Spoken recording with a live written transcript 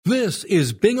This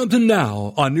is Binghamton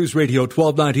Now on News Radio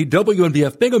 1290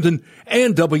 WNBF Binghamton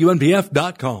and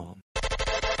WNBF.com.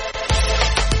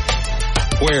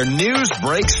 Where news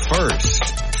breaks first.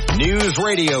 News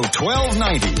Radio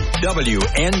 1290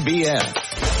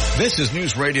 WNBF. This is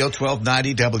News Radio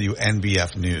 1290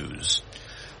 WNBF News.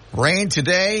 Rain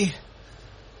today.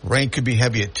 Rain could be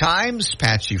heavy at times.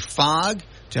 Patchy fog.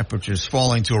 Temperatures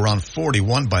falling to around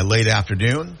 41 by late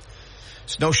afternoon.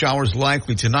 Snow showers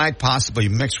likely tonight, possibly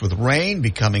mixed with rain,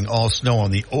 becoming all snow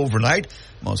on the overnight.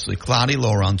 Mostly cloudy,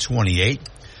 low around 28.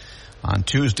 On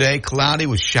Tuesday, cloudy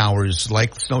with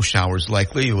snow showers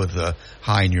likely with a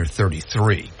high near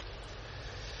 33.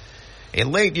 A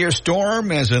late year storm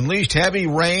has unleashed heavy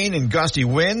rain and gusty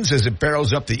winds as it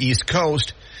barrels up the East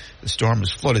Coast. The storm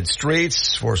has flooded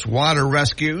streets, forced water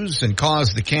rescues, and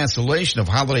caused the cancellation of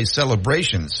holiday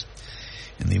celebrations.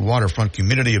 In the waterfront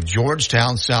community of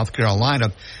Georgetown, South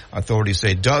Carolina, authorities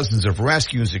say dozens of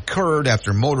rescues occurred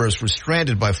after motorists were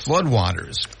stranded by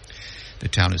floodwaters. The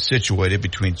town is situated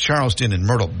between Charleston and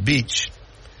Myrtle Beach.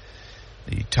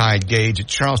 The tide gauge at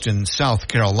Charleston, South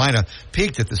Carolina,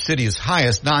 peaked at the city's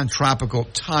highest non-tropical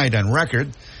tide on record.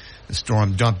 The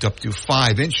storm dumped up to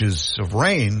 5 inches of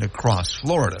rain across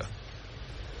Florida.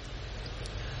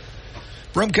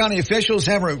 Broome County officials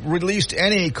haven't released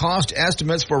any cost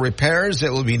estimates for repairs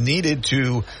that will be needed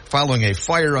following a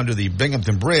fire under the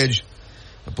Binghamton Bridge.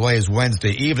 The blaze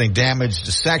Wednesday evening damaged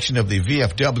a section of the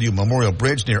VFW Memorial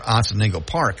Bridge near Otsonango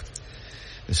Park.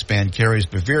 The span carries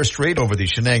Bevere Street over the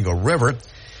Shenango River.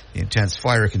 The intense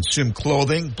fire consumed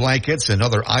clothing, blankets, and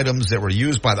other items that were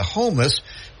used by the homeless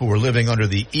who were living under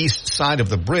the east side of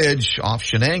the bridge off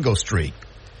Shenango Street.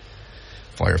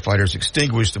 Firefighters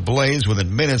extinguished the blaze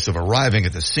within minutes of arriving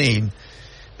at the scene.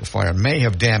 The fire may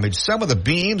have damaged some of the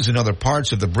beams and other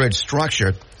parts of the bridge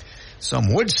structure.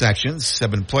 Some wood sections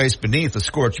have been placed beneath the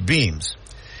scorched beams.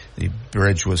 The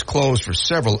bridge was closed for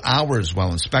several hours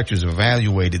while inspectors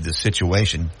evaluated the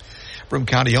situation. Broome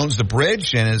County owns the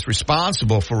bridge and is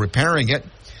responsible for repairing it.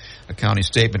 A county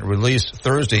statement released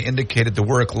Thursday indicated the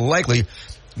work likely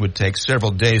would take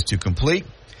several days to complete.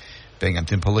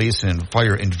 Binghamton police and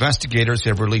fire investigators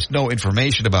have released no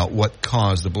information about what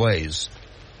caused the blaze.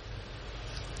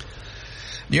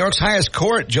 New York's highest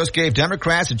court just gave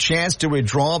Democrats a chance to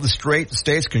withdraw the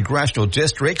state's congressional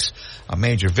districts, a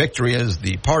major victory as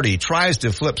the party tries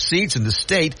to flip seats in the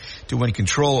state to win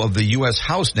control of the U.S.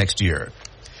 House next year.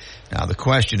 Now, the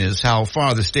question is how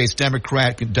far the state's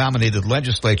Democrat-dominated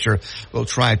legislature will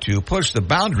try to push the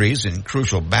boundaries in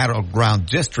crucial battleground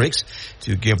districts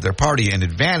to give their party an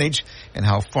advantage, and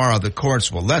how far the courts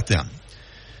will let them.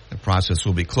 The process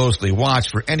will be closely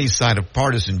watched for any sign of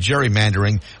partisan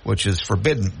gerrymandering, which is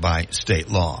forbidden by state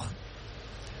law.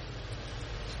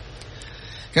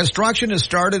 Construction has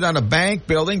started on a bank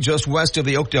building just west of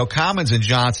the Oakdale Commons in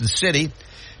Johnson City.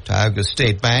 Tioga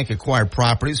State Bank acquired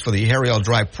properties for the Harry L.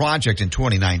 Drive project in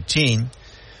 2019.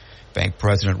 Bank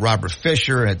President Robert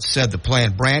Fisher had said the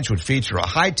planned branch would feature a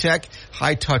high-tech,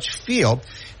 high-touch feel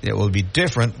that will be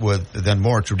different than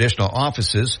more traditional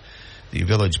offices. The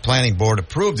Village Planning Board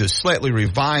approved this slightly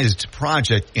revised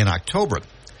project in October.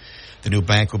 The new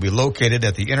bank will be located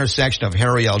at the intersection of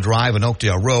Harry L. Drive and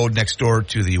Oakdale Road next door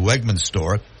to the Wegmans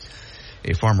store.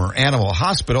 A former animal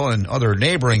hospital and other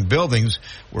neighboring buildings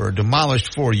were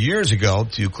demolished 4 years ago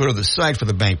to clear the site for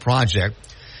the bank project.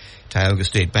 Tioga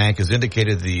State Bank has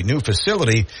indicated the new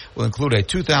facility will include a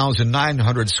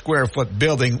 2,900 square foot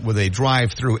building with a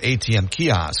drive-through ATM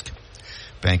kiosk.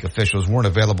 Bank officials weren't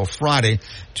available Friday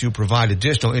to provide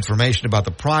additional information about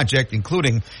the project,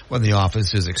 including when the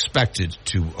office is expected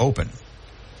to open.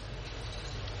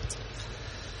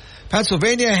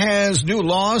 Pennsylvania has new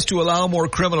laws to allow more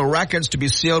criminal records to be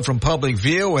sealed from public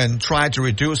view and try to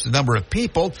reduce the number of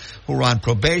people who are on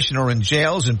probation or in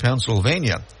jails in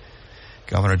Pennsylvania.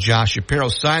 Governor Josh Shapiro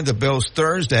signed the bills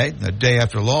Thursday, a day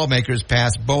after lawmakers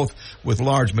passed both with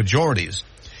large majorities.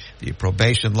 The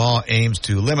probation law aims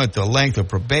to limit the length of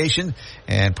probation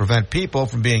and prevent people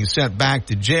from being sent back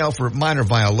to jail for minor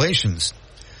violations.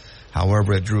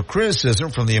 However, it drew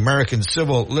criticism from the American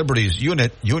Civil Liberties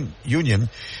Union,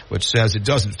 which says it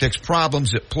doesn't fix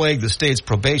problems that plague the state's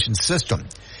probation system.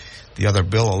 The other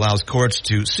bill allows courts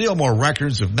to seal more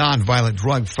records of nonviolent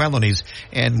drug felonies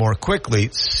and more quickly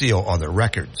seal other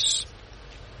records.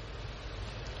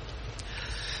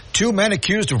 2 men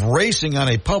accused of racing on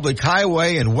a public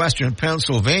highway in western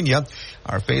Pennsylvania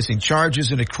are facing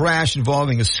charges in a crash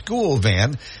involving a school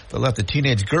van that left a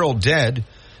teenage girl dead.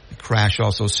 The crash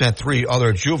also sent 3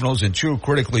 other juveniles and 2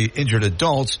 critically injured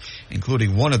adults,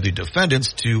 including one of the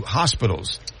defendants, to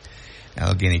hospitals.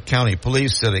 Allegheny County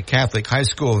Police said a Catholic high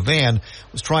school van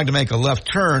was trying to make a left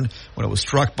turn when it was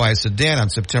struck by a sedan on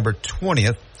September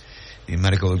 20th. The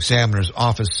medical examiner's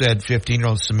office said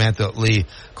 15-year-old Samantha Lee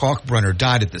Kalkbrenner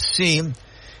died at the scene.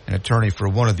 An attorney for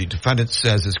one of the defendants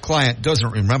says his client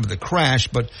doesn't remember the crash,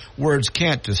 but words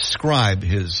can't describe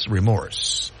his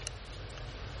remorse.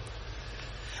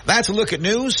 That's a look at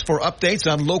news. For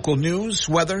updates on local news,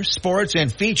 weather, sports,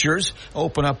 and features,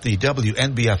 open up the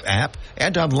WNBF app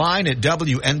and online at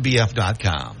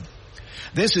WNBF.com.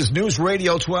 This is News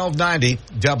Radio 1290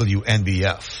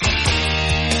 WNBF.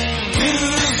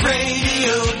 News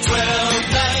Radio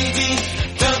 1290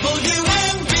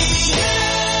 WNBF.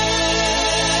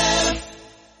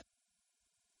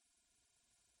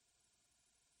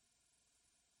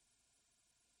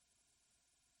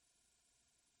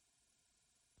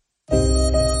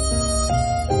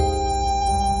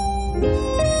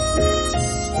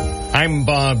 I'm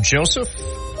Bob Joseph.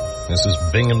 This is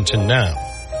Binghamton Now.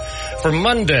 For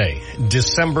Monday,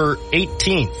 December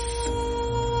 18th,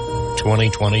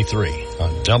 2023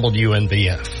 on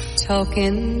WNBF.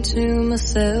 Talking to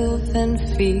myself and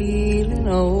feeling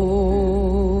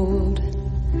old.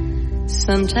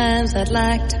 Sometimes I'd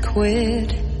like to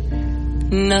quit.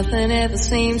 Nothing ever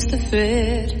seems to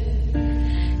fit.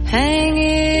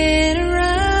 Hanging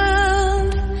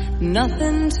around,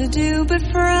 nothing to do but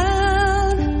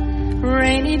frown.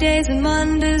 Rainy days and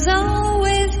Mondays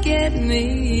always get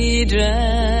me down.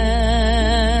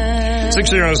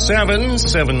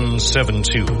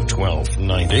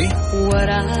 607-772-1290. What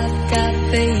I've got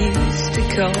they used to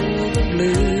call the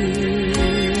blues.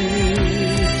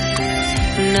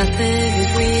 Nothing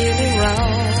is really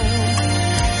wrong.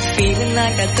 Feeling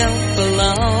like I don't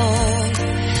belong.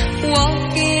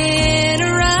 Walking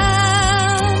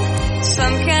around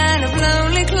some kind of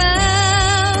lonely cloud.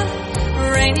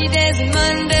 Rainy days and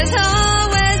Mondays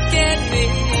always get me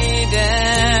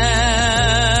down.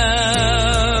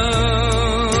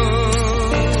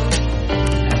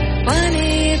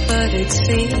 Funny, but it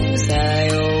seems I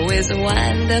always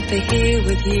wind up here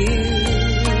with you.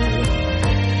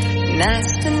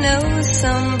 Nice to know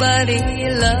somebody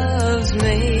loves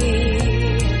me.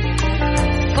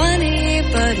 Funny,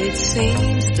 but it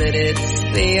seems that it's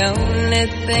the only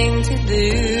thing to do.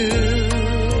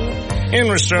 And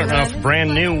we're starting off a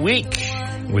brand new week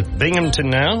with Binghamton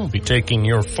Now. We'll be taking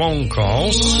your phone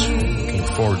calls. Looking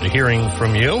forward to hearing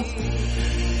from you.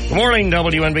 Good morning,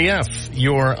 WNBF.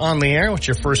 You're on the air. What's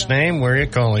your first name? Where are you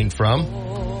calling from?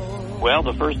 Well,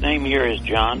 the first name here is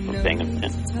John from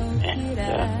Binghamton. And,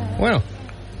 well,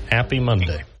 happy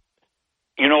Monday.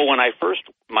 you know, when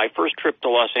my first trip to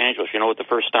Los Angeles, you know what the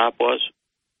first stop was?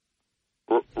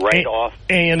 Right off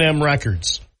A&M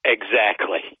Records.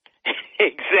 Exactly.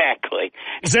 Exactly.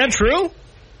 Is that true?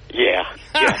 Yeah.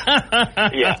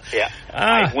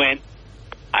 I went,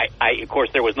 of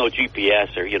course, there was no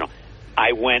GPS or,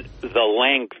 I went the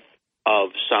length of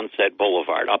Sunset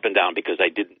Boulevard up and down because I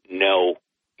didn't know,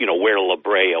 where La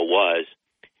Brea was.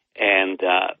 And,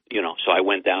 so I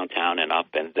went downtown and up,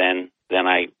 and then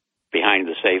I, behind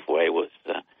the Safeway was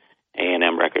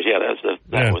A&M Records. Yeah,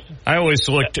 that was. I always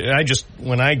looked,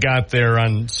 when I got there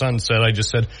on Sunset, I just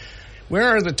said,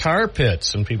 where are the tar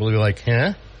pits? And people would be like,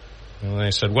 huh? And I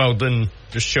said, well, then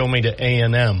just show me to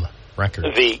A&M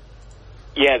Records. The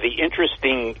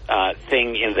interesting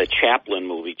thing in the Chaplin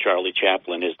movie, Charlie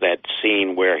Chaplin, is that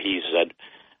scene where he's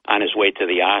on his way to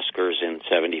the Oscars in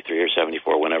 73 or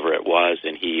 74, whenever it was,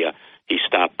 and he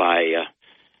stopped by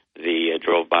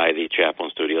drove by the Chaplin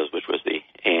Studios, which was the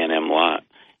A&M lot.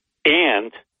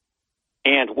 And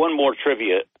one more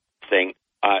trivia thing,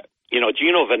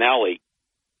 Gino Vanelli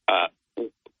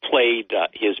played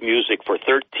his music for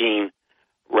 13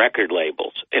 record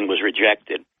labels and was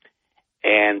rejected.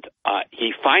 And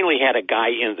he finally had a guy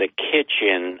in the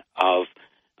kitchen of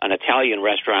an Italian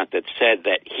restaurant that said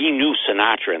that he knew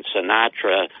Sinatra, and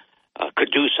Sinatra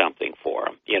could do something for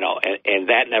him, and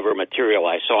that never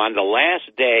materialized. So on the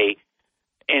last day,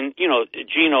 and,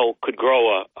 Gino could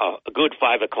grow a good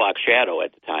 5 o'clock shadow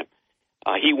at the time,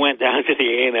 he went down to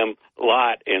the A&M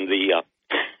lot, and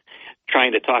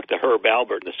trying to talk to Herb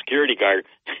Albert, and the security guard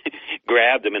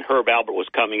grabbed him, and Herb Albert was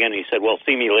coming in, and he said, well,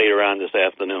 see me later on this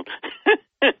afternoon.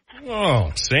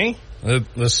 Oh, see?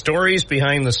 The stories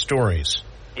behind the stories.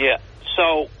 Yeah.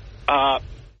 So,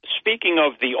 speaking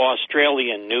of the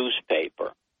Australian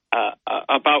newspaper,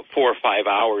 about 4 or 5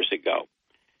 hours ago,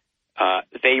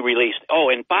 they released,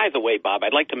 and by the way, Bob,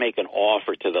 I'd like to make an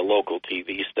offer to the local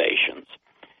TV stations,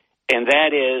 and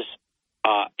that is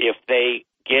if they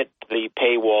get the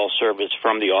paywall service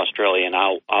from the Australian,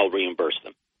 I'll reimburse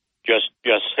them. Just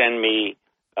send me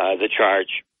the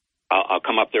charge I'll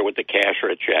come up there with the cash or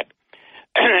a check.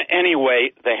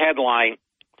 Anyway, the headline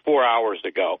 4 hours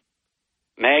ago,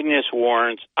 Magnus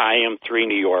warns IM3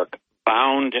 New York,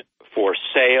 bound for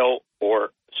sale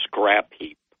or scrap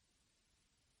heap.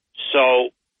 So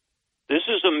this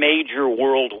is a major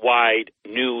worldwide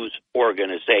news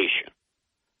organization.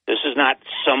 This is not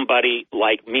somebody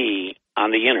like me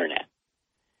on the Internet.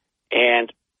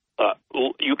 And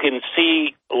you can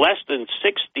see less than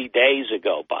 60 days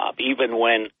ago, Bob, even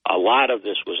when a lot of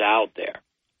this was out there,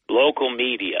 local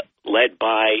media led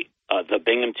by the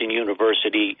Binghamton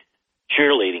University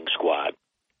cheerleading squad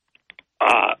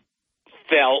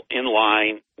fell in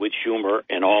line with Schumer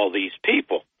and all these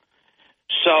people.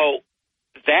 So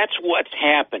that's what's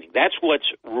happening. That's what's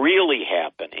really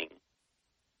happening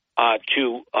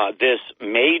to this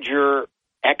major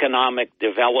economic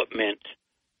development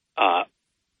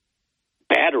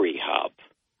battery hub,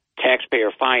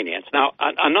 taxpayer finance. Now,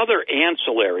 another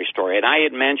ancillary story, and I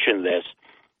had mentioned this,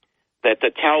 that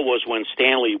the tell was when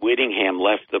Stanley Whittingham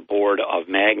left the board of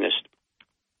Magnus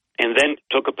and then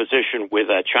took a position with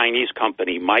a Chinese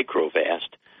company,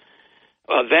 Microvast.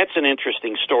 That's an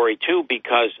interesting story, too,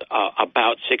 because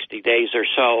about 60 days or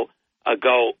so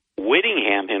ago,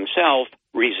 Whittingham himself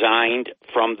resigned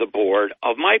from the board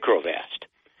of Microvast.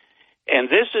 And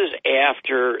this is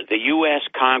after the U.S.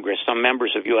 Congress, some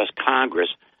members of U.S. Congress,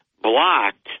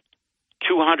 blocked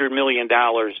 $200 million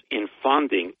in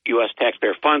funding, U.S.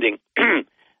 taxpayer funding,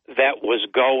 that was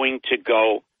going to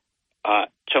go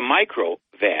to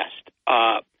Microvast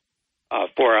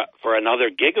for another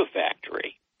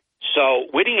gigafactory. So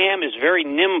Whittingham is very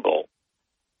nimble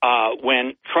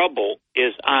when trouble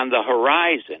is on the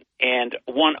horizon. And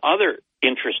one other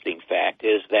interesting fact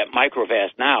is that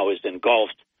Microvast now is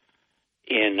engulfed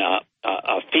in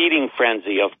a feeding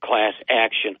frenzy of class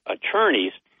action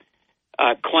attorneys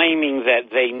claiming that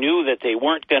they knew that they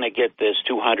weren't going to get this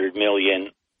 $200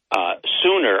 million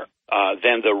sooner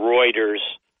than the Reuters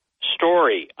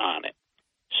story on it.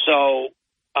 So,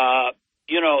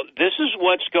 this is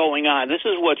what's going on. This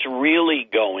is what's really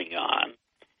going on.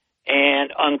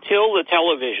 And until the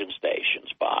television stations,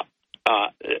 Bob,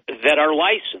 that are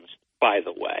licensed, by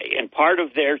the way, and part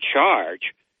of their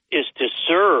charge is to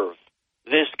serve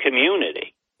this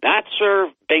community, not serve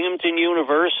Binghamton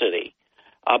University,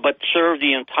 but serve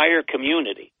the entire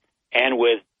community. And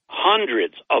with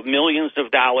hundreds of millions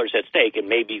of dollars at stake, and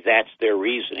maybe that's their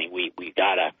reasoning, we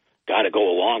gotta go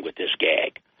along with this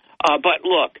gag. But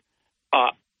look,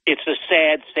 it's a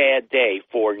sad day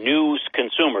for news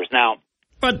consumers. Now,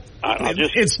 but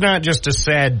it's not just a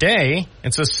sad day;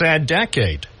 it's a sad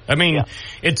decade. I mean,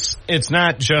 it's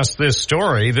not just this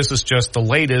story. This is just the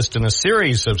latest in a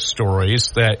series of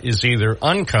stories that is either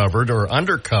uncovered or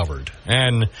undercovered.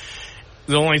 And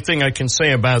the only thing I can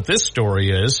say about this story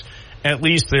is, at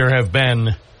least there have been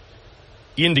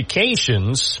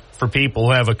indications for people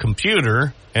who have a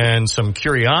computer and some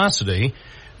curiosity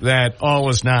that all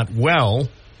is not well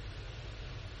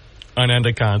on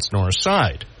Endicott's north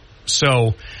side.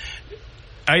 So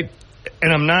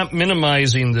I'm not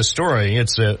minimizing the story.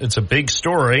 It's a big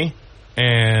story,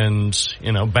 and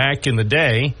back in the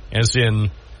day, as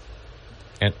in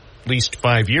at least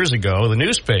 5 years ago, the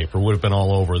newspaper would have been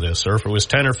all over this. Or if it was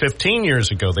 10 or 15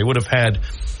 years ago, they would have had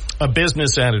a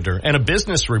business editor and a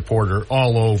business reporter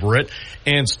all over it,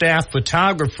 and staff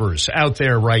photographers out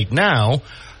there right now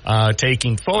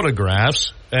taking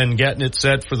photographs and getting it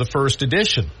set for the first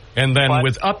edition. And then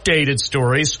with updated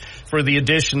stories for the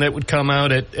edition that would come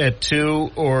out at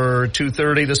 2 or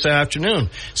 2:30 this afternoon.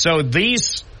 So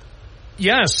these,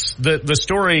 yes, the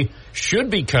story should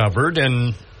be covered,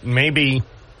 and maybe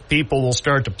people will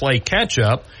start to play catch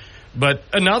up. But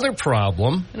another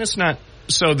problem, and it's not,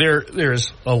 so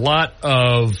there's a lot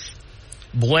of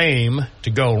blame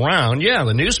to go around. Yeah,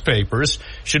 the newspapers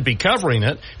should be covering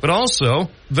it, but also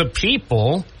the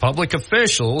people, public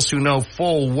officials who know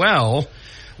full well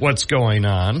what's going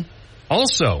on,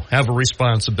 also have a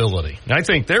responsibility. And I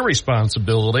think their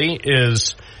responsibility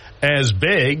is as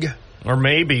big or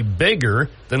maybe bigger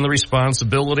than the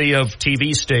responsibility of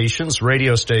TV stations,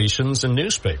 radio stations, and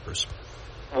newspapers.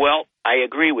 Well, I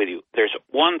agree with you. There's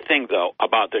one thing, though,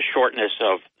 about the shortness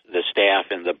of the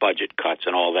staff and the budget cuts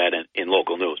and all that in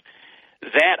local news.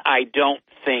 That I don't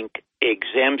think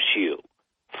exempts you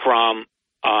from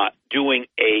doing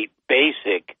a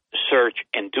basic search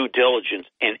and due diligence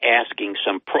and asking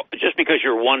just because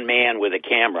you're one man with a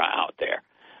camera out there.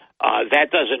 That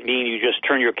doesn't mean you just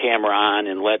turn your camera on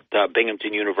and let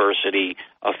Binghamton University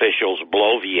officials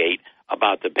bloviate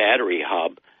about the battery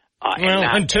hub. Well,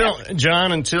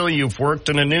 until you've worked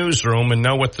in a newsroom and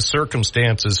know what the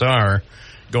circumstances are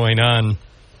going on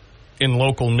in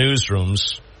local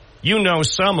newsrooms, you know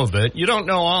some of it. You don't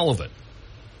know all of it.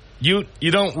 You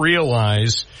don't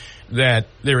realize that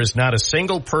there is not a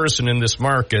single person in this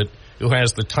market who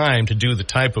has the time to do the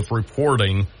type of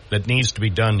reporting that needs to be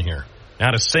done here.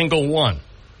 Not a single one.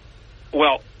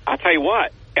 Well, I'll tell you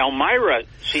what. Elmira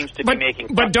seems to be making...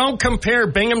 But don't compare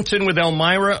Binghamton with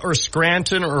Elmira or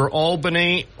Scranton or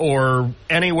Albany or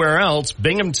anywhere else.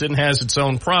 Binghamton has its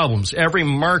own problems. Every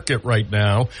market right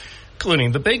now,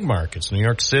 including the big markets, New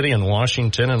York City and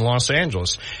Washington and Los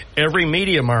Angeles, every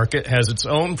media market has its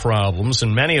own problems,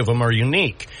 and many of them are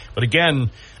unique. But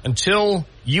again, until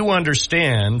you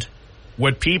understand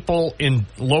what people in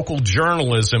local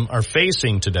journalism are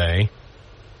facing today,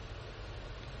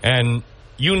 and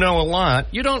you know a lot,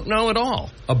 you don't know at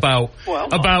all about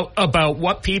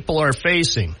what people are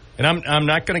facing. And I'm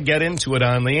not going to get into it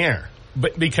on the air,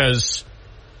 but because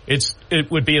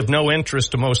it would be of no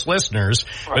interest to most listeners.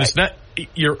 Right. But it's not.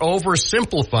 You're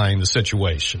oversimplifying the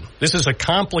situation. This is a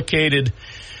complicated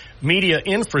media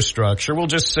infrastructure. We'll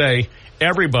just say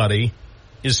everybody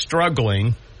is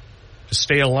struggling to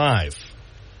stay alive.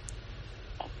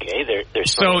 Okay,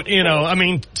 there's so,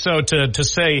 so to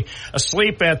say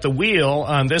asleep at the wheel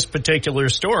on this particular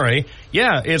story,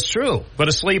 yeah, it's true, but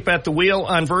asleep at the wheel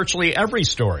on virtually every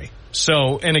story.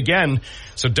 So, and again,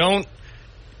 so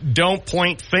don't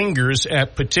point fingers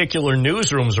at particular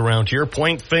newsrooms around here.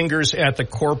 Point fingers at the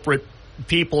corporate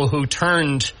people who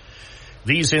turned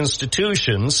these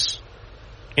institutions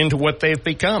into what they've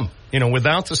become.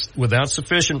 Without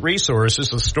sufficient resources,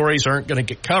 the stories aren't going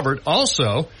to get covered.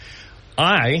 Also,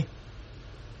 I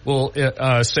will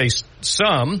say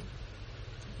some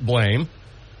blame.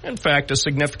 In fact, a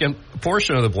significant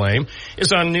portion of the blame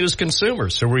is on news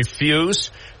consumers who refuse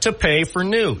to pay for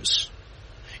news.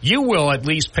 You will at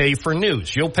least pay for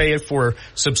news. You'll pay for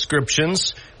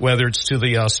subscriptions, whether it's to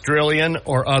the Australian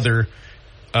or other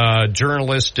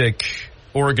journalistic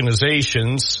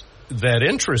organizations that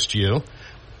interest you.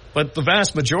 But the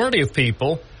vast majority of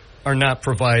people are not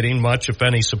providing much, if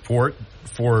any, support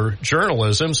for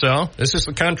journalism. So this is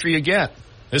the country you get.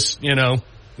 This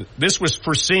was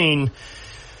foreseen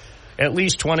at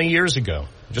least 20 years ago.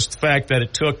 Just the fact that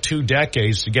it took 2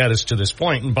 decades to get us to this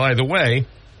point. And by the way,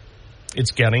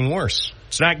 it's getting worse.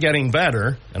 It's not getting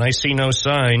better, and I see no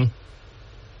sign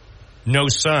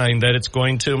that it's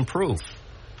going to improve.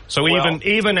 So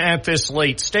even at this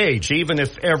late stage, even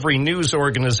if every news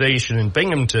organization in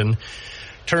Binghamton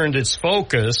turned its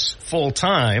focus full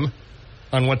time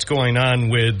on what's going on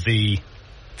with the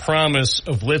promise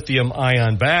of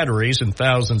lithium-ion batteries and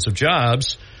thousands of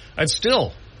jobs, I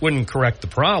still wouldn't correct the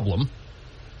problem.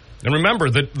 And remember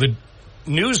that the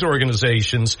news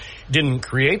organizations didn't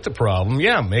create the problem.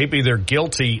 Yeah, maybe they're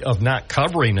guilty of not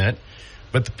covering it,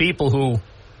 but the people who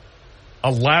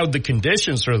allowed the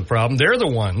conditions for the problem, they're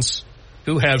the ones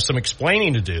who have some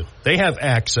explaining to do. They have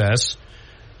access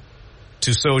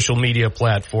to social media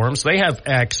platforms. They have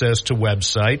access to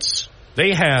websites.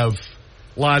 They have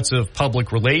lots of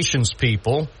public relations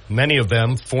people, many of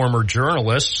them former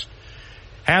journalists.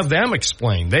 Have them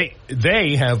explain.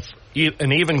 They have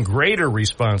an even greater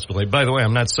responsibility. By the way,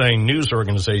 I'm not saying news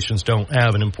organizations don't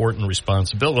have an important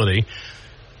responsibility,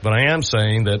 but I am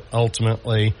saying that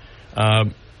ultimately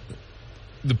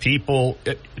the people,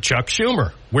 Chuck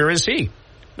Schumer, where is he?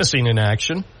 Missing in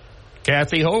action.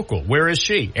 Kathy Hochul, where is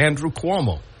she? Andrew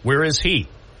Cuomo, where is he?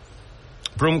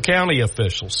 Broome County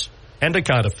officials,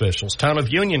 Endicott officials, Town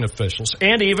of Union officials,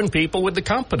 and even people with the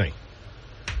company.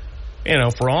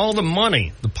 For all the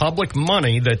money, the public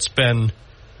money that's been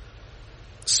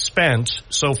spent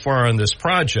so far on this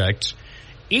project,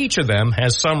 each of them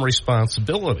has some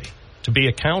responsibility to be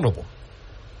accountable,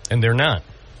 and they're not.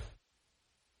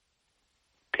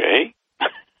 Okay.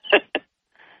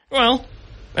 Well,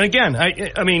 and again,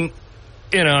 I mean,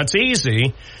 it's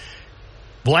easy.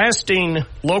 Blasting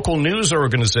local news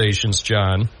organizations,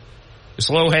 John, is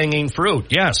low-hanging fruit.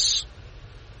 Yes,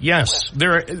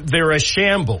 they're a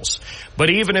shambles. But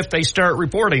even if they start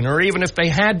reporting, or even if they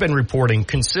had been reporting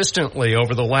consistently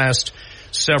over the last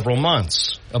several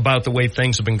months about the way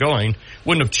things have been going,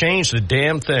 wouldn't have changed a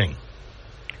damn thing.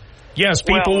 Yes,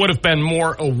 people would have been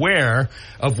more aware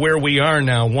of where we are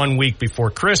now 1 week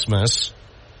before Christmas,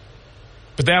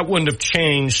 but that wouldn't have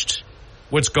changed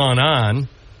what's gone on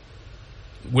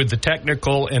with the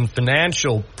technical and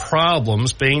financial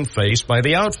problems being faced by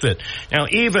the outfit. Now,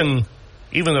 even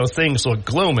though things look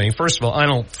gloomy, first of all, I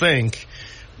don't think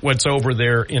what's over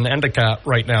there in Endicott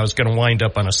right now is going to wind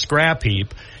up on a scrap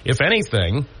heap. If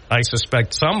anything, I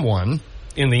suspect someone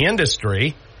in the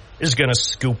industry is going to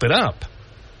scoop it up.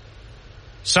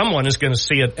 Someone is going to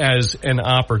see it as an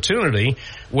opportunity,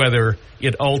 whether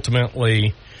it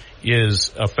ultimately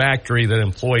is a factory that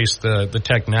employs the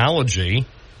technology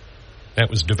that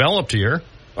was developed here,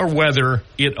 or whether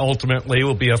it ultimately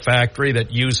will be a factory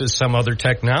that uses some other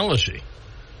technology.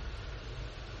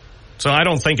 So I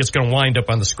don't think it's going to wind up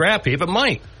on the scrap heap. It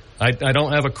might. I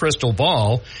don't have a crystal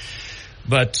ball.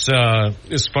 But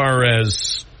as far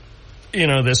as,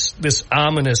 this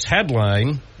ominous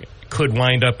headline could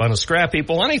wind up on a scrap heap,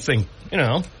 well, anything,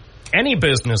 any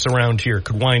business around here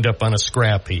could wind up on a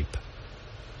scrap heap.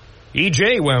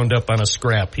 EJ wound up on a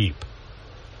scrap heap.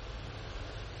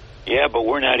 Yeah, but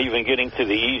we're not even getting to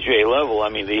the EJ level. I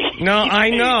mean, No, I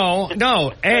know.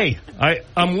 No, hey,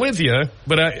 I'm with you,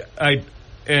 but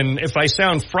and if I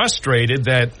sound frustrated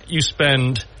that you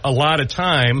spend a lot of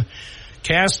time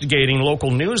castigating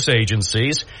local news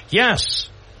agencies, yes.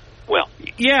 Well,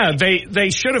 yeah,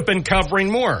 they should have been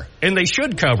covering more, and they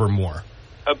should cover more.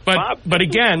 But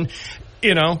again,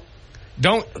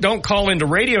 don't call into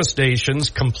radio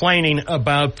stations complaining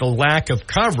about the lack of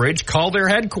coverage. Call their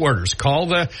headquarters. Call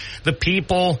the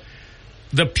people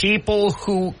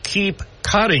who keep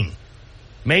cutting,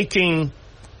 making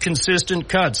consistent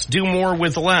cuts. Do more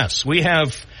with less. We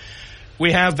have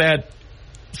that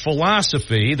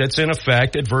philosophy that's in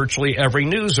effect at virtually every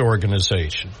news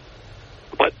organization.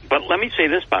 But let me say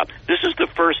this, Bob. This is the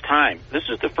first time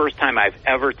I've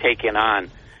ever taken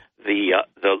on the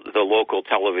local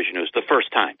television news. The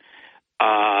first time,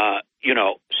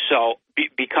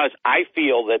 because I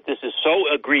feel that this is so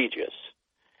egregious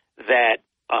that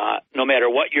no matter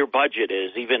what your budget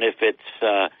is, even if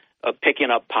it's picking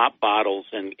up pop bottles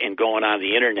and going on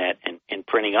the internet and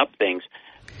printing up things.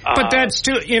 But that's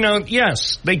too,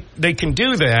 yes, they can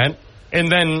do that. And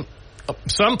then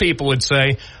some people would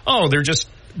say, oh, they're just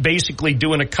basically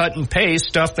doing a cut and paste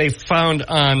stuff they found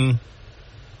on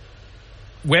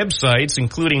websites,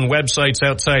 including websites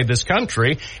outside this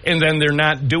country, and then they're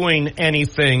not doing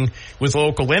anything with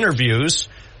local interviews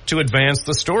to advance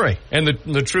the story. And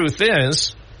the truth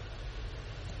is,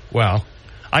 well,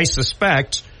 I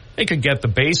suspect they could get the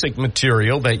basic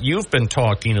material that you've been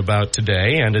talking about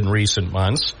today and in recent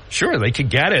months. Sure, they could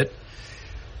get it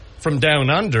from down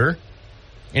under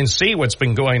and see what's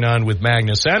been going on with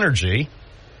Magnus Energy.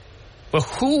 But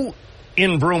who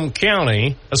in Broome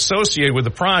County associated with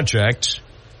the project,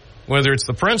 whether it's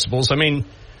the principals, I mean,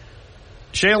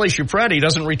 Shaley Shupretti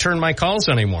doesn't return my calls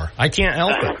anymore. I can't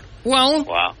help it. Well,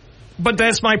 wow. But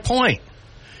that's my point.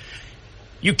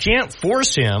 You can't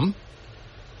force him.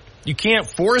 You can't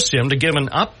force him to give an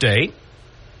update.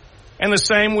 And the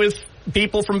same with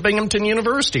people from Binghamton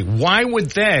University. Why would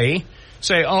they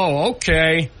say, oh,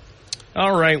 okay,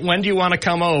 all right, when do you want to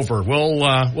come over?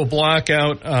 We'll block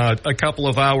out a couple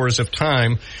of hours of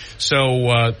time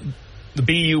so the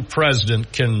BU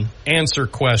president can answer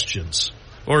questions,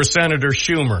 or Senator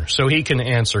Schumer so he can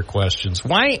answer questions.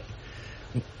 Why?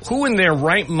 Who in their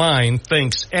right mind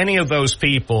thinks any of those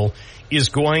people is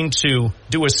going to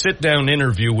do a sit-down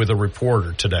interview with a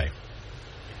reporter today?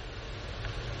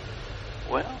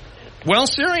 Well,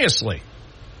 seriously.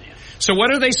 So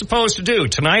what are they supposed to do?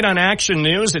 Tonight on Action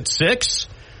News at 6,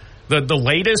 the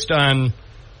latest on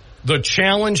the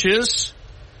challenges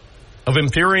of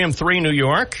Imperium 3 New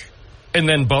York, and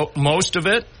then most of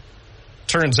it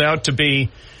turns out to be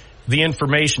the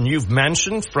information you've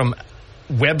mentioned from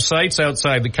websites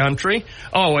outside the country.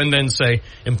 Oh, and then say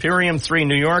Imperium 3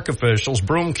 New York officials,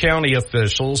 Broome County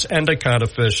officials, Endicott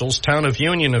officials, Town of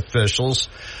Union officials,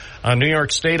 New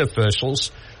York State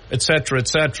officials, et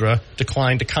cetera,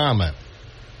 declined to comment.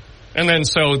 And then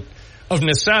so, of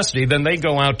necessity, then they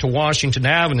go out to Washington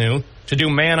Avenue to do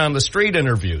man-on-the-street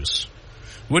interviews.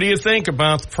 What do you think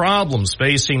about the problems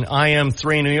facing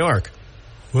IM3 New York?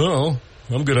 Well,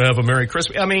 I'm going to have a Merry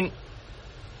Christmas. I mean,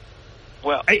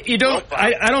 well,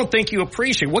 I don't think you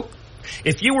appreciate what.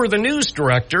 If you were the news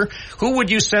director, who would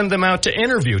you send them out to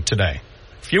interview today?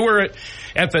 If you were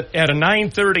at a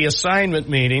 9:30 assignment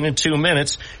meeting in 2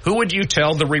 minutes, who would you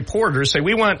tell the reporters, say,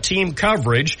 we want team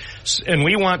coverage and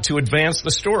we want to advance the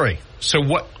story? So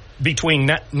what, between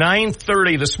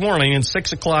 9:30 this morning and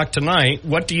 6 o'clock tonight,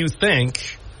 what do you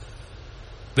think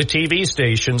the TV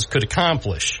stations could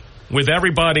accomplish? With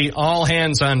everybody all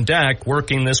hands on deck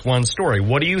working this one story,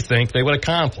 what do you think they would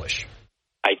accomplish?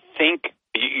 I think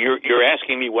you're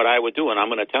asking me what I would do, and I'm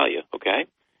going to tell you, okay?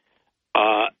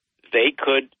 They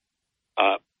could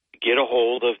get a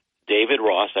hold of David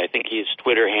Ross. I think his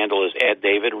Twitter handle is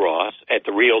 @DavidRoss,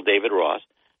 @TheRealDavidRoss,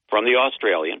 from the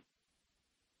Australian.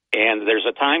 And there's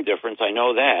a time difference, I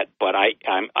know that, but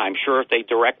I'm sure if they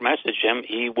direct message him,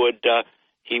 he would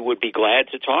be glad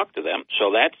to talk to them.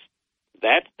 So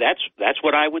that's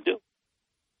what I would do.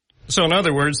 So in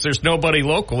other words, there's nobody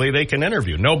locally they can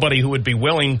interview, nobody who would be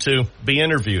willing to be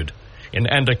interviewed in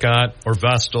Endicott or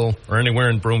Vestal or anywhere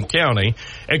in Broome County,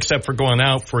 except for going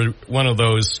out for one of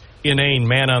those inane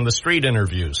man-on-the-street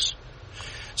interviews.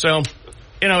 So,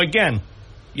 again,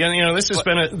 this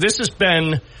has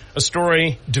been a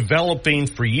story developing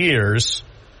for years,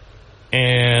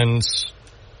 and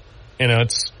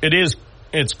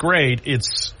it's great.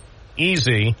 It's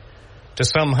easy to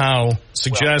somehow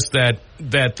suggest that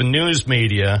the news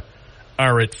media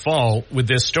are at fault with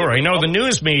this story. No, the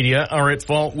news media are at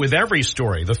fault with every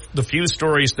story. The few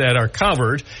stories that are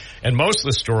covered, and most of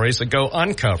the stories that go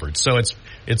uncovered. So it's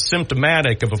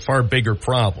symptomatic of a far bigger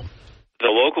problem. The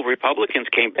local Republicans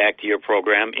came back to your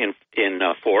program in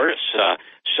force,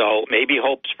 so maybe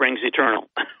hope springs eternal.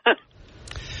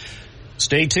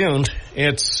 Stay tuned.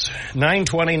 It's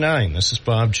 9:29. This is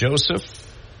Bob Joseph.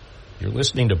 You're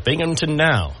listening to Binghamton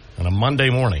Now on a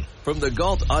Monday morning. From the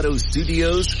Galt Auto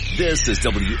Studios, this is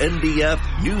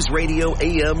WNBF News Radio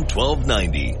AM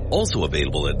 1290. Also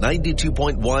available at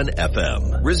 92.1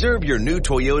 FM. Reserve your new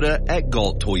Toyota at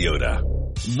Galt Toyota.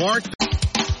 Mark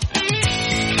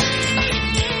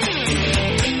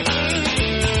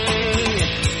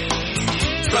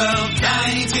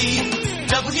 1290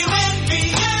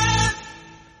 WNBF.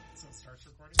 So it starts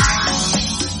recording.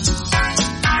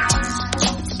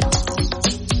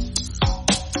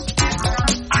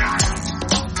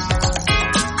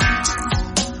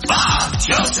 Bob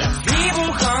Joseph.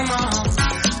 People come on,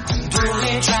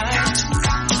 really try.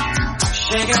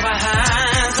 Shake your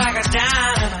behinds like a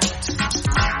dynamite.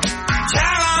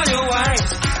 Tell all your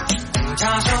worries and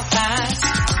toss your thighs.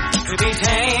 To be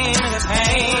tame in the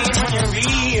pain when you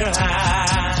realize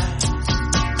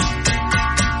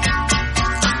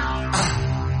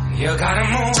you gotta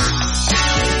move.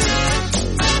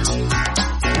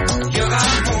 You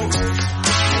gotta move.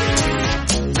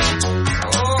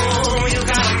 Oh, you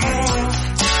gotta move.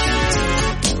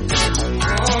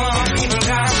 Oh, people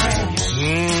gotta move.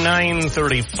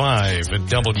 9:35 at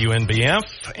WNBF,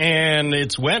 and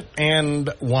it's wet and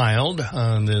wild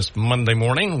on this Monday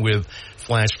morning with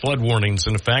flash flood warnings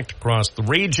in effect across the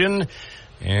region,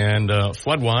 and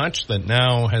flood watch that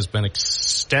now has been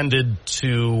extended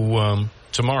to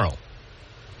tomorrow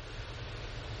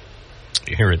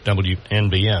here at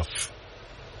WNBF.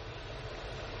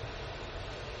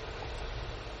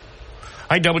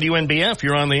 Hi, WNBF.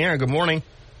 You're on the air. Good morning.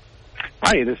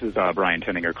 Hi, this is Brian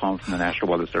Tenninger calling from the National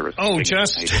Weather Service. Oh,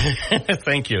 just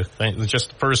thank you. Just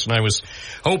the person I was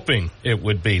hoping it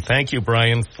would be. Thank you,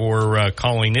 Brian, for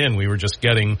calling in. We were just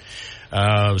getting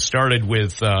started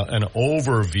with an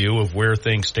overview of where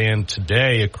things stand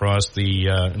today across the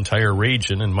entire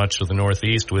region and much of the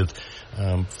Northeast with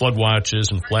flood watches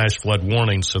and flash flood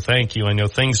warnings. So thank you. I know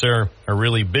things are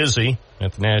really busy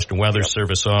at the National Weather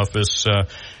Service office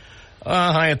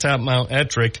high atop Mount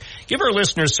Ettrick. Give our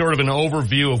listeners sort of an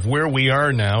overview of where we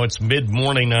are now. It's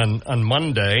mid-morning on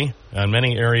Monday.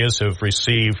 Many areas have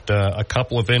received a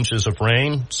couple of inches of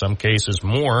rain, some cases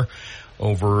more,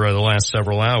 over the last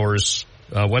several hours.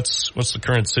 What's the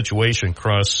current situation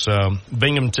across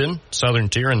Binghamton, Southern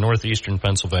Tier, and northeastern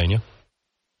Pennsylvania?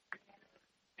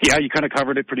 Yeah, you kind of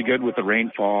covered it pretty good with the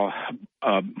rainfall.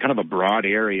 Kind of a broad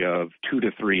area of 2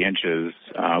 to 3 inches,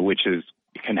 which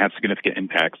can have significant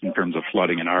impacts in terms of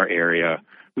flooding in our area.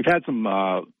 We've had some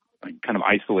kind of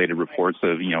isolated reports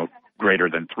of, greater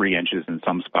than 3 inches in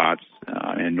some spots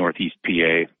in northeast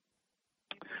PA.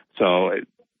 So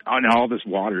all this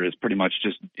water is pretty much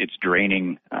it's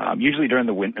draining. Usually during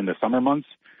in the summer months,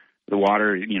 the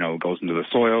water, goes into the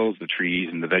soils, the trees,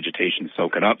 and the vegetation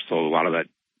soak it up. So a lot of that,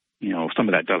 some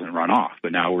of that doesn't run off.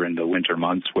 But now we're in the winter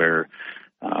months where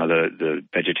the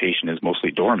vegetation is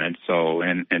mostly dormant, so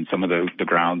and some of the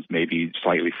grounds may be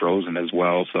slightly frozen as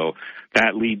well. So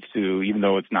that leads to, even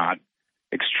though it's not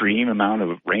extreme amount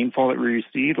of rainfall that we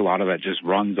receive, a lot of that just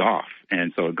runs off,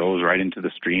 and so it goes right into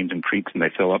the streams and creeks, and they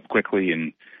fill up quickly,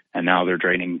 and now they're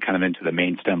draining kind of into the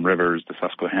main stem rivers, the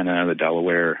Susquehanna, the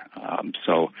Delaware.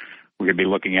 So we're going to be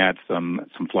looking at some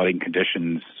flooding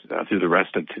conditions through the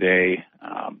rest of today,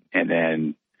 and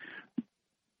then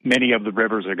many of the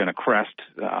rivers are going to crest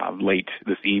late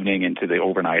this evening into the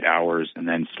overnight hours, and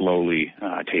then slowly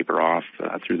taper off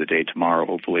through the day tomorrow,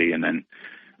 hopefully, and then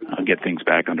get things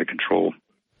back under control.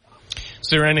 Is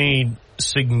there any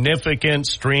significant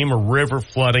stream or river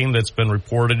flooding that's been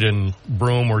reported in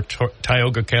Broome or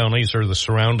Tioga counties or the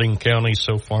surrounding counties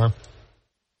so far?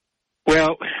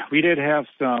 Well, we did have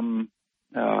some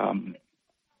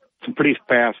pretty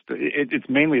fast. It's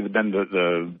mainly been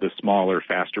the smaller,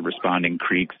 faster responding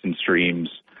creeks and streams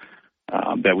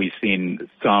that we've seen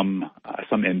some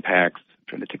impacts. I'm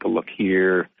trying to take a look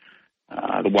here.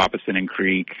 The Wapasinon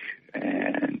Creek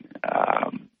and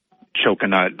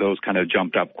Choconut, those kind of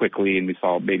jumped up quickly, and we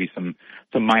saw maybe some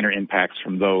minor impacts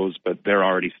from those, but they're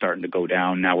already starting to go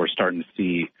down. Now we're starting to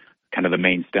see kind of the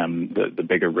main stem, the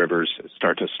bigger rivers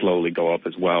start to slowly go up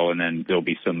as well, and then there'll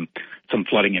be some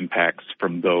flooding impacts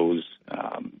from those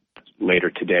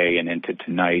later today and into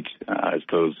tonight as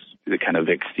those they kind of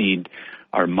exceed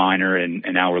our minor, and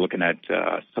now we're looking at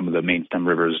some of the main stem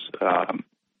rivers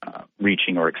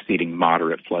reaching or exceeding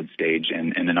moderate flood stage,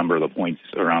 and a number of the points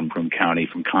around Broome County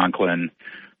from Conklin,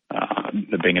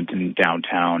 the Binghamton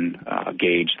downtown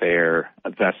gauge there,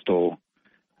 Vestal,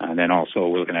 and then also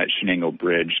we're looking at Shenango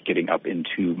Bridge getting up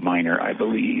into minor, I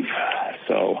believe.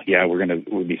 So yeah,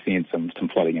 we'll be seeing some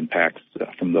flooding impacts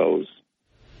from those.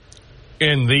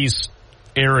 In these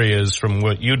areas, from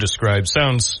what you described,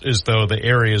 sounds as though the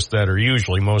areas that are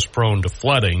usually most prone to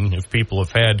flooding, if people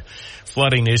have had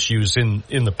flooding issues in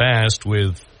the past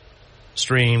with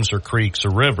streams or creeks or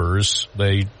rivers,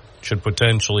 they should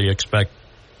potentially expect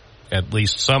at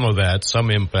least some of that,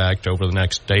 some impact over the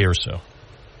next day or so.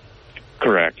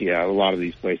 Correct, yeah. A lot of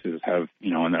these places have,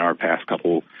 in our past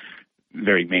couple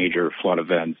very major flood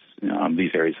events, these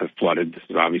areas have flooded. This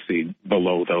is obviously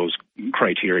below those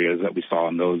criteria that we saw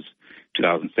in those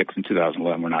 2006 and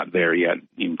 2011. We're not there yet,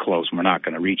 even close, and we're not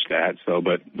going to reach that. So,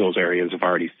 but those areas have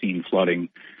already seen flooding.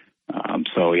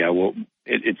 So, yeah,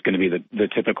 it's going to be the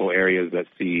typical areas that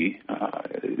see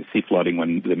flooding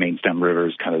when the main stem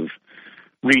rivers kind of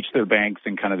reach their banks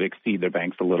and kind of exceed their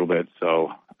banks a little bit. So,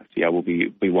 yeah, we'll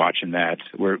be watching that.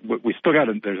 We still got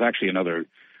there's actually another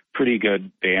pretty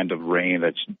good band of rain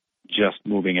that's just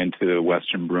moving into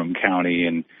western Broome County,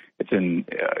 and it's in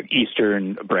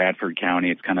eastern Bradford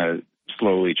County. It's kind of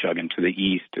slowly chugging to the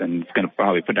east, and it's going to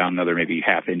probably put down another maybe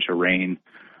half inch of rain.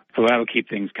 So that'll keep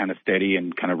things kind of steady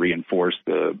and kind of reinforce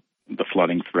the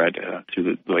flooding threat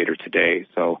through later today.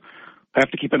 So I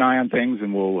have to keep an eye on things,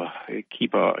 and we'll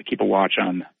keep a watch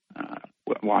on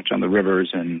the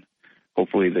rivers, and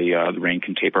hopefully the rain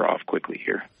can taper off quickly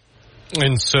here.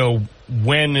 And so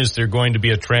when is there going to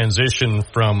be a transition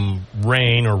from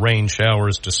rain or rain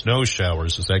showers to snow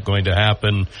showers? Is that going to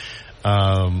happen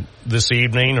this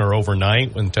evening or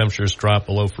overnight when temperatures drop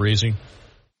below freezing?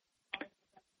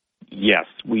 Yes,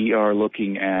 we are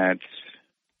looking at,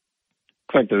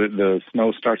 looks like the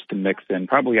snow starts to mix in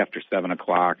probably after 7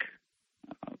 o'clock.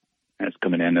 And it's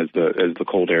coming in as the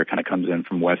cold air kind of comes in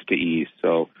from west to east.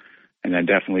 So, and then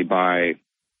definitely by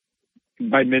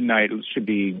midnight, it should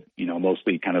be,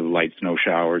 mostly kind of light snow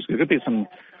showers. There could be some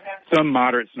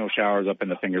moderate snow showers up in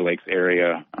the Finger Lakes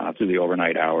area through the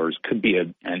overnight hours. Could be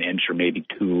an inch or maybe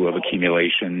two of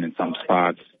accumulation in some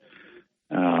spots.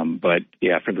 But,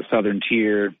 yeah, for the southern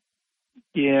tier,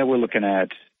 yeah, we're looking at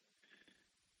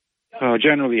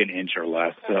generally an inch or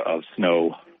less of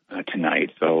snow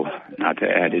tonight. So not to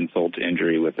add insult to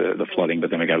injury with the flooding, but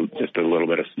then we got just a little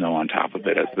bit of snow on top of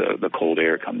it as the cold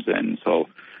air comes in. So,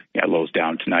 yeah, lows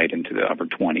down tonight into the upper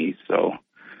 20s. So,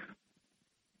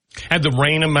 had the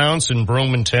rain amounts in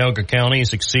Broome and Tioga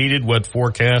counties exceeded what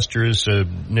forecasters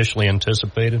initially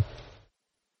anticipated?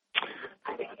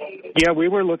 Yeah, we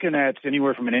were looking at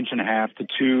anywhere from 1.5 inches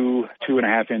to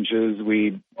 2.5 inches.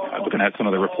 We looking at some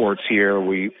of the reports here.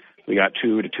 We got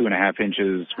 2 to 2.5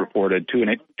 inches reported,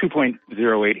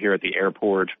 2.08 here at the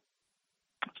airport.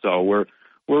 So we're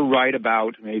right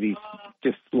about maybe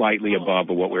just slightly above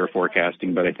of what we were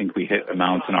forecasting, but I think we hit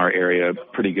amounts in our area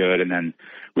pretty good. And then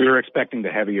we were expecting the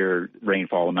heavier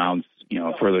rainfall amounts,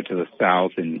 further to the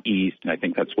south and east, and I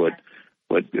think that's what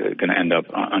going to end up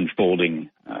unfolding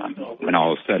when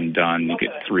all is said and done. You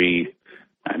get 3.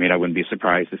 I mean, I wouldn't be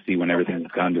surprised to see when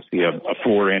everything's done to see a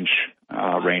 4-inch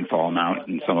rainfall amount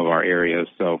in some of our areas.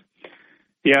 So,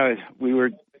 yeah, we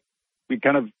hit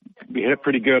it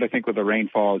pretty good. I think with the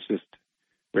rainfall, it's just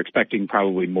we're expecting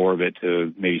probably more of it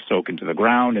to maybe soak into the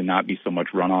ground and not be so much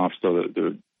runoff. So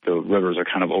the rivers are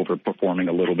kind of overperforming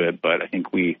a little bit, but I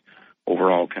think we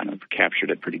overall kind of captured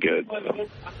it pretty good. So.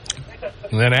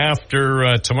 And then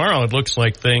after tomorrow, it looks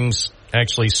like things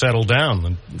actually settle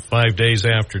down. 5 days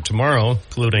after tomorrow,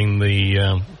 including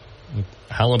the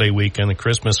holiday weekend, the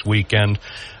Christmas weekend,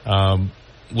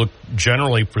 look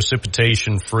generally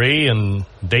precipitation free and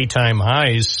daytime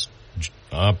highs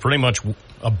pretty much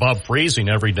above freezing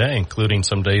every day, including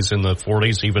some days in the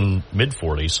 40s, even mid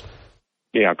 40s.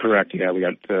 Yeah, correct. Yeah, we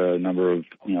got a number of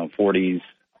 40s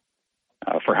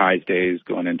for highs days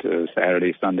going into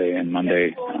Saturday, Sunday, and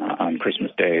Monday on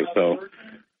Christmas Day. So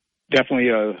definitely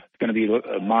going to be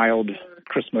a mild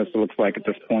Christmas, it looks like, at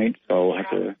this point. So we'll have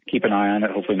to keep an eye on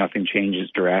it. Hopefully nothing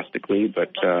changes drastically.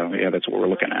 But, that's what we're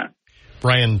looking at.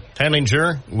 Brian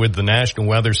Penninger with the National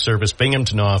Weather Service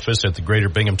Binghamton office at the Greater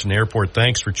Binghamton Airport.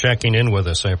 Thanks for checking in with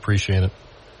us. I appreciate it.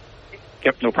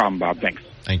 Yep, no problem, Bob. Thanks.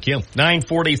 Thank you.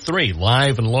 9:43,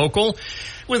 live and local,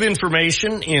 with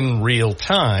information in real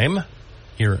time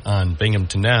here on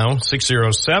Binghamton Now,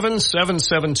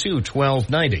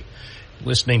 607-772-1290.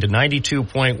 Listening to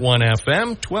 92.1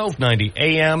 FM, 1290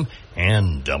 AM,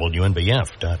 and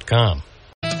WNBF.com.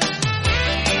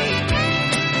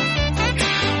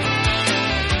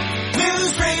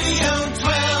 News Radio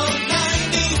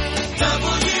 1290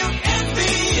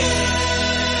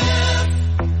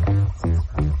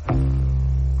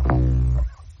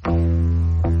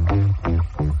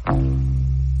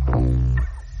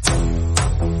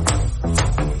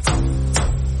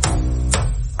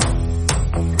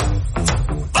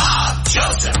 Bob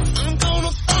Joseph. I'm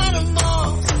gonna fight 'em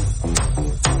all.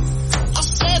 I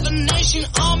said the nation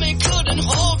army couldn't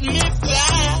hold me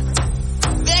back.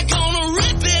 They're gonna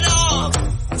rip it off,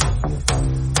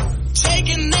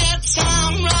 taking their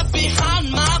time right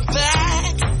behind my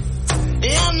back.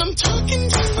 And I'm talking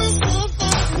to myself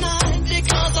at night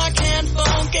because I can't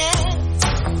forget.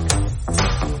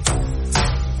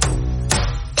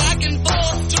 Back and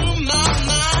forth through my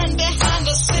mind behind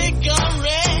a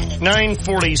cigarette.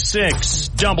 9:46,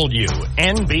 WNBF.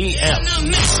 And the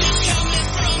mission coming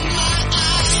from my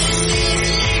eyes,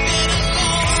 leave it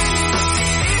alone.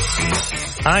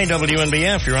 Hi,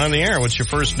 WNBF. You're on the air. What's your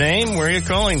first name? Where are you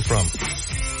calling from?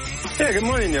 Yeah, good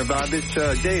morning there, Bob. It's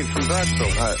Dave from Boston.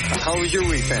 How was your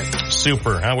weekend?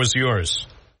 Super. How was yours?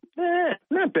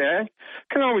 Not bad.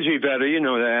 Can always be better, you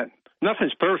know that.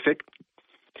 Nothing's perfect.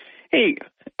 Hey,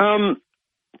 Bob,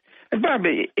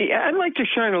 I'd like to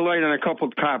shine a light on a couple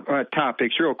of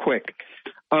topics real quick.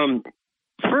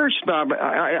 First, Bob,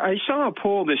 I saw a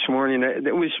poll this morning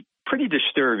that was pretty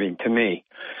disturbing to me.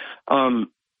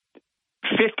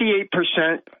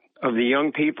 58% of the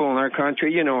young people in our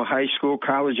country, high school,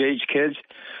 college-age kids,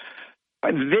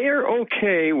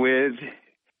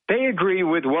 they agree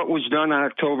with what was done on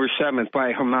October 7th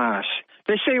by Hamas.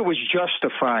 They say it was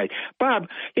justified. Bob,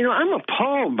 I'm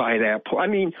appalled by that. I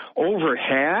mean, over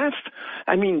half?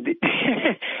 I mean,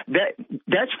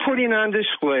 that's putting on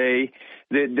display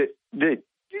that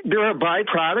they're a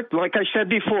byproduct, like I said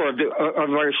before, of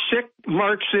our sick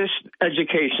Marxist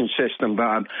education system,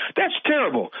 Bob. That's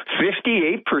terrible.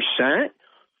 58%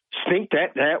 think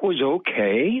that was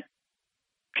okay?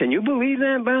 Can you believe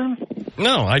that, Bob?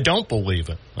 No, I don't believe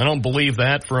it. I don't believe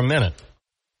that for a minute.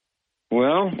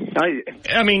 Well,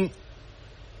 I mean,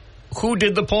 who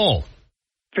did the poll?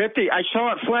 50. I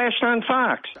saw it flashed on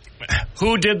Fox.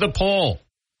 Who did the poll?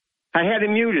 I had it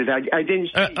muted. I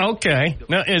didn't see okay.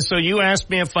 Now, so you asked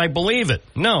me if I believe it.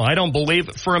 No, I don't believe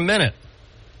it for a minute.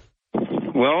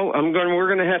 Well, we're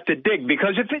going to have to dig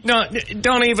because if it... No,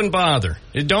 don't even bother.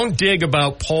 Don't dig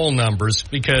about poll numbers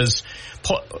because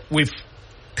we've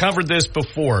covered this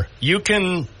before. You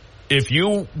can, if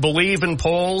you believe in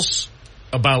polls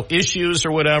about issues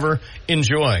or whatever,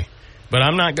 enjoy. But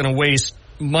I'm not going to waste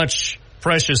much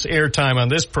precious airtime on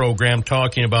this program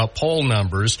talking about poll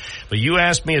numbers. But you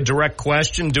asked me a direct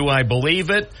question, do I believe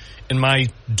it? And my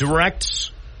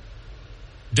direct,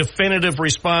 definitive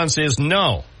response is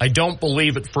no. I don't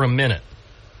believe it for a minute.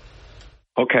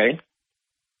 Okay.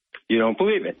 You don't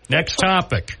believe it. Next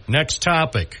topic.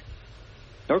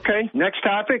 Okay, next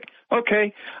topic.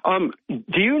 Okay.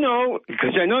 Do you know,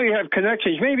 because I know you have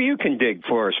connections, maybe you can dig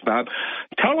for us, Bob.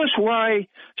 Tell us why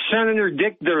Senator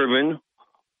Dick Durbin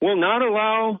will not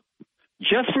allow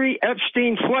Jeffrey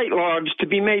Epstein flight logs to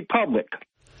be made public.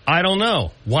 I don't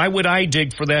know. Why would I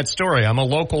dig for that story? I'm a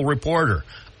local reporter.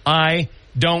 I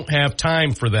don't have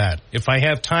time for that. If I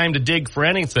have time to dig for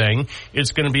anything,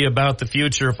 it's going to be about the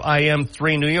future of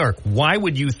IM3 New York. Why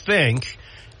would you think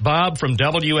Bob from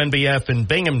WNBF in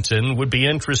Binghamton would be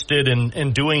interested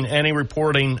in doing any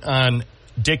reporting on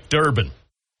Dick Durbin?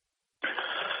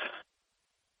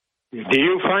 Do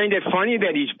you find it funny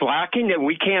that he's blocking, that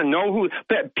we can't know who?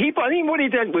 But people, anybody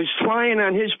that was flying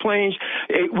on his planes,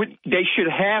 they should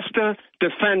have to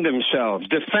defend themselves,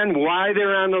 defend why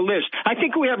they're on the list. I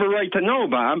think we have a right to know,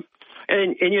 Bob.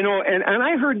 And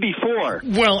I heard before.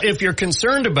 Well, if you're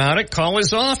concerned about it, call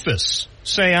his office.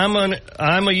 Say, I'm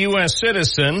a U.S.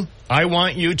 citizen. I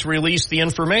want you to release the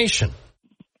information.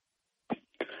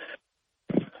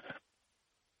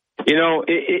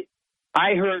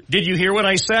 I heard. Did you hear what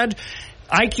I said?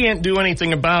 I can't do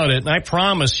anything about it, and I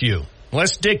promise you,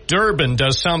 unless Dick Durbin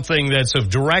does something that's of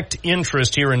direct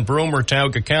interest here in Broome or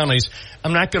Tioga counties,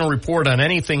 I'm not going to report on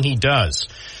anything he does.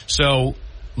 So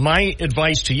my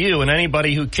advice to you and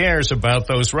anybody who cares about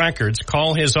those records,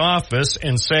 call his office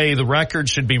and say the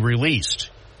records should be released.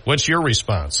 What's your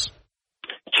response?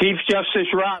 Chief Justice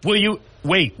Rob.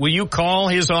 Will you call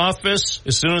his office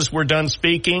as soon as we're done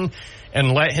speaking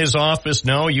and let his office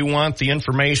know you want the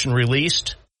information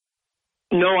released?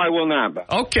 No, I will not, Bob.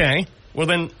 Okay. Well,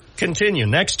 then continue.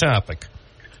 Next topic.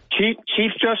 Chief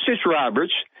Justice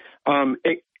Roberts,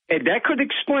 that could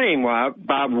explain,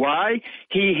 Bob, why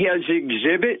he has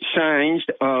exhibit signs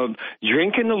of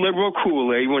drinking the liberal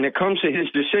Kool-Aid when it comes to his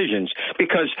decisions,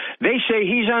 because they say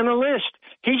he's on the list.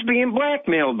 He's being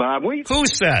blackmailed, Bob. Who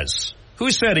says? Who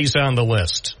said he's on the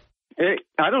list?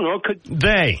 I don't know.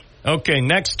 They. Okay,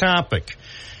 next topic.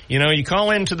 You know, you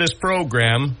call into this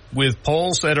program with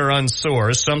polls that are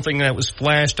unsourced, something that was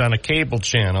flashed on a cable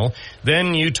channel.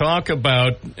 Then you talk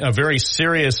about a very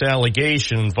serious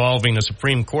allegation involving a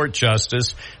Supreme Court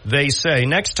justice. They say,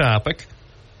 next topic.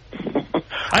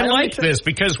 I like this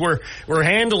because we're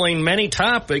handling many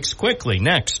topics quickly.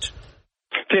 Next.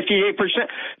 58%,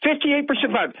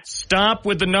 Bob. Stop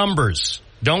with the numbers.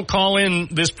 Don't call in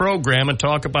this program and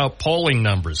talk about polling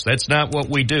numbers. That's not what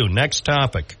we do. Next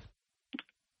topic.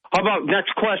 How about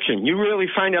next question? You really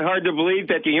find it hard to believe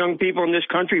that the young people in this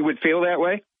country would feel that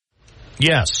way?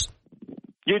 Yes.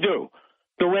 You do.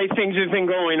 The way things have been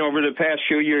going over the past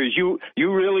few years, you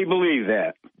really believe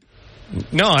that?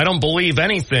 No, I don't believe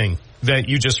anything that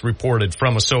you just reported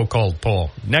from a so-called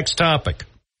poll. Next topic.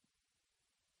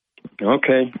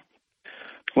 Okay.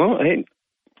 Well, hey,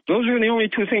 those are the only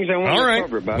two things I want to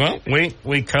cover, Bob. Well,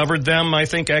 we covered them, I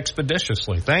think,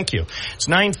 expeditiously. Thank you. It's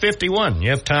 9:51.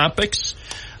 You have topics.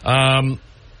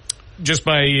 Just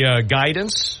by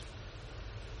guidance,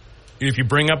 if you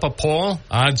bring up a poll,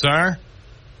 odds are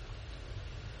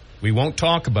we won't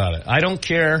talk about it. I don't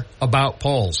care about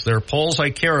polls. There are polls I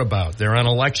care about. They're on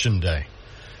Election Day.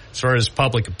 As far as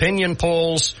public opinion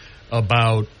polls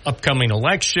about upcoming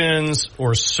elections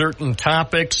or certain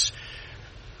topics,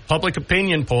 public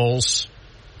opinion polls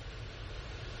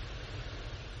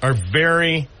are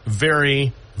very,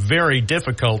 very, very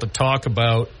difficult to talk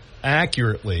about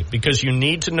accurately because you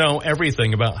need to know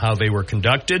everything about how they were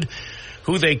conducted,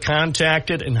 who they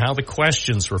contacted, and how the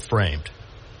questions were framed.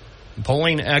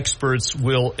 Polling experts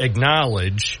will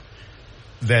acknowledge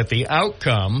that the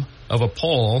outcome of a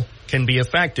poll can be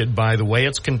affected by the way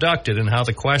it's conducted and how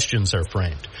the questions are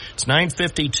framed. It's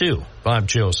 9:52. Bob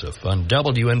Joseph on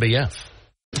WNBF.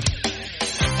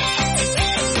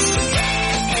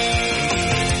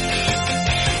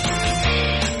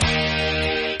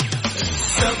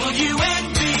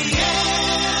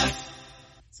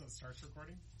 So it starts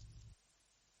recording?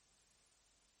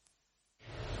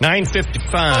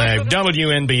 9:55,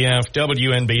 WNBF,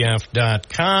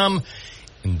 WNBF.com,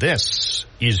 and this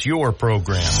is your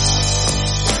program.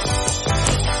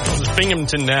 The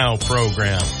Binghamton Now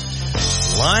program.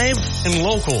 Live and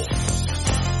local.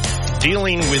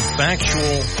 Dealing with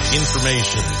factual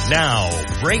information. Now,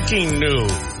 breaking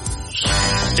news.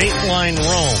 Dateline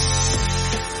Rome.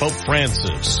 Pope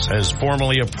Francis has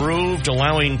formally approved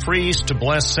allowing priests to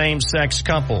bless same-sex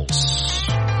couples.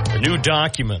 A new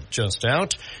document just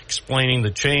out explaining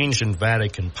the change in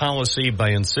Vatican policy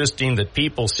by insisting that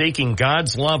people seeking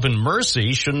God's love and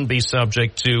mercy shouldn't be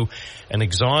subject to an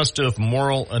exhaustive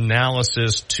moral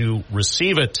analysis to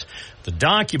receive it. The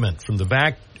document from the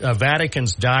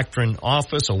Vatican's Doctrine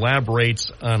Office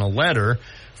elaborates on a letter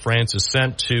Francis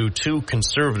sent to two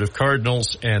conservative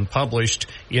cardinals and published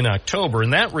in October.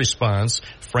 In that response,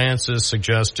 Francis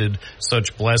suggested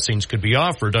such blessings could be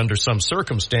offered under some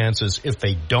circumstances if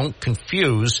they don't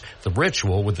confuse the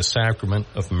ritual with the sacrament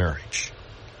of marriage.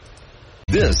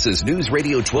 This is News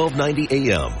Radio 1290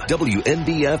 AM,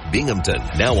 WNBF Binghamton.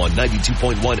 Now on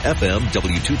 92.1 FM,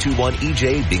 W221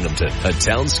 EJ Binghamton, a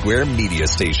Town Square media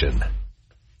station.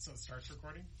 So it starts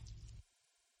recording?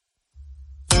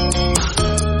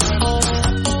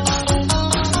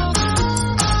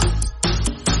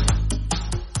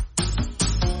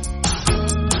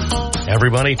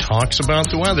 Everybody talks about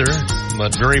the weather,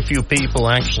 but very few people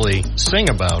actually sing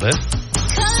about it.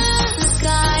 'Cause the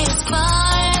sky is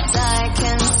far as I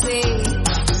can see.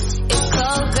 It's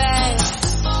cold gray.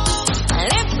 I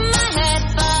lift my head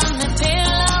from the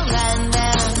pillow and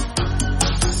then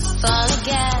fall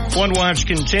again. Flood watch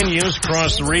continues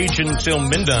across the region until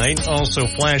midnight. Also,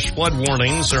 flash flood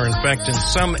warnings are in effect in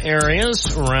some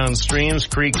areas around streams,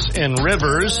 creeks, and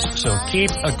rivers. So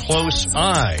keep a close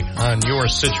eye on your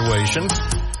situation.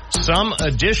 Some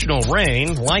additional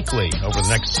rain likely over the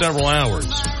next several hours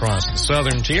across the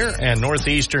southern tier and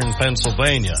northeastern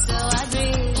Pennsylvania.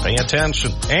 Pay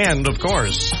attention. And, of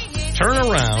course, turn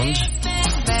around.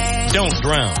 Don't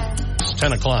drown. It's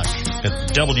 10 o'clock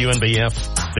at WNBF.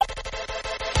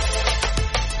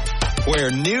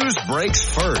 Where news breaks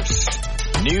first.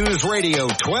 News Radio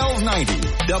 1290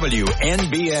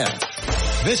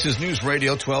 WNBF. This is News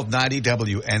Radio 1290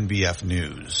 WNBF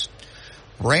News.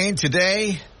 Rain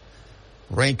today.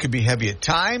 Rain could be heavy at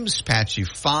times. Patchy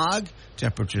fog.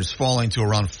 Temperatures falling to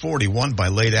around 41 by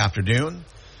late afternoon.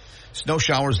 Snow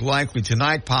showers likely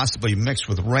tonight, possibly mixed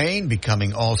with rain,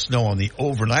 becoming all snow on the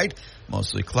overnight.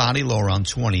 Mostly cloudy, low around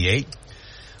 28.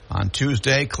 On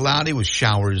Tuesday, cloudy with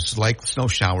snow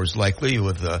showers likely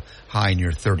with a high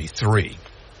near 33.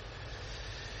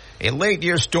 A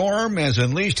late-year storm has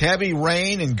unleashed heavy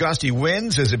rain and gusty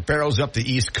winds as it barrels up the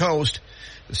East Coast.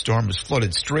 The storm has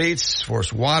flooded streets,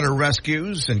 forced water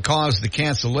rescues, and caused the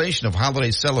cancellation of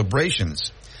holiday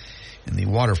celebrations. In the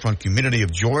waterfront community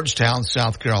of Georgetown,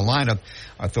 South Carolina,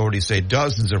 authorities say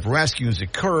dozens of rescues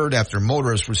occurred after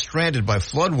motorists were stranded by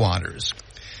floodwaters.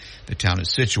 The town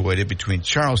is situated between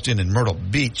Charleston and Myrtle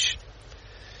Beach.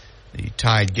 The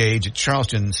tide gauge at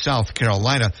Charleston, South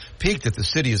Carolina, peaked at the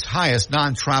city's highest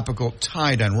non-tropical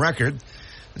tide on record.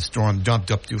 The storm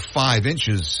dumped up to 5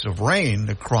 inches of rain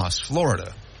across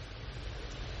Florida.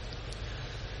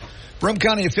 Broome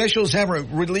County officials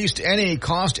haven't released any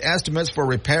cost estimates for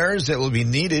repairs that will be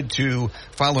needed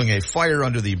following a fire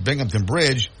under the Binghamton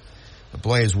Bridge. The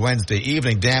blaze Wednesday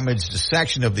evening damaged a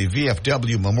section of the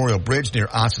VFW Memorial Bridge near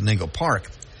Ossiningo Park.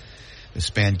 The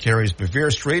span carries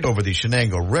Bevere Street over the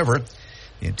Shenango River.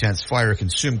 The intense fire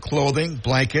consumed clothing,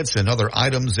 blankets, and other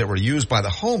items that were used by the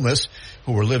homeless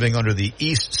who were living under the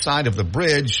east side of the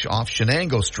bridge off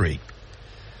Shenango Street.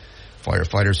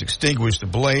 Firefighters extinguished the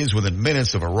blaze within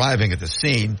minutes of arriving at the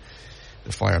scene.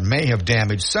 The fire may have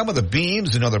damaged some of the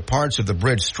beams and other parts of the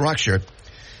bridge structure.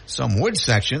 Some wood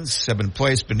sections have been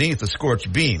placed beneath the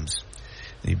scorched beams.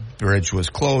 The bridge was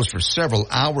closed for several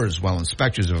hours while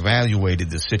inspectors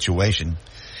evaluated the situation.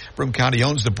 Broome County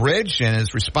owns the bridge and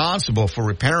is responsible for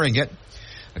repairing it.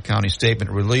 A county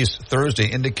statement released Thursday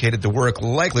indicated the work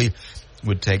likely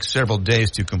would take several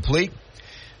days to complete.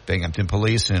 Binghamton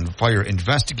police and fire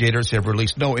investigators have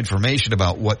released no information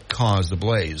about what caused the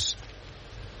blaze.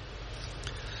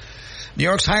 New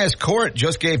York's highest court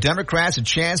just gave Democrats a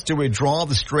chance to withdraw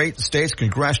the state's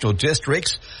congressional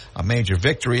districts, a major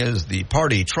victory as the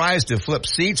party tries to flip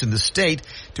seats in the state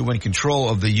to win control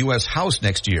of the U.S. House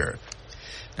next year.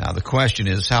 Now, the question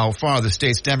is how far the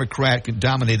state's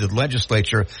Democrat-dominated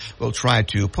legislature will try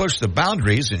to push the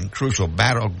boundaries in crucial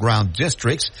battleground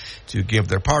districts to give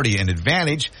their party an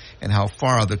advantage, and how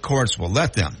far the courts will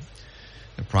let them.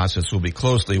 The process will be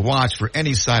closely watched for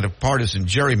any sign of partisan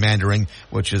gerrymandering,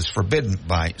 which is forbidden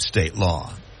by state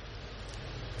law.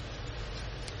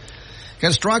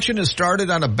 Construction has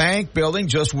started on a bank building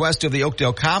just west of the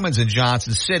Oakdale Commons in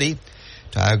Johnson City.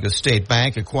 Tioga State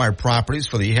Bank acquired properties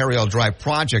for the Harry L. Drive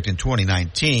project in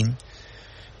 2019.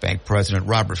 Bank President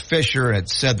Robert Fisher had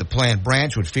said the planned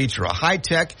branch would feature a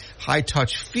high-tech,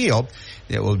 high-touch feel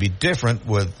that will be different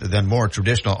than more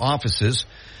traditional offices.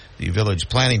 The Village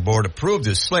Planning Board approved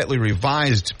this slightly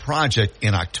revised project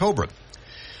in October.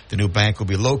 The new bank will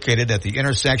be located at the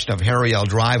intersection of Harry L.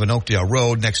 Drive and Oakdale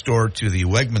Road next door to the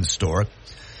Wegmans store.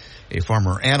 A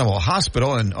former animal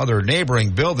hospital and other neighboring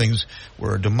buildings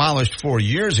were demolished 4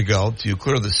 years ago to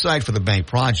clear the site for the bank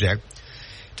project.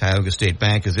 Tioga State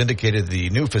Bank has indicated the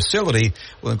new facility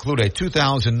will include a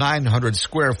 2,900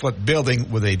 square foot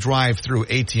building with a drive-through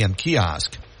ATM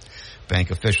kiosk.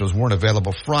 Bank officials weren't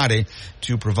available Friday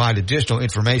to provide additional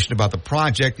information about the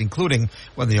project, including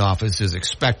when the office is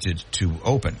expected to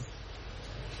open.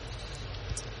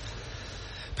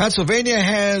 Pennsylvania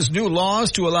has new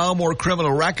laws to allow more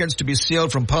criminal records to be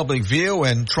sealed from public view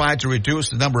and try to reduce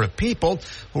the number of people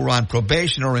who are on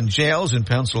probation or in jails in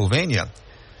Pennsylvania.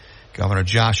 Governor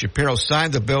Josh Shapiro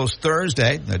signed the bills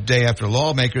Thursday, a day after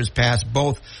lawmakers passed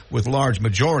both with large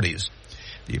majorities.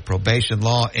 The probation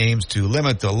law aims to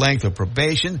limit the length of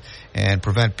probation and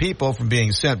prevent people from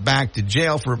being sent back to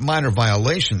jail for minor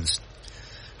violations.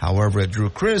 However, it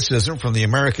drew criticism from the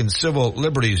American Civil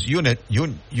Liberties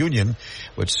Union,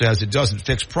 which says it doesn't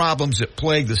fix problems that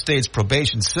plague the state's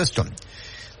probation system.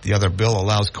 The other bill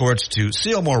allows courts to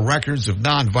seal more records of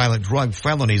nonviolent drug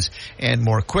felonies and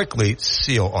more quickly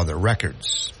seal other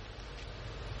records.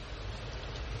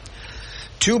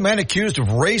 2 men accused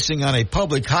of racing on a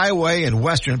public highway in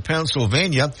western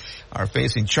Pennsylvania are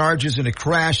facing charges in a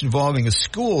crash involving a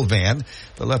school van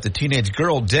that left a teenage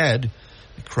girl dead.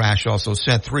 The crash also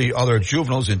sent 3 other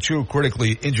juveniles and 2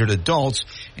 critically injured adults,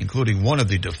 including one of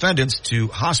the defendants, to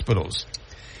hospitals.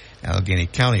 Allegheny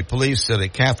County Police said a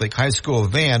Catholic high school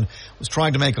van was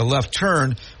trying to make a left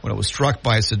turn when it was struck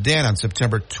by a sedan on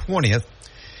September 20th.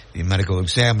 The medical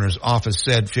examiner's office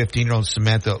said 15-year-old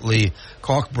Samantha Lee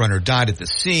Kalkbrenner died at the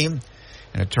scene.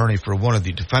 An attorney for one of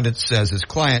the defendants says his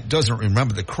client doesn't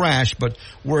remember the crash, but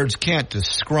words can't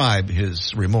describe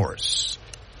his remorse.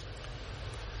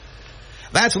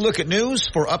 That's a look at news.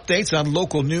 For updates on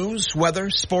local news, weather,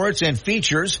 sports, and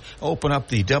features, open up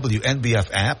the WNBF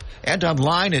app and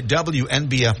online at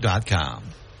WNBF.com.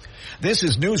 This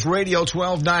is News Radio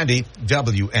 1290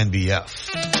 WNBF.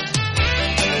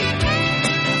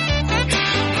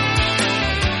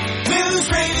 News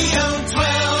Radio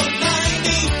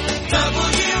 1290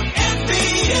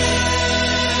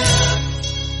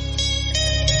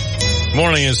 WNBF.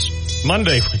 Morning is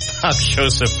Monday with Bob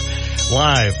Joseph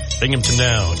live. Binghamton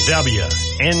now,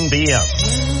 WNBF.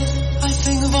 I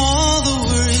think of all the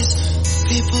worries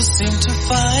people seem to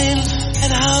find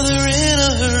and how they're in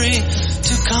a hurry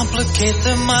to complicate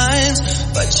their minds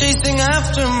by chasing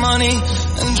after money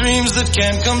and dreams that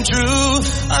can't come true.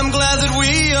 I'm glad that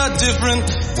we are different.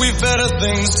 We've better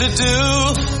things to do.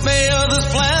 May others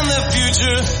plan their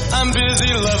future. I'm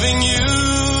busy loving you.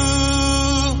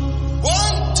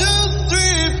 1, 2,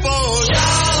 3, 4.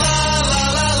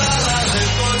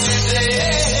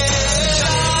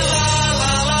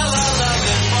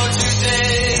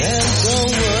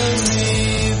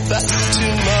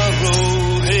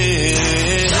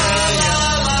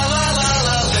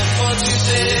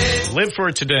 Live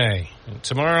for today.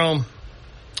 Tomorrow,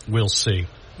 we'll see.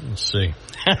 We'll see.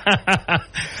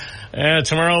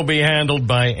 Tomorrow will be handled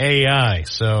by AI.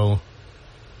 So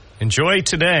enjoy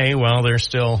today while they're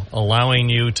still allowing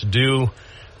you to do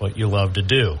what you love to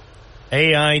do.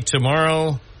 AI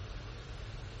tomorrow.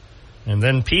 And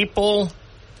then people,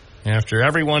 after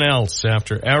everyone else,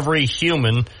 after every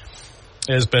human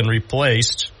has been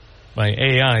replaced by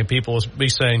AI, people will be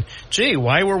saying, gee,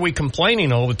 why were we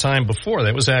complaining all the time before?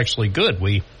 That was actually good.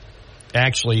 We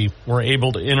actually were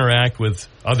able to interact with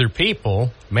other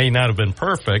people. May not have been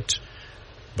perfect,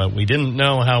 but we didn't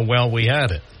know how well we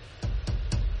had it.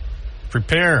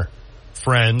 Prepare,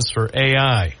 friends, for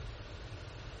AI.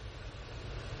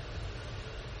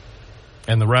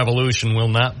 And the revolution will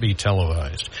not be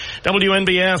televised.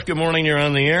 WNBF, good morning. You're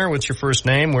on the air. What's your first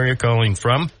name? Where are you calling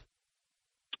from?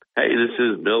 Hey, this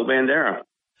is Bill Bandera.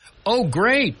 Oh,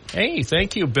 great. Hey,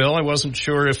 thank you, Bill. I wasn't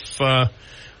sure if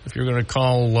you're going to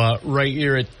call right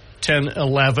here at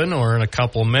 10:11 or in a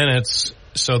couple minutes.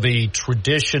 So the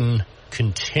tradition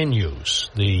continues.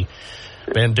 The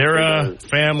Bandera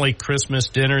family Christmas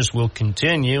dinners will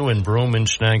continue in Broome and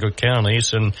Chenango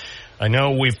counties. And I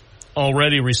know we've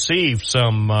already received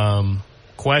some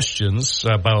questions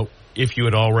about if you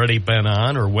had already been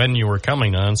on or when you were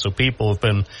coming on. So people have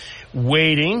been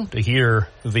waiting to hear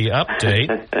the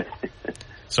update.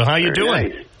 So how you doing?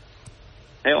 Nice.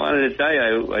 Hey, I wanted to tell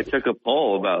you, I took a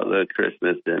poll about the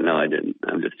Christmas dinner. No, I didn't.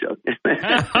 I'm just joking.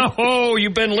 Oh,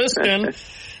 you've been listening.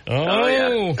 Oh,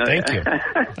 yeah. Thank you.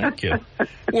 Thank you.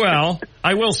 Well,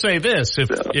 I will say this.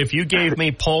 If you gave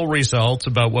me poll results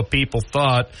about what people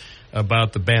thought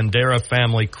about the Bandera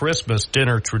family Christmas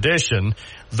dinner tradition,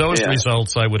 those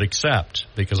results I would accept,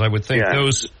 because I would think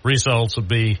those results would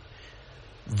be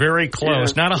very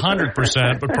close, not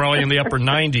 100%, but probably in the upper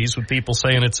 90s, with people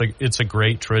saying it's a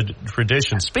great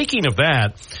tradition. Speaking of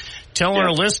that, tell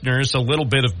our listeners a little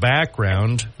bit of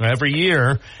background. Every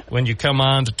year, when you come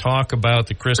on to talk about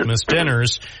the Christmas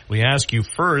dinners, we ask you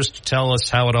first to tell us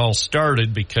how it all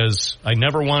started, because I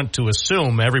never want to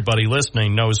assume everybody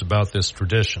listening knows about this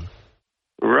tradition.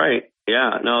 Right.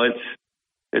 Yeah. No,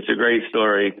 it's a great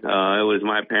story. It was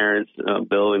my parents,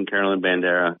 Bill and Carolyn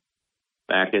Bandera,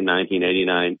 back in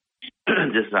 1989,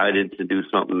 decided to do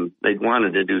something. They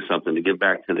wanted to do something to give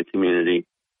back to the community.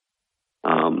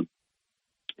 And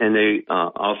they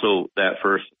also, that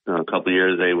first couple of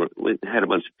years, we had a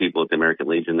bunch of people at the American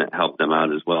Legion that helped them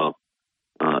out as well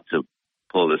to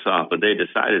pull this off. But they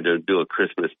decided to do a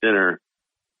Christmas dinner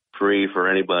free for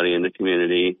anybody in the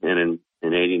community. And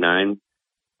in 89,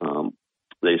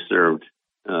 they served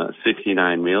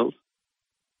 69 meals.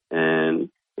 And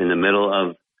in the middle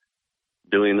of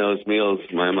doing those meals,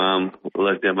 my mom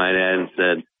looked at my dad and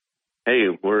said, hey,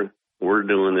 we're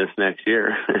doing this next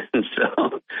year. And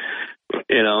so,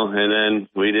 and then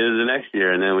we did it the next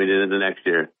year, and then we did it the next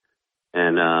year.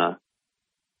 And,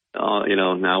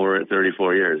 now we're at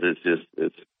 34 years.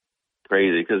 It's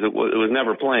crazy, because it was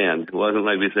never planned. It wasn't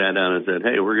like we sat down and said,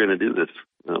 hey, we're going to do this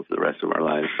for the rest of our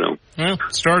lives. So, well,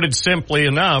 it started simply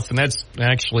enough, and that's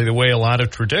actually the way a lot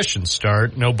of traditions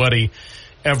start. Nobody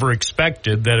ever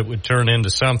expected that it would turn into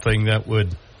something that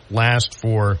would last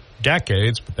for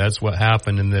decades, but that's what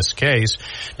happened in this case.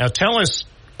 Now tell us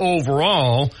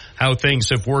overall how things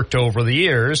have worked over the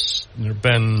years. There have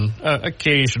been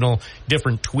occasional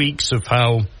different tweaks of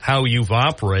how you've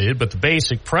operated, but the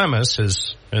basic premise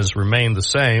has remained the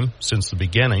same since the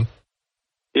beginning.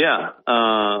 Yeah.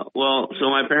 Well, so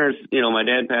my parents, my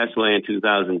dad passed away in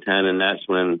 2010, and that's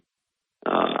when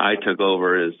I took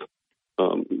over as,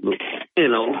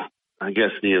 I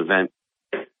guess the event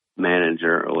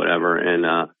manager or whatever.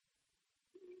 And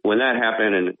when that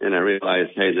happened, and I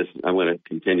realized, hey, I'm going to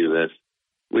continue this.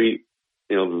 We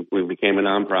became a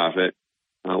nonprofit,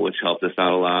 which helped us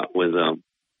out a lot with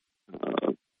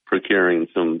procuring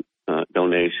some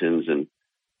donations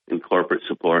and corporate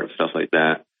support and stuff like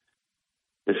that.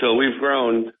 And so we've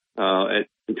grown.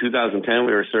 In 2010,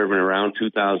 we were serving around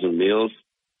 2,000 meals,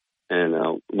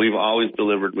 and we've always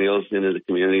delivered meals into the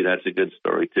community. That's a good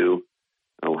story, too,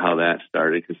 how that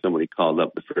started, because somebody called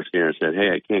up the first year and said, hey,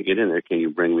 I can't get in there. Can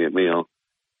you bring me a meal?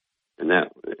 And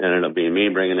that ended up being me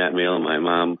bringing that meal. And my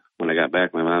mom, when I got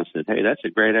back, my mom said, hey, that's a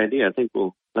great idea. I think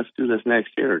let's do this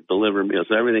next year, deliver meals.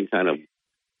 So everything kind of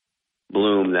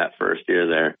bloomed that first year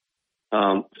there.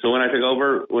 So when I took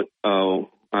over,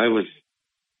 I was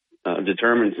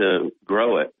determined to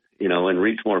grow it, and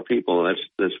reach more people.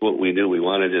 That's what we do. We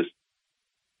want to just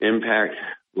impact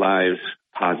lives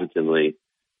positively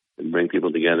and bring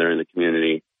people together in the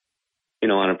community,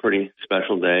 on a pretty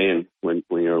special day. And when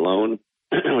you're alone,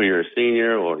 or you're a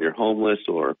senior, or you're homeless,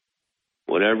 or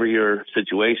whatever your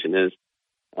situation is,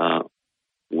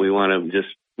 we want to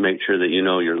just make sure that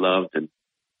you're loved and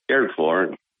cared for.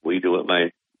 And we do it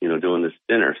by doing this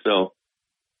dinner. So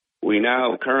we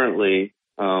now currently,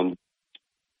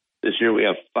 this year we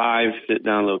have 5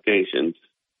 sit-down locations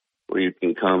where you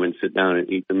can come and sit down and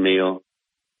eat the meal.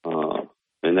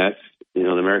 And that's, the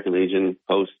American Legion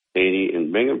Post 80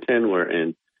 in Binghamton. We're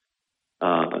in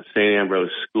St.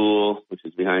 Ambrose School, which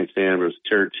is behind St. Ambrose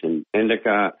Church in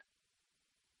Endicott.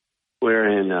 We're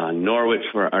in Norwich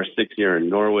for our 6th year in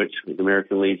Norwich with the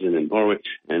American Legion in Norwich.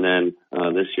 And then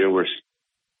this year we're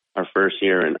our first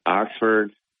year in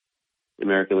Oxford, the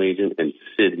American Legion, and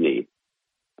Sydney,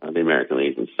 the American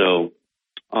Legion. So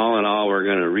all in all, we're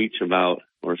going to reach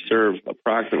serve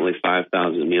approximately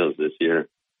 5,000 meals this year.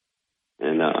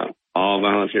 And all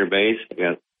volunteer-based. We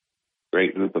got a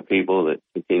great group of people that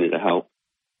continue to help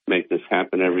make this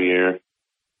happen every year.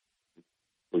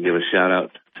 We'll give a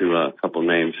shout-out to a couple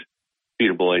names,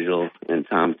 Peter Boydell and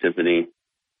Tom Tiffany,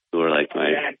 who are like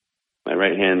my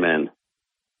right-hand men.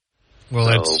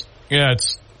 Well,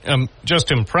 it's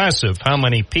just impressive how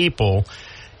many people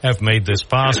have made this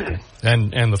possible,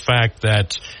 and the fact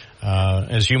that,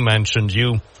 as you mentioned,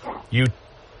 you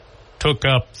took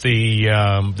up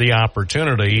the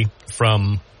opportunity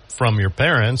from your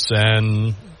parents,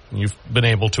 and you've been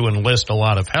able to enlist a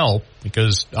lot of help,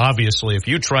 because obviously, if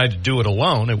you tried to do it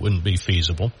alone, it wouldn't be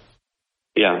feasible.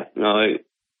 Yeah, no,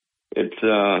 it's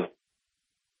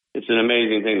an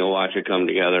amazing thing to watch it come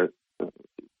together.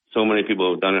 So many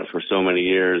people have done it for so many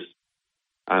years.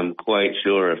 I'm quite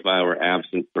sure if I were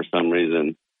absent for some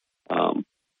reason,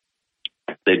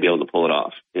 they'd be able to pull it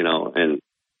off, and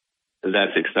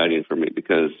that's exciting for me,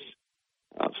 because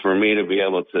for me to be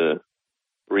able to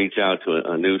reach out to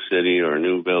a new city or a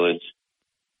new village,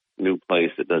 new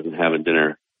place that doesn't have a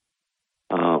dinner,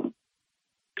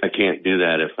 I can't do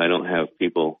that if I don't have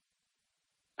people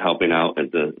helping out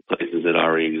at the places that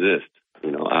already exist,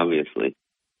 obviously.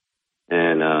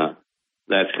 And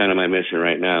that's kind of my mission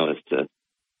right now, is to,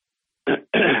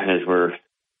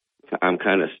 I'm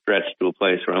kind of stretched to a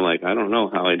place where I'm like, I don't know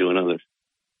how I do another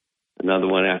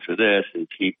one after this and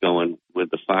keep going with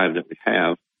the 5 that we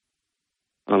have,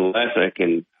 unless I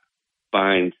can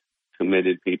find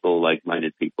committed people,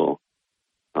 like-minded people,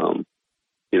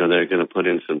 they're going to put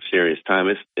in some serious time.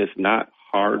 It's not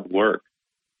hard work,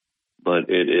 but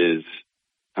it is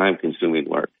time-consuming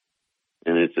work.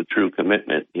 And it's a true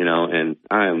commitment, and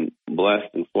I am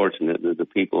blessed and fortunate that the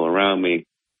people around me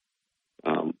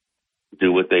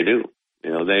do what they do.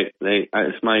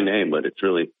 It's my name, but it's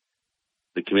really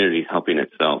the community helping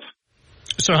itself.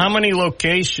 So how many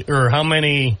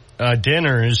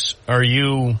dinners are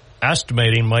you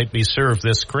estimating might be served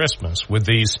this Christmas with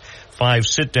these 5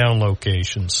 sit-down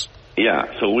locations? Yeah,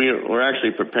 so we're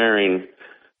actually preparing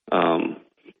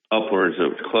upwards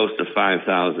of close to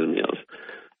 5,000 meals.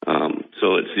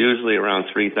 So it's usually around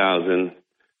 3,000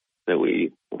 that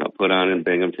we put on in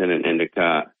Binghamton and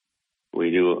Endicott. We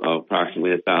do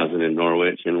approximately 1,000 in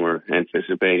Norwich, and we're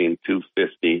anticipating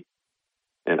 250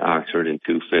 in Oxford and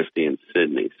 250 in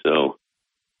Sydney. So,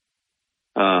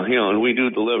 and we do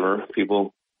deliver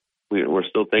people. We're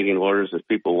still taking orders if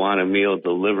people want a meal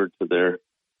delivered to their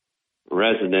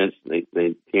residence.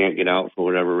 They can't get out for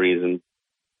whatever reason.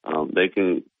 they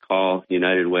can call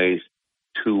United Way's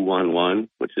 211,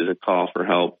 which is a call for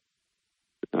help.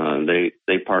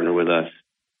 They partner with us,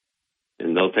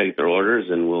 and they'll take their orders,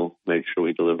 and we'll make sure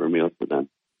we deliver meals for them.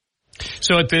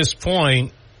 So at this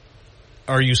point,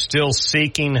 are you still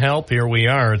seeking help? Here we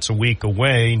are. It's a week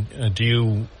away. Do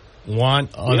you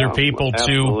want other people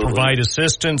to provide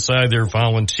assistance, either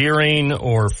volunteering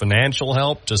or financial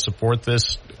help to support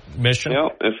this mission? Yeah,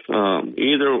 if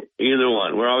either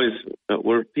one.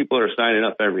 People are signing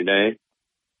up every day,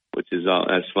 which is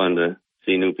that's fun to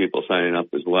see new people signing up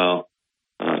as well.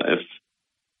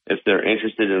 If they're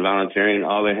interested in volunteering,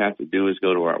 all they have to do is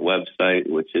go to our website,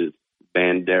 which is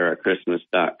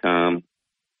banderachristmas.com,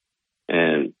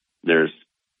 and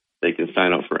they can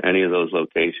sign up for any of those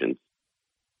locations.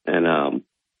 And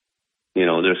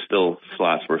there's still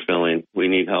slots we're filling. We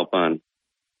need help on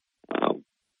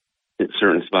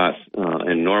certain spots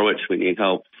in Norwich. We need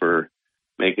help for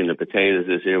making the potatoes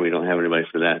this year. We don't have anybody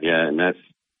for that yet, and that's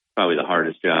probably the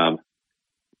hardest job,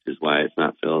 which is why it's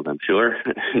not filled, I'm sure.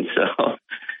 And so,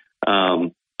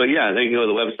 but yeah, they can go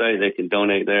to the website, they can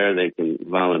donate there, they can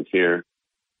volunteer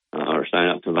or sign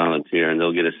up to volunteer, and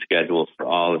they'll get a schedule for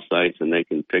all the sites, and they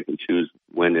can pick and choose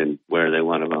when and where they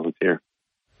want to volunteer.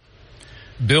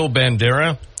 Bill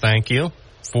Bandera, thank you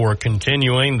for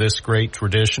continuing this great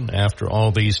tradition after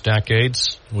all these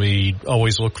decades. We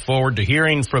always look forward to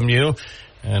hearing from you,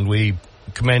 and we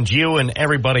commend you and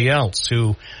everybody else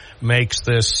who makes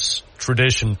this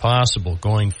tradition possible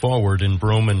going forward in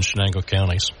Broome and Shenango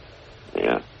counties.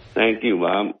 Yeah. Thank you,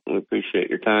 Bob. We appreciate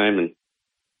your time, and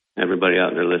everybody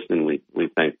out there listening, we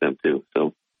thank them too.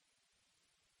 So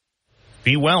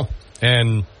be well,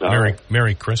 and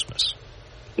Merry Christmas.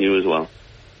 You as well.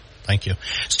 Thank you.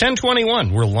 It's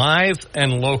 10:21. We're live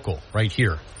and local right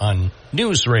here on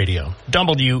News Radio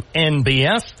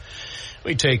WNBF.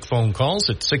 We take phone calls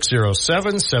at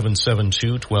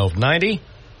 607-772-1290.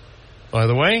 By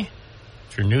the way,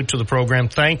 if you're new to the program,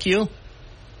 thank you.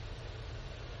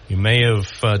 You may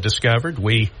have discovered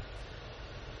we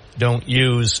don't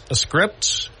use a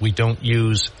script, we don't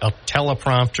use a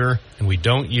teleprompter, and we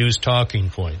don't use talking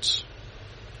points.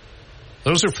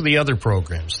 Those are for the other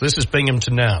programs. This is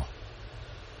Binghamton Now.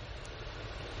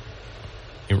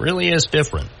 It really is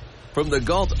different. From the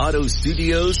Galt Auto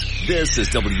Studios, this is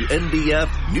WNBF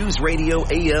News Radio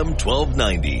AM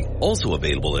 1290. Also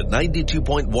available at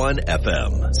 92.1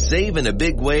 FM. Save in a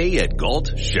big way at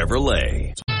Galt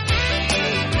Chevrolet.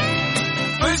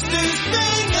 First News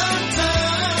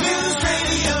Binghamton, News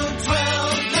Radio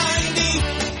 1290,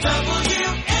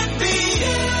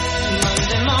 WNBF.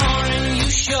 Monday morning you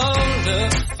sure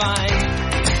look fine.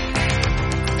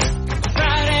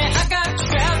 Friday I got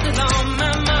traveling on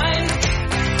my mind.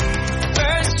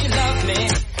 First you love me,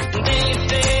 then you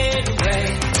fade away.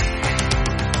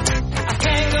 I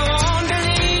can't go on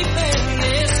believing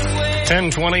this way.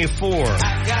 10:24.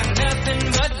 I got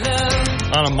nothing but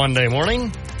love. On a Monday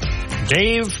morning,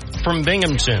 Dave from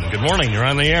Binghamton. Good morning. You're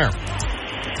on the air.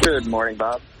 Good morning,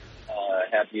 Bob.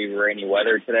 Happy rainy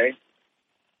weather today.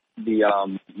 The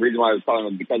reason why I was calling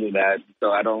was because of that.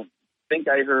 So I don't think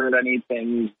I heard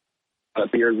anything a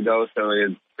few years ago. So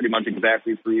it's pretty much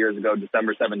exactly 3 years ago,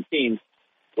 December 17th,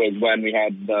 was when we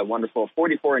had the wonderful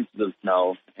 44 inches of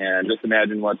snow. And just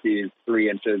imagine what these 3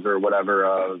 inches or whatever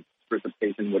of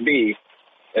precipitation would be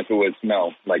if it was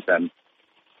snow like then.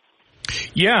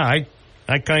 Yeah,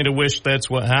 I kind of wish that's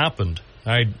what happened.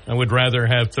 I would rather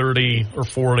have 30 or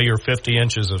 40 or 50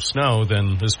 inches of snow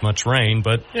than this much rain,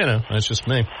 but, that's just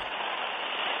me.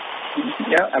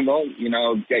 Yeah, and well,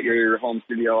 get your home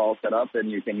studio all set up,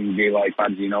 and you can be like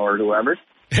Bongino or whoever.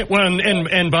 Well,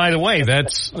 and by the way,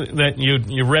 that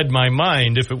you read my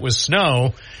mind. If it was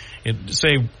snow, this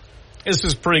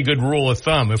is a pretty good rule of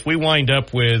thumb. If we wind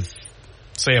up with,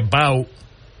 say, about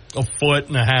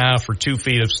 1.5 feet or 2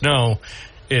 feet of snow,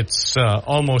 it's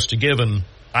almost a given.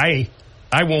 I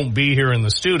won't be here in the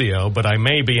studio, but I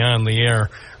may be on the air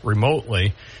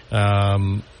remotely.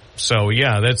 So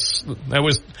yeah, that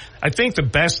was. I think the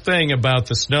best thing about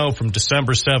the snow from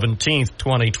December 17th,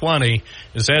 2020,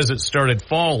 is as it started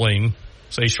falling,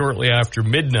 say shortly after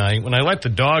midnight, when I let the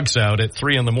dogs out at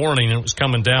 3 a.m. and it was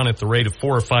coming down at the rate of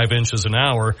 4 or 5 inches an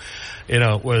hour.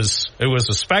 It was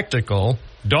a spectacle.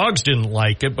 Dogs didn't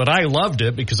like it, but I loved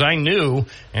it because I knew,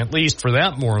 at least for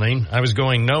that morning, I was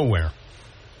going nowhere.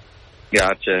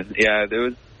 Gotcha. Yeah, it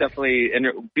was definitely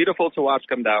beautiful to watch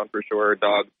come down for sure.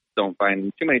 Dogs don't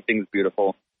find too many things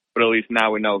beautiful, but at least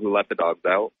now we know who let the dogs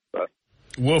out. But.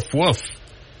 Woof, woof.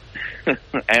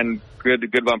 And good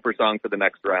bumper song for the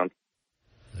next round.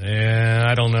 Yeah,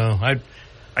 I don't know.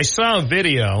 I saw a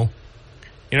video.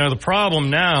 The problem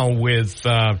now with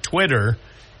Twitter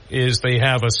is they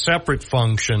have a separate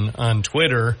function on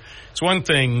Twitter. It's one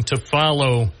thing to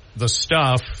follow the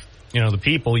stuff, the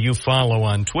people you follow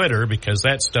on Twitter, because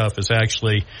that stuff is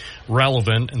actually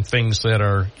relevant and things that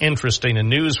are interesting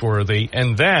and newsworthy.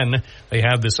 And then they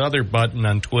have this other button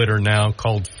on Twitter now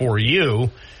called For You,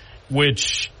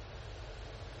 which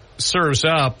serves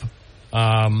up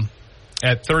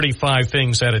at 35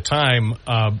 things at a time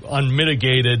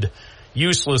unmitigated,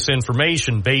 useless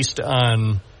information based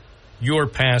on your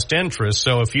past interests.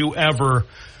 So if you ever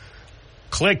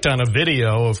clicked on a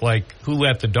video of like who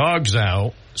let the dogs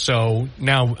out, so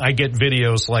now I get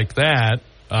videos like that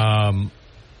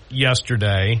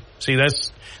yesterday. See,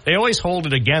 they always hold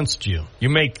it against you.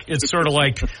 It's sort of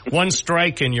like one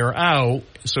strike and you're out.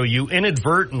 So you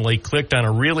inadvertently clicked on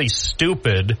a really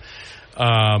stupid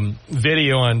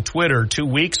video on Twitter 2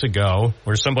 weeks ago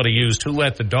where somebody used who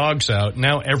let the dogs out.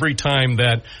 Now every time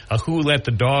that a who let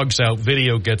the dogs out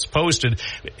video gets posted,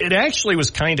 it actually was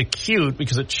kind of cute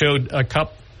because it showed I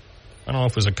don't know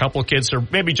if it was a couple kids or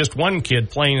maybe just one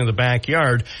kid playing in the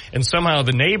backyard, and somehow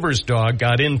the neighbor's dog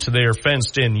got into their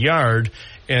fenced-in yard,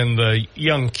 and the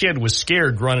young kid was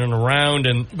scared running around,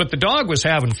 but the dog was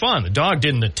having fun. The dog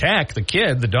didn't attack the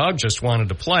kid. The dog just wanted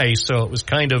to play, so it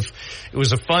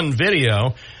was a fun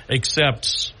video,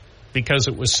 except because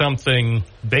it was something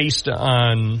based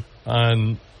on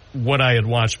what I had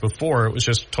watched before, it was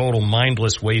just a total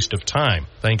mindless waste of time,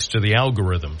 thanks to the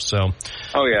algorithm. So,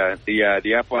 oh yeah,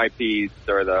 the FYPs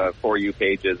or the For You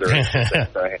pages or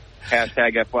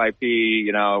hashtag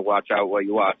FYP. Watch out what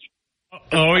you watch.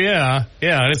 Oh yeah.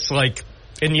 It's like,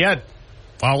 and yet,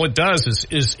 all it does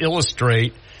is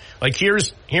illustrate. Like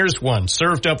here's one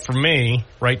served up for me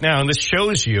right now, and this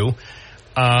shows you.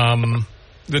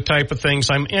 The type of things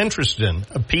I'm interested in.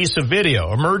 A piece of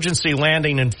video. Emergency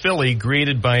landing in Philly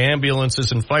greeted by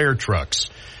ambulances and fire trucks.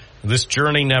 This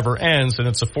journey never ends, and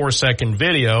it's a 4-second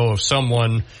video of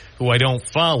someone who I don't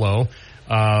follow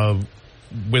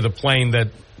with a plane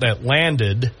that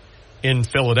landed in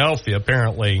Philadelphia.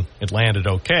 Apparently it landed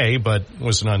okay, but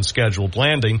was an unscheduled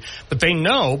landing. But they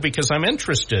know because I'm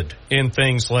interested in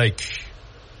things like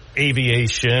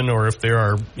aviation, or if there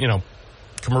are,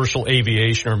 commercial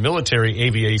aviation or military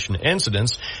aviation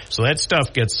incidents. So that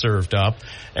stuff gets served up.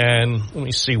 And let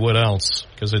me see what else,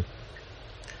 because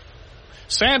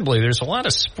sadly, there's a lot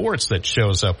of sports that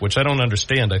shows up, which I don't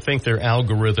understand. I think their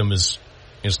algorithm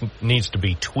needs to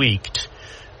be tweaked.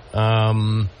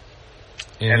 And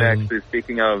actually,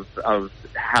 speaking of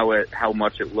how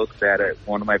much it looks at it,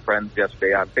 one of my friends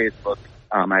yesterday on Facebook,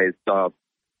 I saw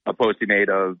a post he made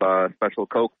of special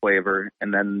Coke flavor,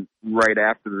 and then right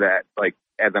after that, like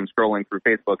as I'm scrolling through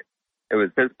Facebook, it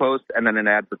was his post and then an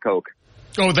ad for Coke.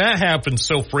 Oh, that happens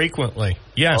so frequently.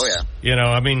 Yes. Oh,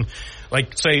 yeah.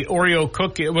 Like, say, Oreo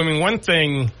cookie. One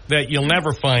thing that you'll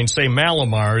never find, say,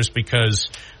 Malamars, because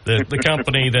the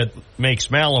company that makes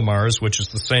Malamars, which is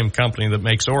the same company that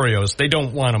makes Oreos, they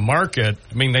don't want to market.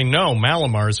 They know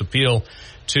Malamars appeal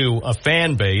to a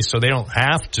fan base, so they don't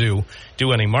have to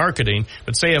do any marketing.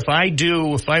 But say if I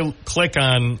click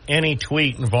on any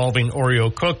tweet involving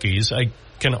Oreo cookies, I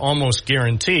can almost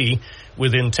guarantee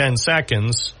within 10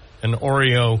 seconds an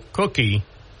Oreo cookie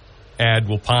ad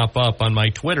will pop up on my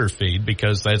Twitter feed,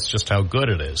 because that's just how good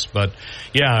it is. But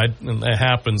yeah, it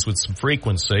happens with some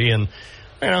frequency, and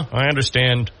I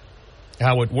understand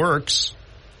how it works.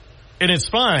 And it's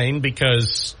fine,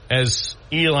 because as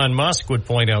Elon Musk would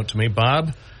point out to me,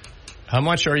 Bob, how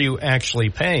much are you actually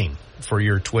paying for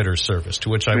your Twitter service? To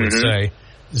which I would say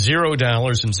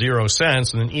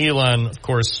 $0.00. And then Elon, of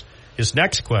course, his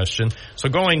next question, so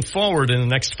going forward in the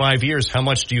next 5 years, how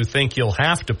much do you think you'll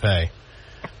have to pay?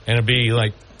 And it'd be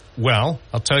like, well,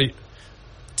 I'll tell you,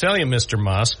 Mr.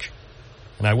 Musk,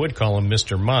 and I would call him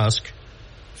Mr. Musk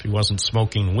if he wasn't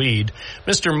smoking weed.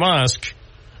 Mr. Musk,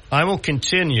 I will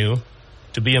continue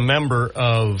to be a member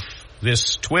of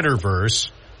this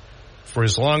Twitterverse for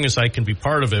as long as I can be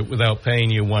part of it without paying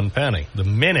you 1 penny. The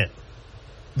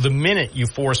minute you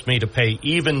force me to pay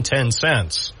even 10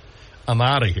 cents, I'm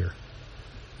out of here.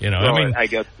 I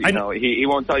guess, he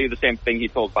won't tell you the same thing he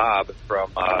told Bob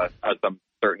from some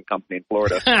certain company in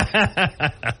Florida.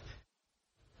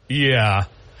 Yeah.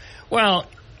 Well,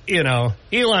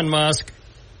 Elon Musk,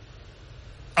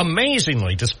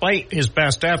 amazingly, despite his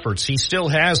best efforts, he still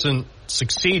hasn't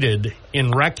succeeded in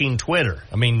wrecking Twitter.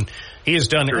 He has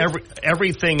done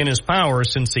everything in his power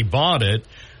since he bought it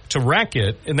to wreck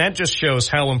it, and that just shows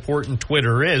how important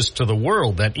Twitter is to the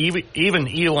world, that even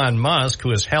Elon Musk,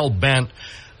 who is hell-bent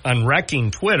on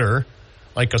wrecking Twitter,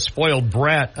 like a spoiled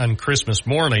brat on Christmas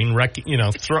morning,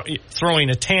 throwing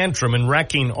a tantrum and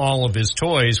wrecking all of his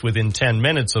toys within 10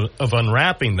 minutes of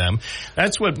unwrapping them.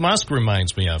 That's what Musk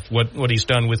reminds me of, what he's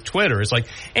done with Twitter. It's like,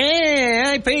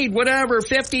 I paid whatever,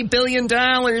 $50 billion,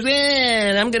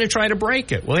 and I'm going to try to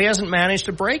break it. Well, he hasn't managed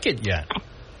to break it yet.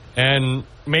 And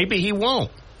maybe he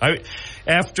won't.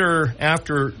 After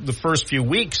the first few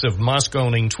weeks of Musk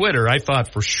owning Twitter, I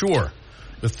thought for sure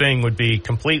the thing would be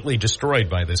completely destroyed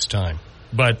by this time.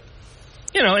 But,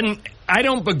 and I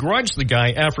don't begrudge the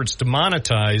guy efforts to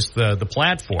monetize the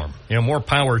platform. More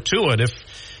power to it.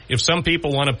 If some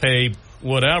people want to pay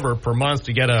whatever per month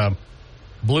to get a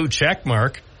blue check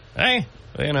mark, hey,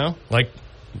 like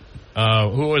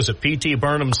who was it? P.T.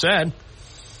 Burnham said.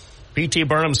 P.T.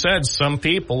 Burnham said some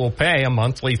people will pay a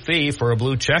monthly fee for a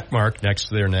blue check mark next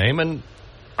to their name, and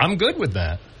I'm good with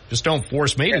that. Just don't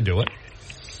force me to do it.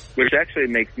 Which actually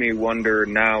makes me wonder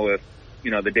now if,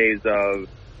 the days of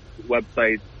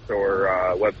websites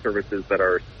or web services that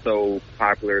are so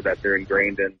popular that they're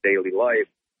ingrained in daily life,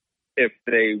 if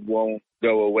they won't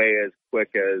go away as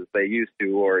quick as they used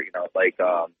to, or, like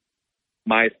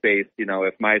MySpace,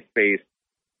 if MySpace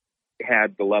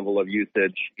had the level of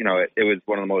usage, it was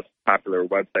one of the most popular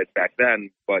websites back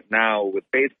then, but now with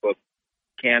Facebook,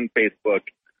 can Facebook,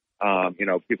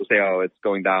 people say, it's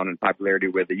going down in popularity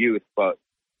with the youth, but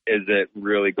is it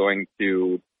really going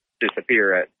to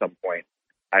disappear at some point?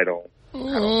 I don't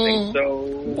think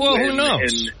so. Well, who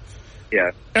knows?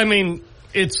 Yeah. I mean,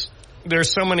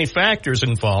 there's so many factors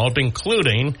involved,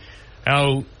 including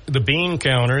how the bean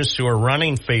counters who are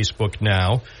running Facebook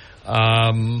now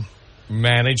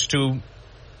manage to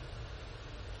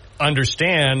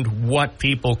understand what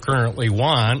people currently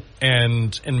want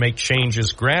and make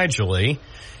changes gradually.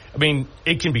 I mean,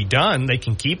 it can be done. They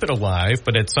can keep it alive,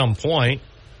 but at some point,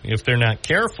 if they're not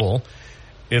careful,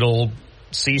 it'll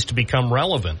cease to become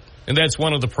relevant. And that's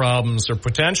one of the problems or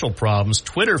potential problems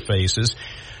Twitter faces.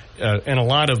 And a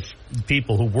lot of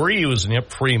people who were using it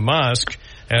pre-Musk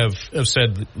have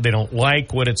said they don't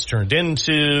like what it's turned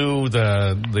into.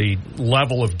 The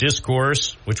level of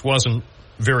discourse, which wasn't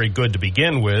very good to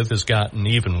begin with, has gotten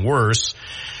even worse.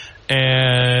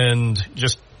 And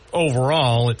just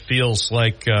overall, it feels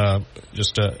like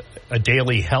just a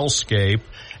daily hellscape.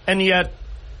 And yet,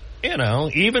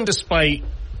 even despite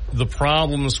the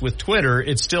problems with Twitter,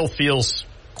 it still feels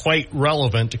quite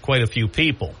relevant to quite a few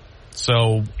people.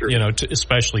 So,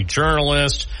 especially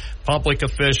journalists, public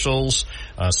officials,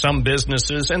 some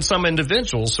businesses, and some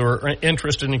individuals who are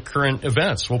interested in current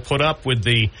events will put up with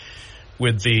the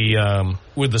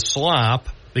slop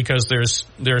because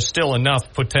there's still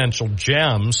enough potential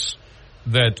gems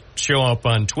that show up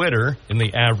on Twitter in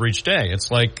the average day. It's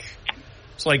like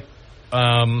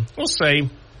we'll say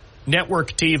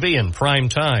network TV in prime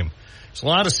time. There's a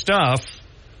lot of stuff.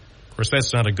 Of course,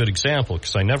 that's not a good example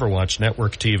because I never watch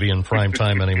network TV in prime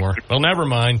time anymore. Well, never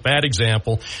mind. Bad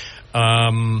example.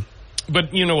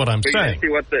 But you know what I'm saying.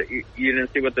 You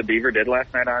didn't see what the Beaver did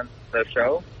last night on the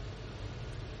show?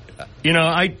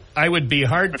 I would be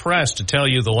hard-pressed to tell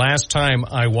you the last time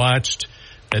I watched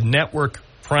a network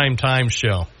primetime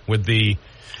show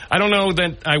I don't know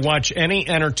that I watch any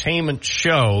entertainment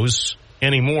shows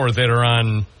anymore that are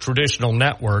on traditional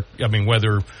network. I mean,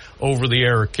 whether over the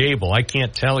air or cable, I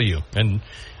can't tell you.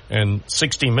 And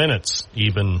 60 Minutes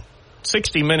even.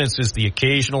 60 Minutes is the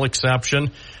occasional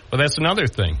exception, but that's another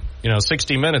thing.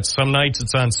 60 Minutes, some nights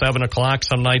it's on 7 o'clock,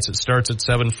 some nights it starts at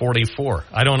 7:44.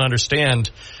 I don't understand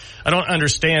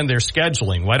their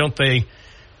scheduling. Why don't they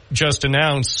just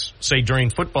announce, say,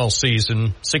 during football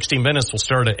season, 60 Minutes will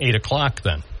start at 8 o'clock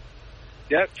then?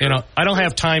 Yep. I don't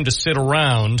have time to sit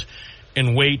around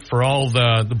and wait for all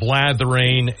the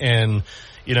blathering and,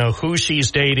 who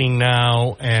she's dating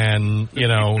now and,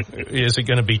 is it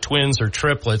going to be twins or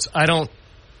triplets? I don't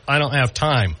have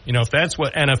time. If that's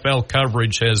what NFL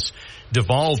coverage has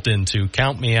devolved into,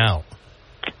 count me out.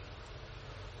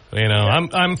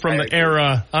 I'm from the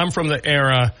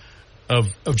era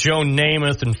of Joe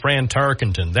Namath and Fran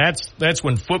Tarkenton. That's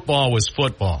when football was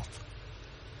football.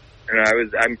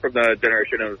 I'm from the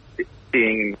generation of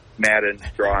seeing Madden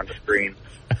draw on the screen.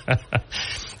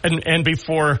 and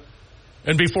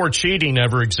before cheating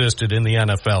ever existed in the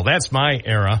NFL. That's my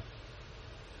era.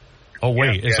 Oh,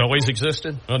 wait, it's always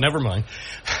existed? Oh, never mind.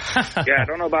 I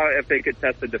don't know about if they could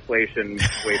test the deflation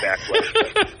way back when.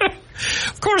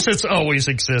 Of course it's always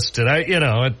existed.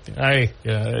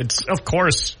 It's of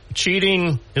course,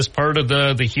 cheating is part of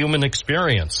the human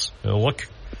experience. Look,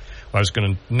 I was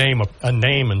going to name a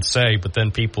name and say, but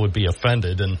then people would be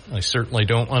offended, and I certainly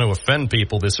don't want to offend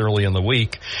people this early in the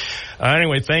week.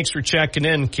 Anyway, thanks for checking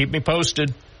in. Keep me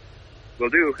posted. Will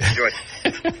do. Enjoy.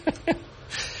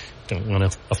 Don't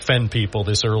want to offend people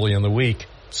this early in the week.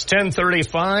 It's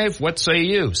 10:35. What say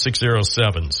you?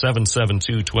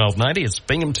 607-772-1290. It's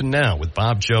Binghamton Now with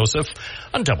Bob Joseph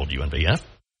on WNBF.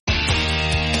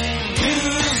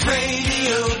 News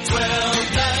Radio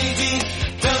 1290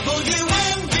 WNBF.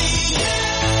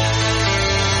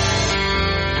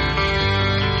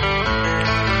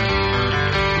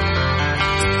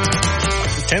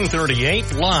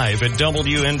 10:38 live at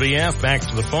WNBF. Back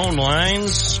to the phone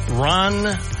lines.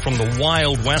 Ron from the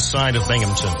wild west side of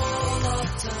Binghamton.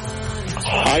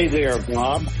 Hi there,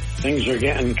 Bob. Things are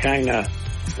getting kind of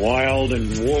wild and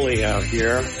woolly out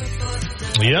here.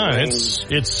 Yeah,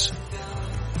 it's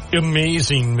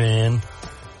amazing, man.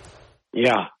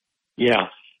 Yeah.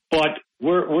 But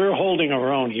we're holding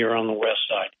our own here on the west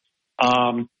side.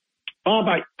 Bob,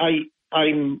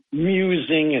 I'm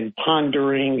musing and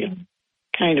pondering and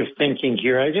kind of thinking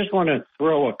here. I just want to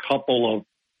throw a couple of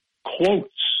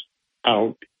quotes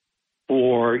out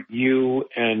for you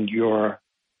and your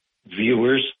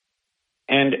viewers.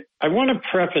 And I want to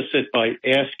preface it by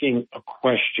asking a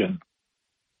question.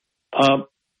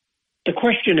 The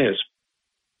question is,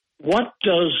 what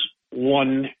does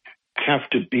one have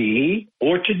to be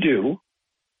or to do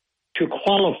to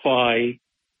qualify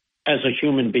as a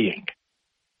human being?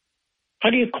 How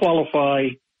do you qualify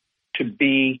to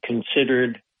be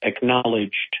considered,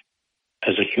 acknowledged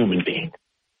as a human being?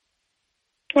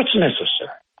 What's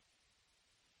necessary?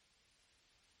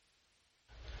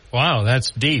 Wow,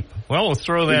 that's deep. Well, we'll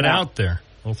throw that out there.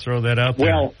 Well,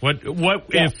 what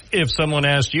if someone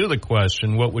asked you the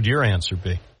question, what would your answer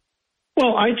be?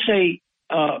 Well, I'd say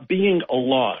being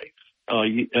alive.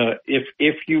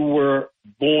 If you were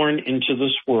born into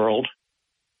this world,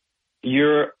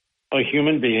 you're a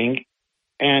human being.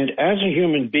 And as a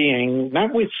human being,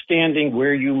 notwithstanding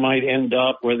where you might end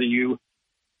up, whether you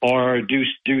are do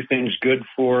things good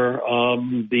for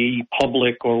the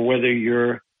public or whether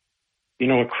you're,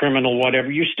 a criminal,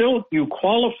 whatever, you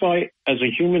qualify as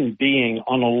a human being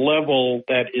on a level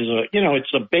that is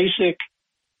it's a basic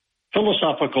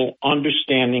philosophical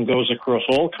understanding goes across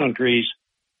all countries.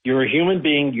 You're a human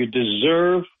being. You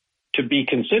deserve to be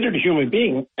considered a human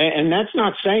being. And that's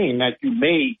not saying that you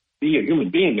may be a human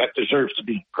being that deserves to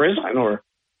be in prison or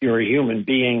you're a human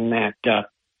being that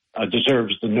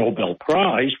deserves the Nobel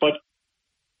Prize. But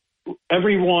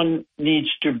everyone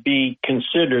needs to be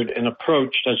considered and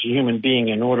approached as a human being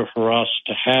in order for us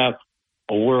to have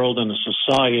a world and a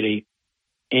society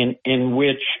in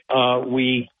which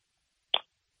we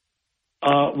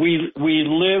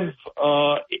live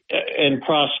and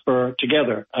prosper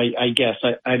together. I guess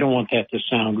I don't want that to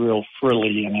sound real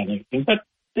frilly and anything, but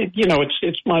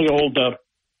it's my old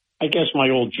my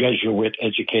old Jesuit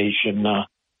education.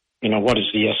 What is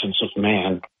the essence of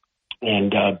man?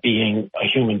 And being a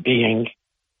human being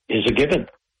is a given.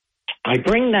 I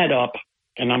bring that up,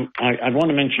 and I want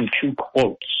to mention two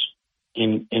quotes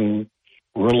in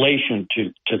relation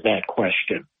to that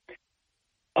question.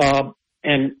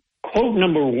 And quote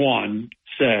number one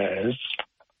says,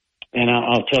 and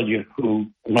I'll tell you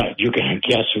you can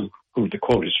guess who the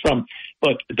quote is from,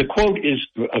 but the quote is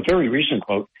a very recent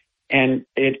quote, and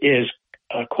it is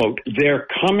a quote, "They're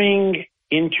coming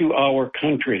into our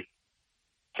country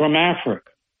from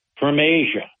Africa, from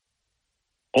Asia,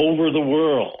 over the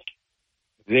world.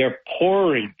 They're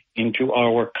pouring into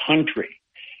our country.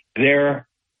 They're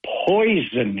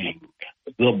poisoning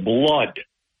the blood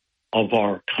of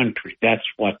our country. That's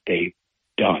what they've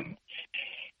done."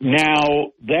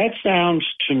 Now, that sounds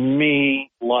to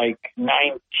me like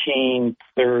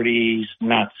 1930s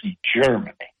Nazi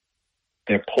Germany.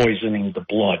 They're poisoning the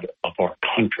blood of our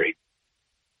country.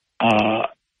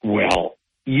 Well,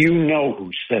 you know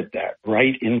who said that,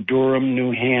 right? In Durham,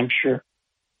 New Hampshire.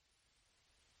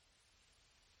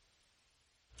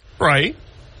 Right.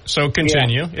 So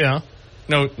continue. Yeah.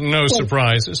 No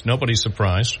surprises. Nobody's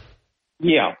surprised.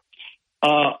 Yeah.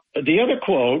 The other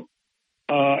quote,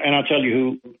 and I'll tell you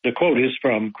who the quote is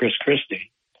from Chris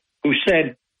Christie, who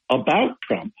said about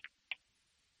Trump,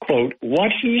 quote,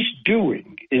 "What he's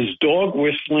doing is dog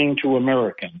whistling to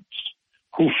Americans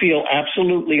who feel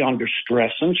absolutely under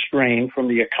stress and strain from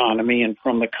the economy and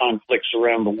from the conflicts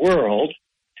around the world.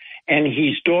 And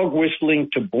he's dog whistling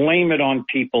to blame it on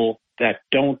people that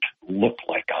don't look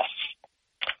like us."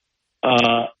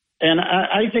 And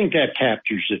I think that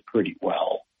captures it pretty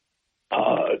well.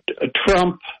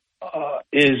 Trump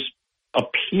is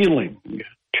appealing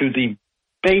to the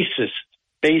basest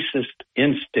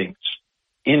instincts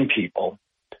in people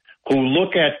who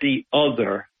look at the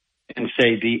other and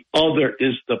say the other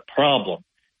is the problem.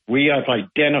 We have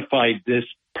identified this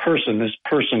person. This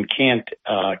person can't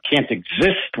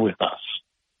exist with us.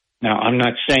 Now, I'm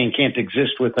not saying can't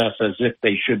exist with us as if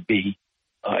they should be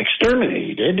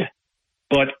exterminated,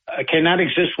 but cannot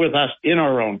exist with us in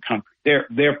our own country.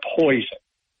 They're poison.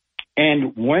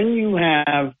 And when you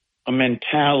have a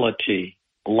mentality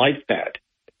like that,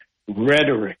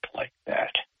 rhetoric like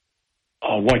that,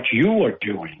 what you are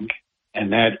doing,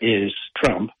 and that is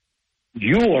Trump,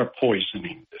 you are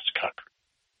poisoning this country.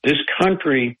 This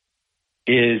country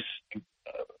is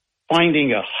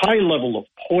finding a high level of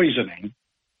poisoning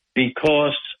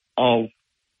because of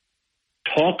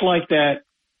talk like that.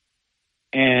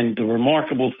 And the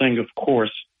remarkable thing, of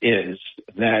course, is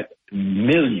that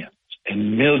millions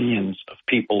and millions of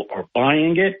people are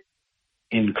buying it,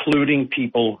 including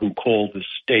people who call this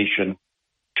station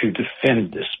to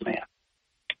defend this man.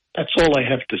 That's all I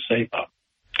have to say, Bob.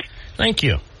 Thank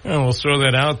you. Well, we'll throw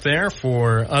that out there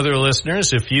for other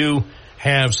listeners. If you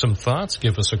have some thoughts,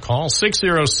 give us a call.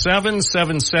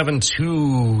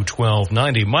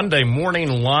 607-772-1290. Monday morning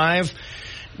live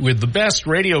with the best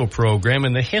radio program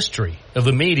in the history of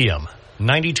the medium.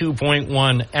 92.1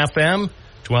 FM,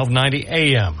 1290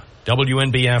 AM,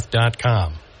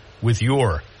 WNBF.com, with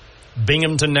your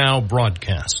Binghamton Now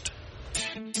broadcast.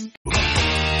 News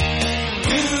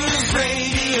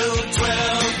Radio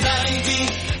 1290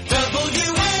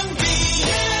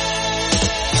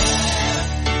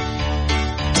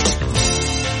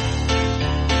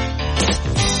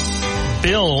 WNBF.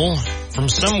 Bill from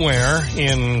somewhere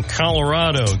in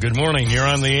Colorado. Good morning. You're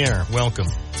on the air. Welcome.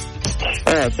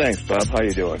 Thanks, Bob. How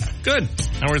you doing? Good.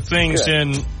 How are things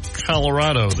in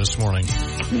Colorado this morning?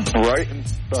 Bright and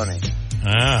sunny.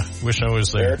 Wish I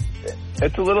was there.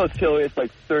 It's a little chilly. It's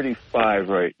like 35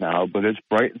 right now, but it's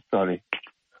bright and sunny.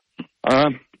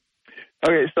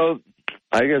 Okay, so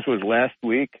I guess it was last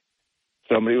week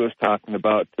somebody was talking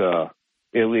about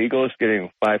illegals getting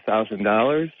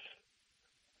 $5,000.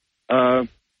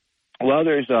 Well,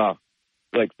 there's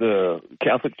like the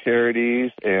Catholic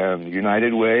Charities and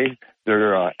United Way.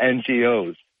 They're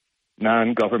NGOs,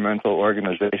 non-governmental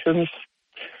organizations.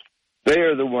 They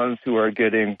are the ones who are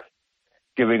giving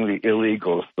the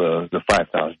illegals the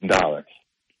 $5,000.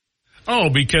 Oh,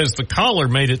 because the caller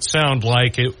made it sound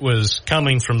like it was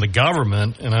coming from the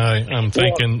government, and I'm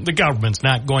thinking the government's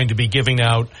not going to be giving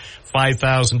out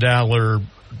 $5,000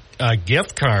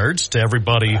 gift cards to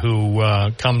everybody who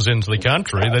comes into the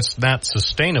country. That's not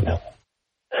sustainable.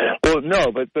 Well,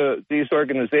 no, but these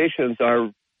organizations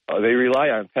they rely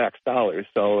on tax dollars,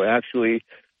 so actually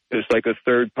it's like a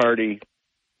third party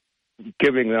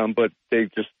giving them, but the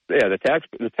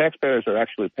taxpayers are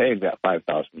actually paying that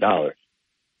 $5,000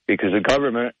 because the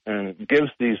government gives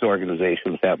these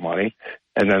organizations that money,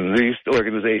 and then these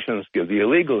organizations give the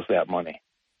illegals that money.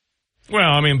 Well,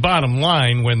 I mean, bottom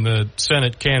line, when the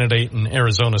Senate candidate in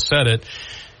Arizona said it,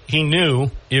 he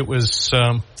knew it was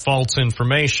false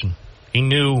information. He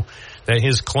knew that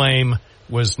his claim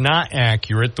was not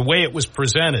accurate the way it was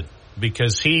presented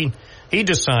because he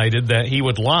decided that he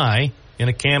would lie in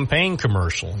a campaign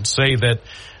commercial and say that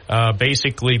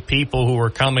basically people who are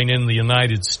coming in the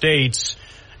United States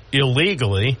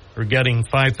illegally are getting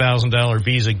 $5,000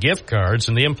 Visa gift cards,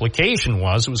 and the implication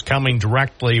was it was coming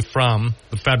directly from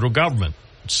the federal government.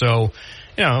 So,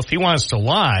 if he wants to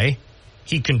lie,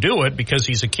 he can do it because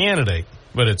he's a candidate,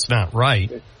 but it's not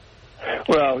right.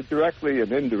 Well, directly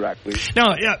and indirectly.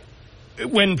 Now,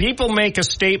 when people make a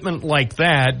statement like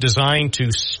that designed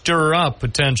to stir up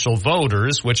potential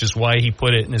voters, which is why he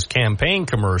put it in his campaign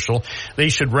commercial, they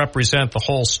should represent the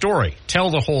whole story. Tell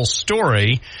the whole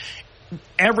story,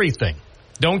 everything.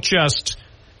 Don't just,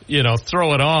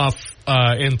 throw it off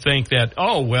and think that,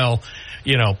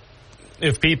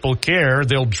 if people care,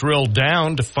 they'll drill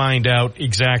down to find out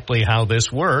exactly how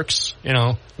this works.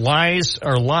 Lies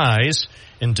are lies.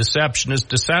 And deception is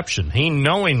deception. He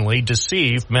knowingly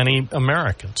deceived many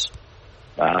Americans.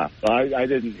 I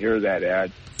didn't hear that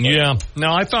ad. Yeah.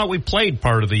 No, I thought we played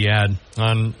part of the ad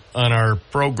on our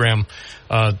program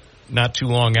not too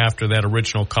long after that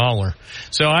original caller.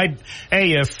 So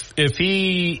if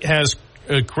he has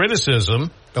a criticism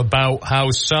about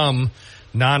how some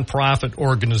nonprofit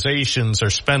organizations are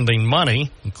spending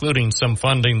money, including some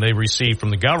funding they receive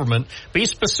from the government, be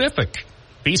specific.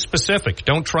 Be specific.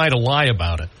 Don't try to lie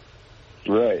about it.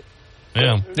 Right.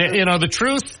 Yeah. The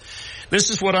truth,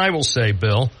 this is what I will say,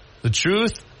 Bill. The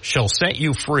truth shall set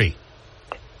you free.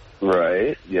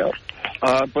 Right. Yep.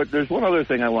 But there's one other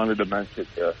thing I wanted to mention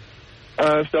here.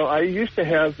 So I used to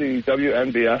have the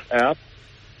WNBF app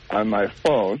on my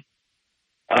phone,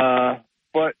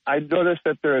 but I noticed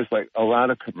that there's like a lot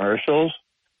of commercials.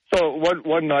 So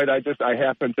one night I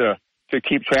happened to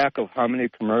keep track of how many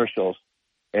commercials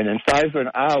And inside of an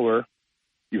hour,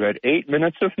 you had 8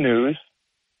 minutes of news.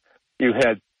 You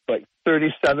had like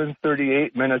 37,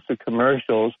 38 minutes of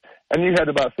commercials, and you had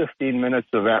about 15 minutes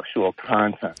of actual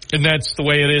content. And that's the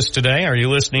way it is today? Are you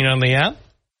listening on the app?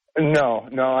 No,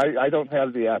 I don't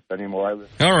have the app anymore.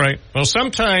 All right. Well,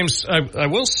 sometimes, I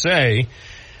will say,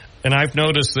 and I've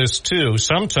noticed this too,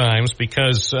 sometimes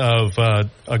because of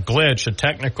a glitch, a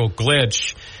technical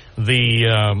glitch,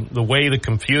 the way the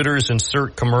computers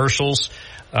insert commercials,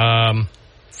 for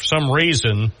some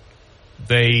reason,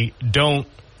 they don't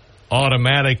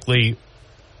automatically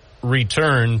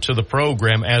return to the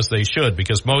program as they should,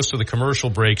 because most of the commercial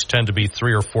breaks tend to be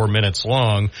 3 or 4 minutes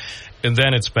long, and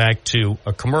then it's back to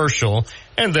a commercial,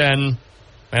 and then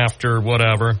after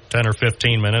 10 or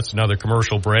 15 minutes, another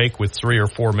commercial break with 3 or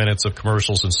 4 minutes of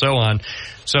commercials and so on.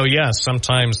 So yes,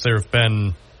 sometimes there have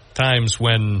been times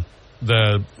when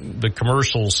the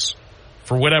commercials,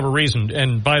 for whatever reason,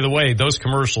 and by the way, those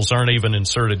commercials aren't even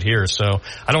inserted here, so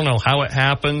I don't know how it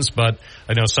happens, but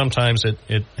I know sometimes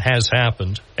it has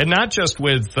happened. And not just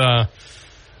with our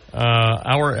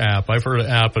app. I've heard it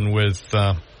happen with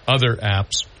other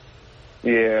apps.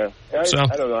 Yeah, I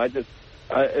don't know.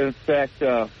 In fact,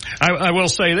 I will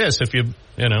say this: if you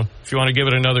want to give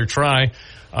it another try,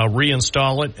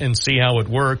 reinstall it and see how it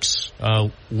works.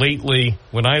 Lately,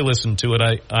 when I listen to it,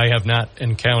 I have not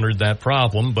encountered that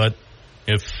problem. But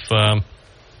if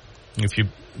you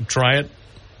try it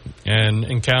and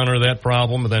encounter that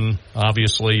problem, then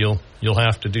obviously you'll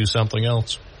have to do something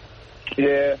else.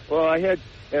 Yeah. Well, I had,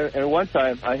 and one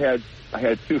time I had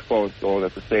 2 phones going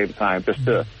at the same time,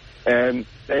 and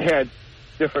they had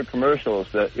different commercials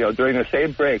that, during the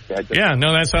same break. Yeah,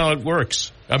 no, that's how it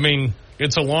works. I mean,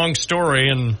 it's a long story,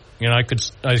 and I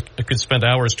could spend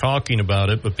hours talking about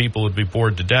it, but people would be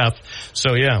bored to death.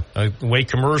 So yeah, the way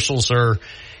commercials are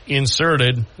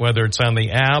inserted, whether it's on the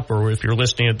app or if you're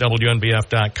listening at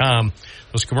WNBF.com,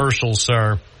 those commercials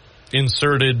are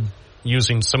inserted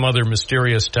using some other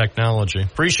mysterious technology.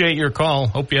 Appreciate your call.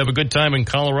 Hope you have a good time in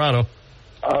Colorado.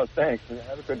 Oh, thanks.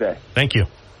 Have a good day. Thank you.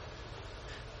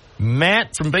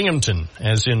 Matt from Binghamton,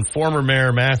 as in former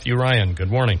Mayor Matthew Ryan.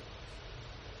 Good morning.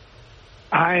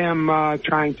 I am I'm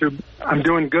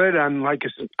doing good. I'm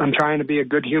trying to be a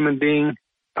good human being,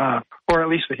 or at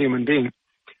least a human being,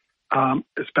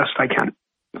 as best I can.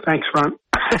 Thanks, Ron.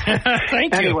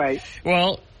 Thank you. Anyway.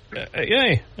 Well,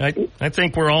 yay. I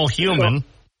think we're all human.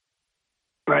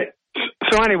 Right.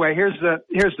 So anyway, here's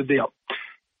the deal.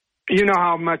 You know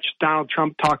how much Donald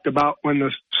Trump talked about when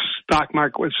the stock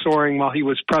market was soaring while he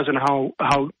was president,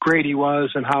 how great he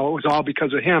was and how it was all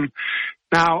because of him.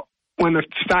 Now, when the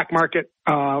stock market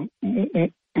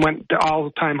went to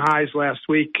all-time highs last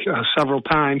week several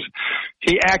times,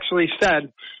 he actually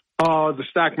said, oh, the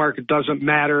stock market doesn't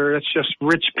matter. It's just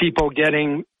rich people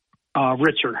getting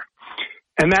richer.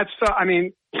 And that's,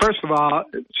 first of all,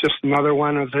 it's just another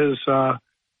one of his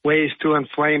ways to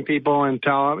inflame people and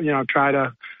try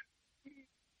to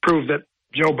prove that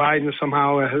Joe Biden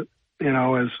somehow,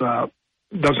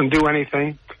 doesn't do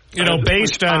anything.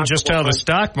 Based on just how the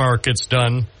stock market's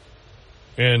done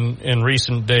in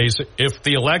recent days, if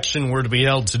the election were to be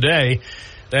held today,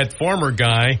 that former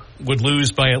guy would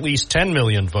lose by at least 10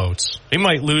 million votes. He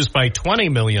might lose by 20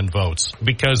 million votes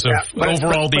because of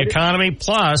the economy,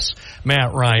 plus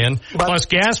Matt Ryan, plus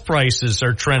gas prices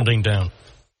are trending down.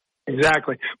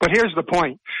 Exactly. But here's the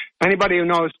point. Anybody who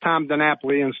knows Tom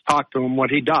DiNapoli and has talked to him, what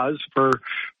he does for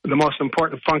the most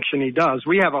important function he does,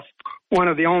 we have one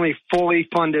of the only fully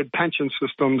funded pension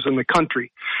systems in the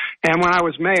country. And when I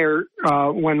was mayor,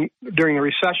 during the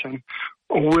recession,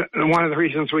 one of the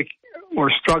reasons we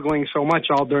were struggling so much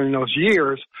all during those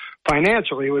years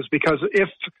financially was because if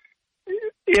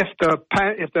the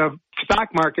stock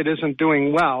market isn't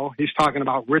doing well, he's talking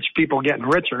about rich people getting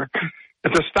richer.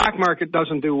 If the stock market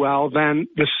doesn't do well, then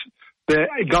the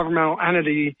governmental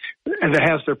entity that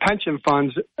has their pension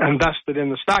funds invested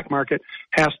in the stock market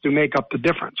has to make up the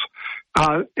difference.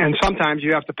 And sometimes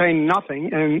you have to pay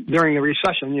nothing, and during the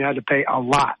recession you had to pay a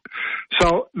lot.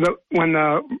 So when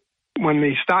the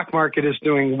stock market is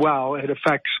doing well, it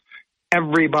affects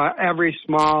every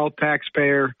small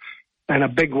taxpayer in a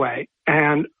big way.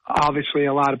 And obviously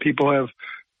a lot of people have,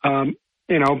 have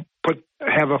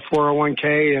a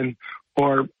 401k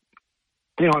or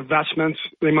investments.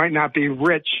 They might not be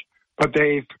rich, but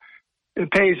it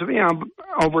pays,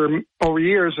 over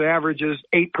years, the average is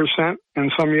 8%,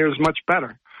 and some years much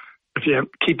better. If you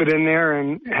keep it in there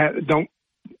and don't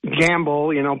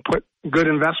gamble, put good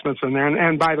investments in there.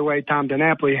 And by the way, Tom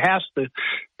DiNapoli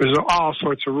there's all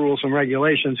sorts of rules and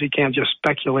regulations. He can't just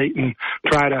speculate and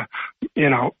try to,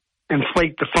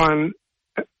 inflate the fund,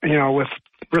 with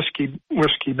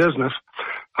risky business.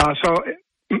 So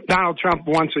Donald Trump,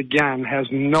 once again, has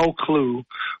no clue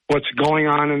what's going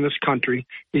on in this country.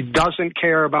 He doesn't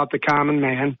care about the common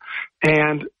man.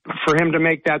 And for him to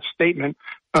make that statement,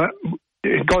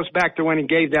 it goes back to when he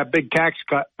gave that big tax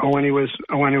cut when he was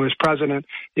president.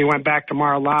 He went back to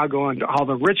Mar-a-Lago and all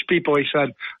the rich people. He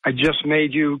said, "I just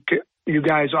made you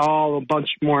guys all a bunch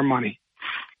more money."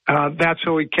 That's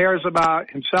who he cares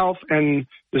about, himself and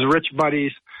his rich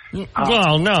buddies.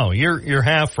 Well, no, you're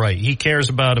half right. He cares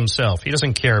about himself. He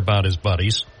doesn't care about his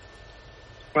buddies.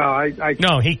 Well,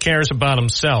 No, he cares about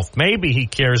himself. Maybe he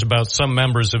cares about some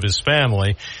members of his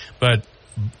family, but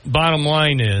bottom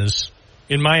line is,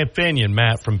 in my opinion,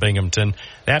 Matt from Binghamton,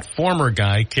 that former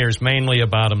guy cares mainly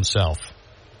about himself.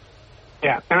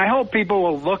 Yeah, and I hope people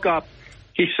will look up.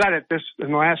 He said it this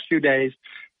in the last few days.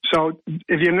 So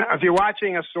if you're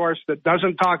watching a source that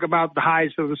doesn't talk about the highs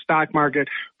of the stock market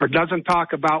or doesn't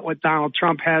talk about what Donald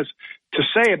Trump has to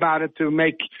say about it to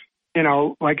make,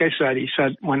 like I said, he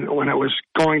said when it was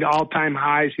going to all-time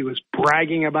highs, he was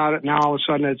bragging about it. Now all of a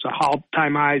sudden it's a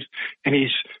all-time highs, and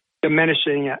he's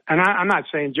diminishing it. And I'm not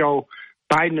saying Joe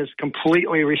Biden is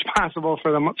completely responsible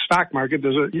for the stock market.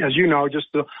 There's, as you know, just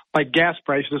like gas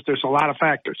prices, there's a lot of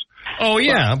factors. Oh,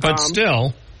 yeah, but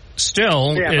still,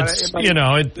 yeah, it's,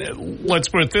 let's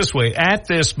put it this way. At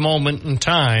this moment in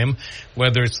time,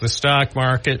 whether it's the stock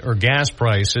market or gas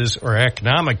prices or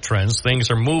economic trends,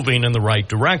 things are moving in the right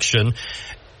direction,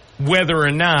 whether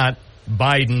or not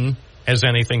Biden has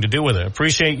anything to do with it.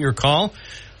 Appreciate your call.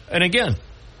 And again,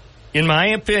 in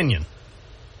my opinion,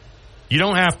 you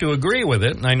don't have to agree with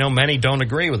it, and I know many don't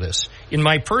agree with this. In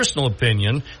my personal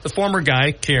opinion, the former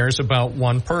guy cares about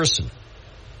one person.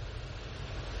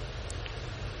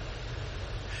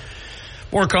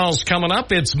 More calls coming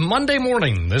up. It's Monday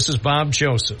morning. This is Bob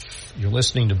Joseph. You're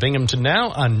listening to Binghamton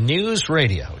Now on News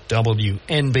Radio,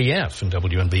 WNBF and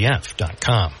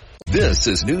WNBF.com. This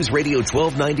is News Radio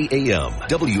 1290 AM,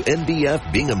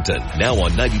 WNBF Binghamton. Now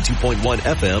on 92.1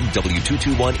 FM,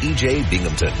 W221 EJ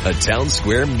Binghamton, a Town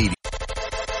Square media.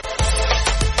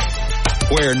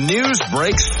 Where news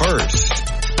breaks first.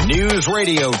 News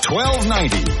Radio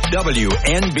 1290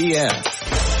 WNBF.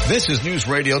 This is News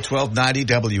Radio 1290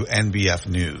 WNBF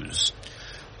News.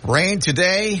 Rain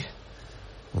today.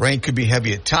 Rain could be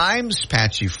heavy at times.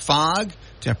 Patchy fog.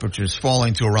 Temperatures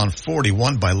falling to around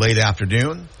 41 by late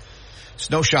afternoon.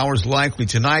 Snow showers likely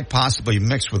tonight, possibly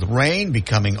mixed with rain,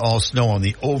 becoming all snow on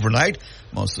the overnight.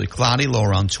 Mostly cloudy, low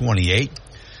around 28.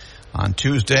 On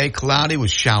Tuesday, cloudy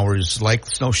with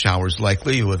snow showers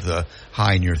likely with a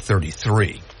high near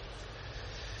 33.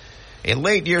 A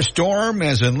late-year storm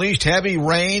has unleashed heavy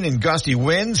rain and gusty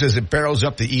winds as it barrels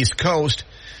up the East Coast.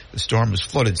 The storm has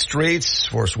flooded streets,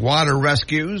 forced water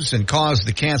rescues, and caused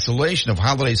the cancellation of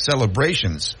holiday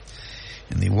celebrations.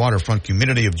 In the waterfront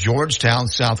community of Georgetown,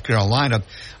 South Carolina,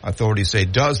 authorities say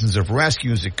dozens of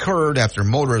rescues occurred after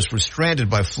motorists were stranded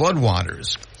by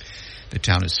floodwaters. The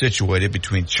town is situated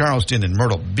between Charleston and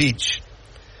Myrtle Beach.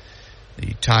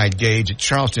 The tide gauge at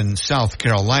Charleston, South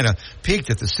Carolina, peaked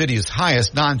at the city's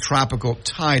highest non-tropical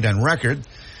tide on record.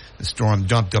 The storm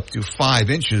dumped up to 5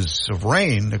 inches of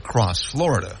rain across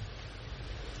Florida.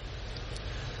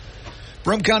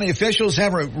 Broome County officials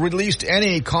haven't released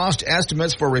any cost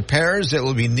estimates for repairs that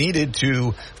will be needed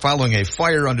following a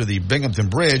fire under the Binghamton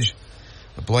Bridge.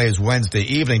 The blaze Wednesday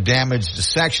evening damaged a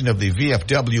section of the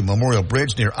VFW Memorial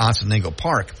Bridge near Otsonango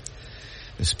Park.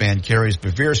 The span carries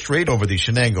Bevere Street over the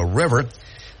Shenango River.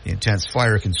 The intense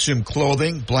fire consumed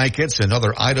clothing, blankets, and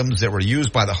other items that were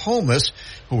used by the homeless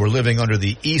who were living under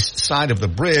the east side of the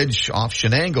bridge off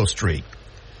Shenango Street.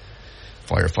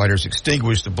 Firefighters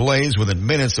extinguished the blaze within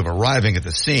minutes of arriving at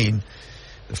the scene.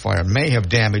 The fire may have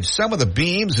damaged some of the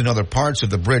beams and other parts of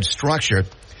the bridge structure.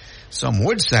 Some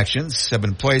wood sections have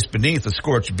been placed beneath the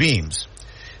scorched beams.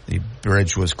 The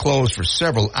bridge was closed for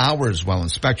several hours while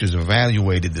inspectors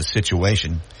evaluated the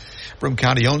situation. Broome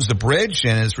County owns the bridge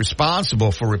and is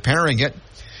responsible for repairing it.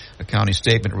 A county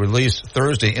statement released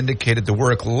Thursday indicated the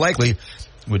work likely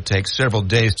would take several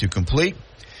days to complete.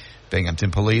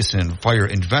 Binghamton police and fire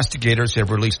investigators have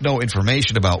released no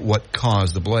information about what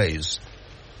caused the blaze.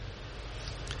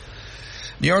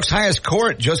 New York's highest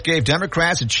court just gave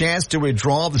Democrats a chance to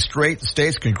withdraw the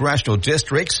state's congressional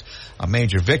districts, a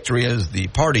major victory as the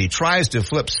party tries to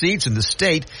flip seats in the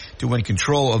state to win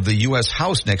control of the U.S.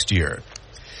 House next year.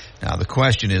 Now, the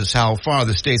question is how far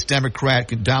the state's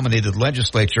Democrat-dominated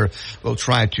legislature will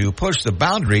try to push the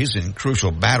boundaries in crucial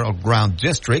battleground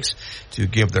districts to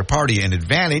give their party an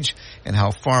advantage, and how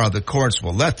far the courts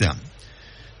will let them.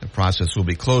 The process will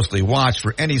be closely watched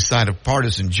for any sign of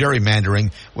partisan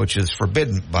gerrymandering, which is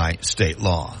forbidden by state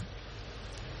law.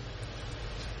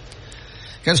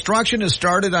 Construction has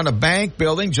started on a bank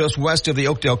building just west of the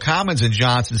Oakdale Commons in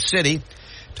Johnson City.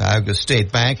 Tioga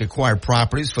State Bank acquired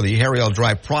properties for the Harry L.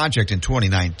 Drive project in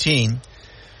 2019.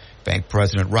 Bank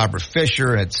President Robert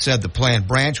Fisher had said the planned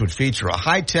branch would feature a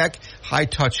high-tech,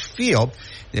 high-touch feel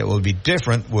that will be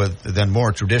different than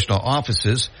more traditional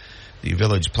offices. The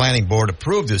Village Planning Board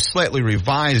approved this slightly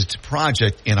revised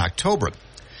project in October.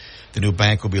 The new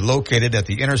bank will be located at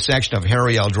the intersection of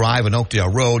Harry L. Drive and Oakdale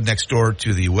Road next door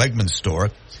to the Wegmans store.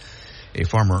 A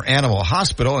former animal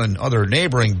hospital and other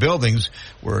neighboring buildings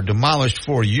were demolished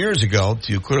 4 years ago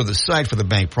to clear the site for the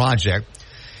bank project.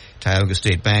 Tioga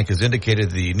State Bank has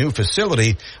indicated the new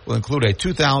facility will include a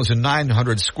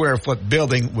 2,900 square foot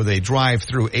building with a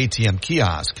drive-through ATM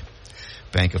kiosk.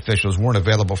 Bank officials weren't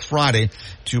available Friday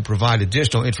to provide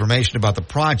additional information about the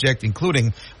project,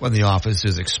 including when the office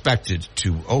is expected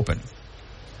to open.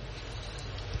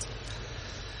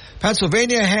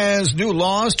 Pennsylvania has new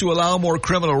laws to allow more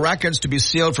criminal records to be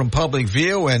sealed from public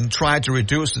view and try to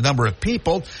reduce the number of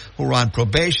people who are on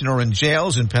probation or in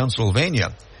jails in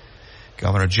Pennsylvania.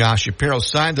 Governor Josh Shapiro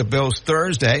signed the bills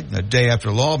Thursday, a day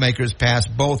after lawmakers passed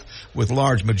both with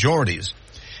large majorities.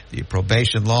 The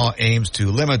probation law aims to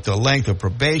limit the length of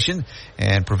probation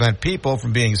and prevent people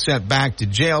from being sent back to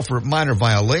jail for minor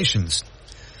violations.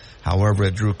 However,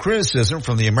 it drew criticism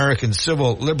from the American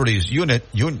Civil Liberties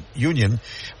Union,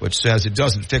 which says it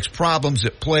doesn't fix problems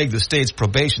that plague the state's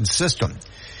probation system.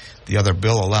 The other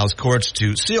bill allows courts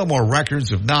to seal more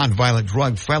records of nonviolent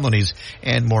drug felonies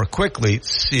and more quickly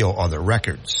seal other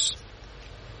records.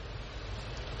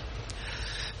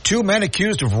 2 men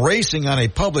accused of racing on a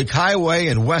public highway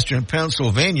in western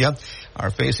Pennsylvania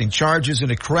are facing charges in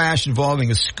a crash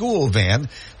involving a school van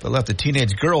that left a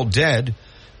teenage girl dead.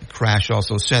 The crash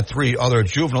also sent 3 other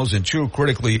juveniles and 2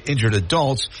 critically injured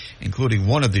adults, including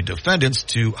one of the defendants,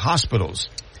 to hospitals.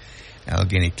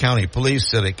 Allegheny County Police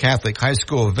said a Catholic high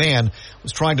school van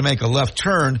was trying to make a left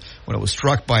turn when it was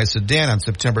struck by a sedan on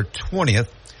September 20th.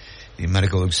 The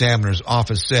medical examiner's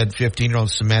office said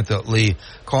 15-year-old Samantha Lee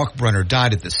Kalkbrenner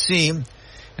died at the scene.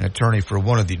 An attorney for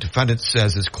one of the defendants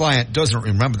says his client doesn't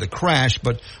remember the crash,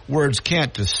 but words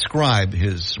can't describe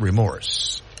his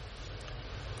remorse.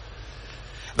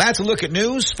 That's a look at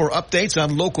news. For updates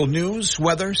on local news,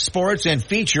 weather, sports, and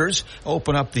features,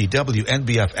 open up the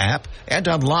WNBF app and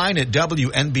online at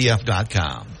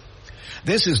WNBF.com.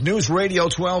 This is News Radio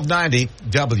 1290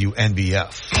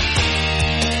 WNBF.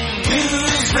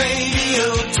 News Radio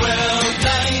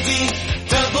 1290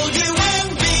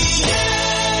 WNBF.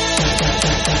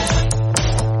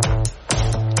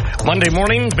 Monday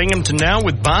morning, Binghamton Now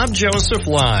with Bob Joseph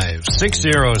Live.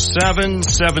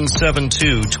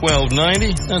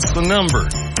 607-772-1290. That's the number.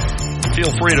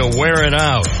 Feel free to wear it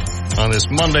out on this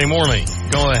Monday morning.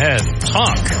 Go ahead.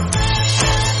 Talk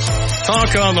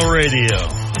on the radio.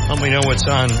 Let me know what's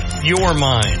on your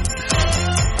mind.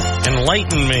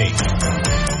 Enlighten me.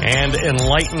 And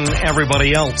enlighten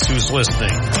everybody else who's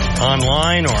listening.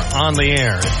 Online or on the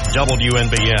air at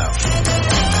WNBF.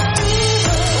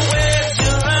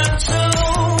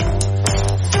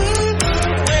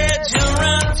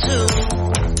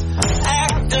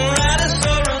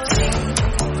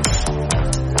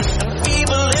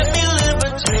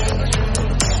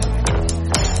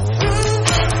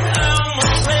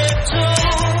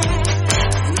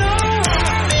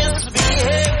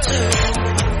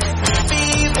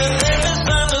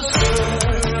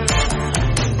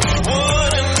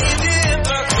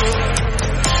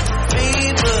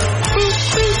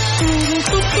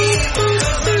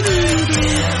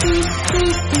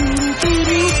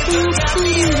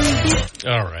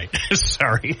 All right.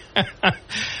 Sorry.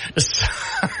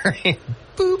 Sorry.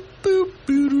 Boop, boop,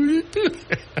 boop, boop.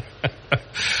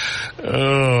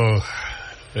 Oh,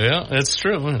 yeah, it's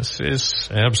true. This is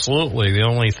absolutely the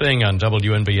only thing on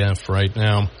WNBF right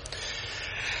now.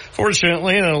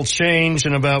 Fortunately, it'll change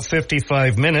in about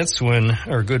 55 minutes when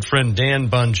our good friend Dan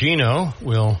Bongino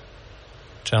will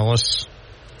tell us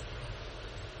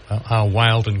how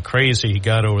wild and crazy he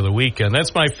got over the weekend.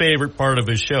 That's my favorite part of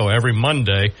his show, every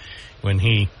Monday when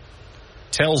he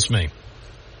tells me.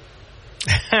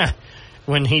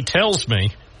 When he tells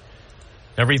me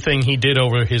everything he did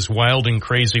over his wild and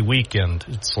crazy weekend.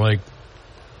 It's like,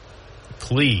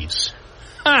 please.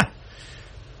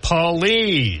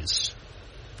 Please.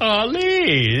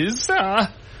 Please.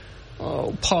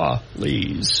 Oh,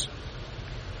 please.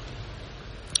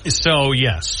 So,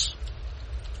 yes.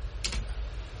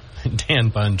 Dan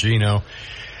Bongino.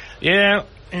 Yeah,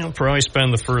 he'll probably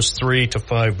spend the first 3 to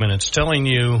 5 minutes telling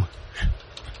you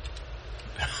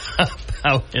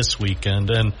about this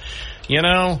weekend. And, you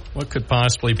know, what could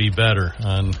possibly be better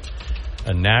on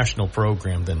a national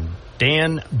program than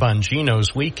Dan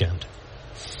Bongino's Weekend.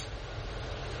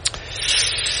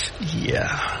 Yeah,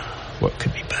 what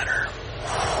could be better?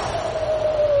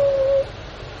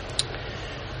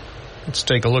 Let's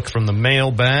take a look from the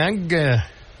mailbag.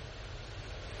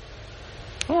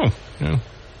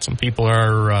 Some people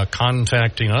are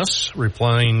contacting us,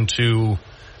 replying to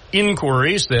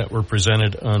inquiries that were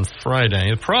presented on Friday.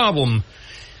 The problem,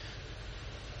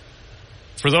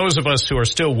 for those of us who are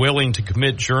still willing to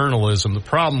commit journalism, the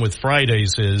problem with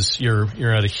Fridays is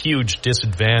you're at a huge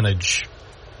disadvantage.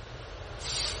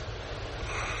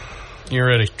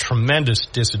 You're at a tremendous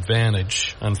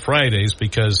disadvantage on Fridays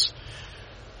because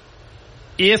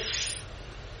if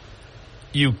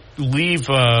you leave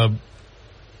a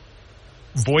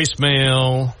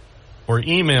voicemail or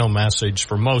email message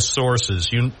for most sources,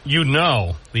 you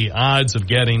know the odds of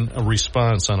getting a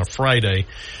response on a Friday,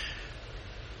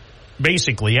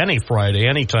 basically any Friday,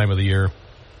 any time of the year,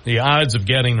 the odds of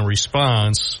getting a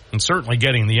response and certainly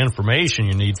getting the information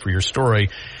you need for your story,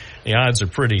 the odds are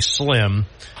pretty slim.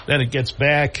 Then it gets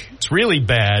back. It's really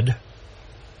bad.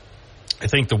 I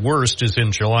think the worst is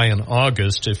in July and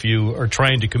August. If you are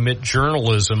trying to commit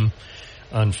journalism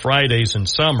on Fridays in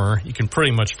summer, you can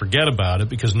pretty much forget about it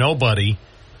because nobody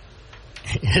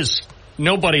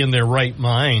in their right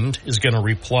mind is going to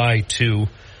reply to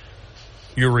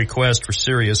your request for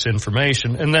serious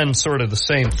information. And then sort of the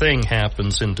same thing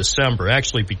happens in December.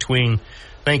 Actually, between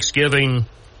Thanksgiving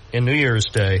and New Year's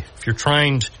Day, if you're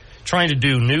trying to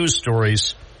do news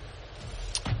stories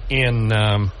in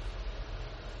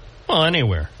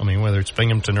anywhere, I mean, whether it's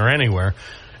Binghamton or anywhere,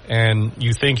 and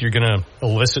you think you're going to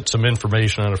elicit some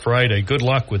information on a Friday, good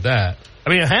luck with that. I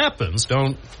mean, it happens.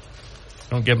 Don't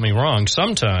get me wrong.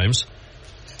 Sometimes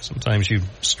you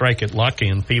strike it lucky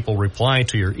and people reply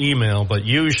to your email, but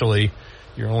usually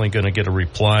you're only going to get a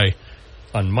reply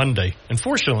on Monday.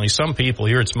 Unfortunately, some people,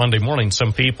 here it's Monday morning,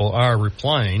 some people are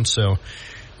replying, so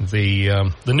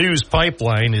the news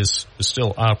pipeline is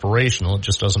still operational. It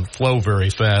just doesn't flow very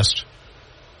fast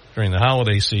during the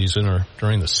holiday season or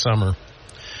during the summer.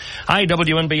 Hi,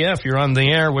 WNBF. You're on the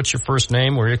air. What's your first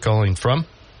name? Where are you calling from?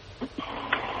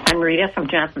 I'm Rita from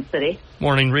Johnson City.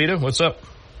 Morning, Rita. What's up?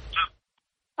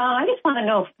 I just want to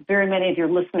know if very many of your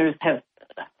listeners have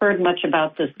heard much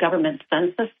about this government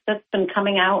census that's been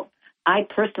coming out. I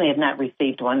personally have not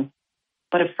received one,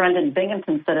 but a friend in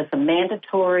Binghamton said it's a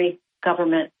mandatory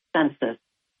government census.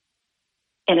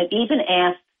 And it even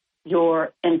asks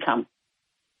your income.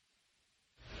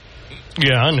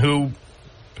 Yeah, and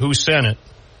who sent it?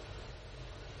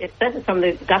 It says it's from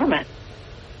the government.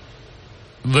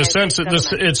 The census.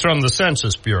 It's from the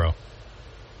Census Bureau.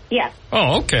 Yes.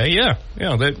 Oh, okay. Yeah.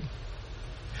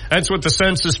 That's what the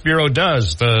Census Bureau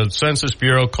does. The Census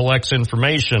Bureau collects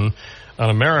information on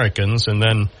Americans and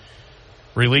then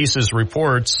releases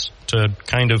reports to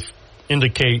kind of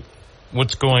indicate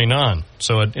what's going on.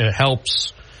 So it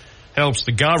helps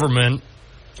the government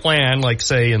plan, like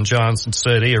say in Johnson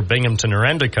City or Binghamton or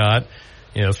Endicott,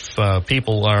 if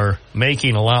people are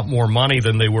making a lot more money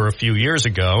than they were a few years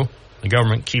ago, the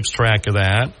government keeps track of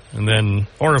that. And then,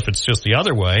 or if it's just the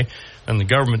other way, then the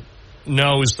government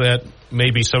knows that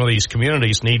maybe some of these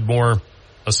communities need more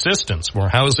assistance, more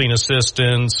housing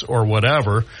assistance or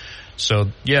whatever.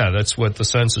 So, yeah, that's what the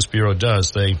Census Bureau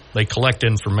does. They collect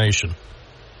information.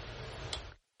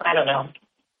 I don't know.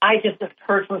 I just have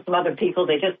heard from some other people.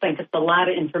 They just think it's a lot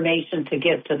of information to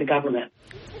give to the government.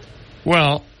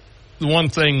 Well, the one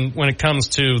thing when it comes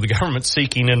to the government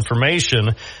seeking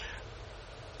information,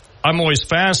 I'm always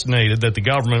fascinated that the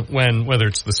government, whether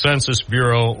it's the Census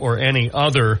Bureau or any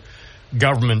other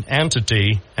government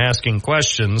entity asking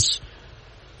questions,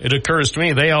 it occurs to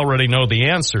me they already know the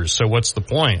answers. So what's the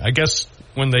point? I guess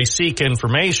when they seek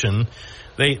information,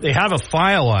 they have a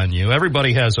file on you.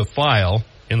 Everybody has a file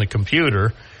in the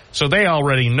computer, so they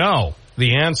already know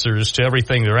the answers to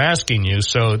everything they're asking you.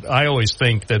 So I always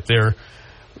think that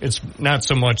it's not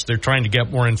so much they're trying to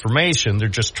get more information, they're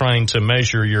just trying to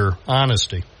measure your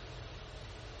honesty.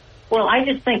 Well, I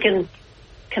just think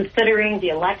considering the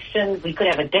election, we could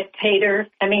have a dictator.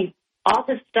 I mean, all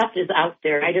this stuff is out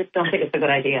there. I just don't think it's a good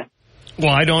idea.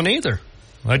 Well, I don't either.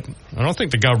 I don't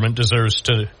think the government deserves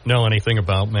to know anything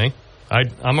about me.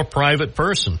 I'm a private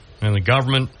person, and if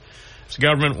the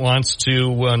government wants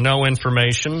to know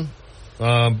information,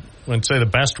 I'd say the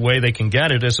best way they can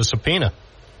get it is a subpoena.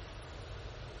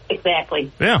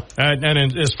 Exactly. Yeah,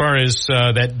 and as far as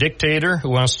that dictator who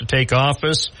wants to take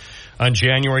office on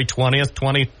January 20th,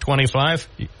 2025,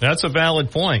 that's a valid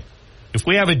point. If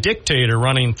we have a dictator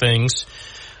running things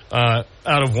out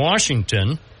of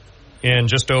Washington in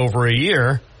just over a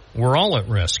year, we're all at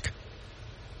risk.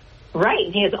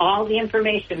 Right. He has all the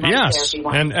information right there if Yes, he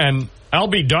wants. and I'll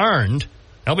be darned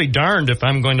if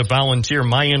I'm going to volunteer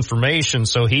my information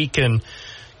so he can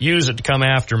use it to come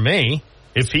after me.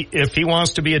 If he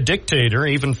wants to be a dictator,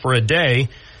 even for a day,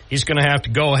 he's going to have to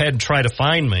go ahead and try to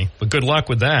find me. But good luck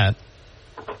with that.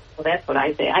 Well, that's what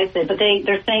I say. But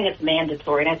they're saying it's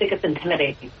mandatory, and I think it's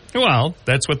intimidating. Well,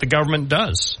 that's what the government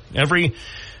does.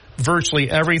 Virtually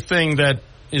everything that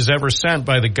is ever sent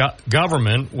by the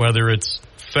government, whether it's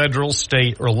federal,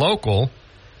 state, or local,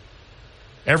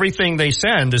 everything they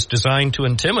send is designed to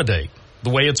intimidate. The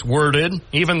way it's worded,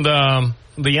 even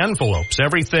the envelopes,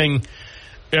 everything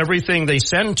they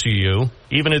send to you,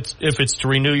 even if it's to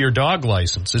renew your dog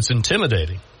license, it's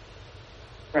intimidating.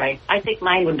 Right. I think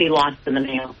mine would be lost in the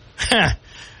mail.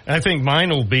 I think mine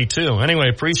will be too. Anyway,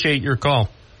 appreciate your call.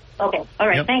 Okay. All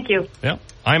right. Yep. Thank you. Yep.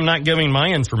 I'm not giving my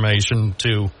information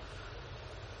to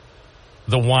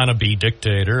the wannabe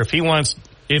dictator. If he wants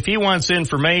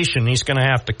information, he's going to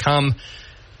have to come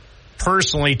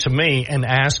personally to me and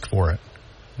ask for it.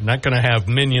 I'm not going to have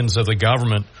minions of the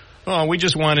government. Oh, we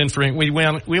just want information. We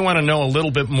want to know a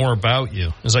little bit more about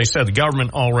you. As I said, the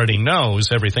government already knows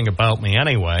everything about me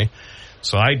anyway.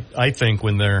 So I think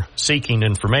when they're seeking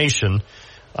information,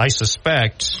 I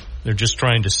suspect they're just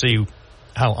trying to see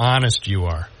how honest you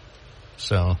are.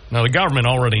 So now the government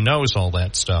already knows all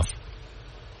that stuff.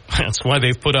 That's why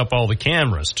they've put up all the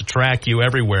cameras to track you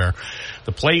everywhere.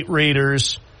 The plate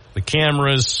readers, the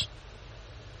cameras.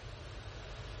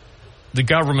 The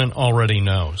government already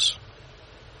knows.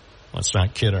 Let's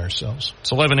not kid ourselves.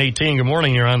 It's 11:18. Good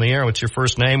morning. You're on the air. What's your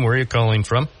first name? Where are you calling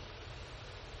from?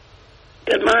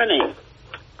 Good morning.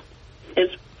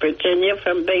 It's Virginia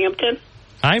from Binghamton.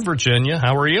 Hi, Virginia.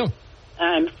 How are you?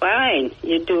 I'm fine.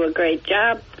 You do a great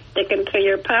job sticking to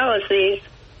your policies.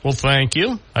 Well, thank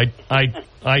you. I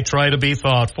try to be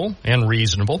thoughtful and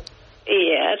reasonable.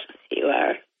 Yes, you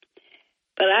are.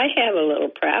 But I have a little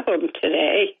problem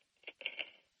today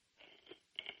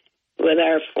with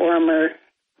our former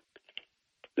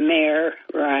Mayor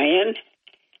Ryan.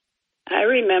 I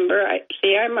remember,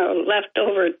 I'm a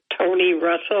leftover Tony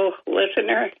Russell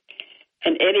listener,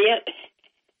 an idiot,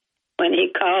 when he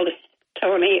called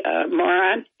Tony a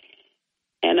moron,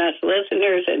 and us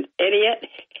listeners an idiot,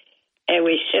 and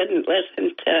we shouldn't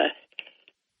listen to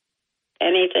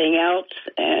anything else.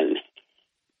 And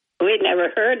we never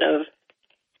heard of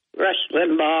Rush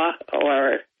Limbaugh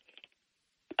or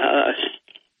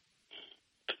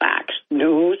Fox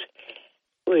News.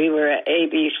 We were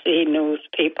ABC News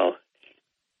people.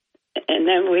 And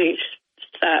then we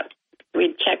thought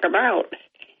we'd check them out.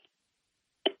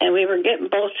 And we were getting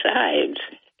both sides.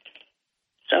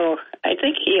 So I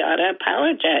think he ought to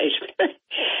apologize.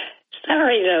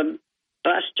 Sorry to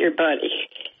bust your buddy.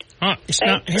 He's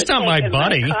not my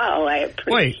buddy.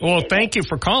 Wait, well, thank you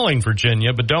for calling,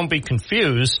 Virginia, but don't be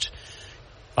confused.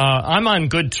 I'm on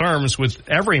good terms with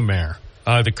every mayor,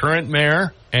 the current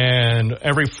mayor and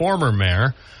every former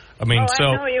mayor. I mean, I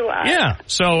know you are. Yeah.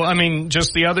 So, I mean,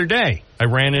 just the other day, I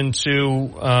ran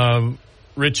into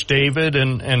Rich David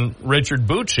and Richard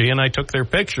Bucci, and I took their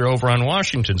picture over on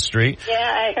Washington Street. Yeah,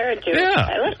 I heard you. Yeah.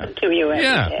 I listened to you every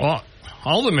day. Well,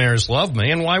 all the mayors love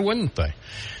me, and why wouldn't they?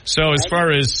 So as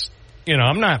far as,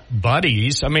 I'm not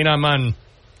buddies. I mean, I'm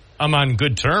on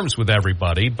good terms with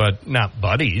everybody, but not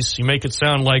buddies. You make it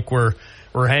sound like we're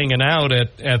hanging out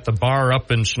at the bar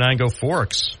up in Shenango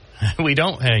Forks. We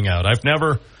don't hang out. I've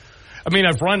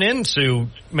run into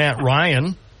Matt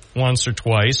Ryan once or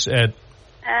twice at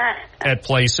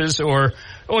places, or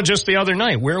just the other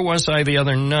night. Where was I the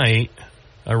other night?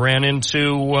 I ran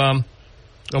into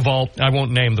I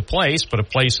won't name the place, but a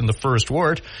place in the First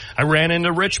Ward. I ran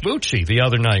into Rich Bucci the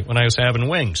other night when I was having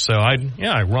wings. So I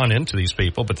run into these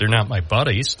people, but they're not my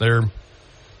buddies. They're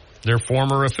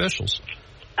former officials.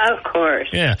 Of course.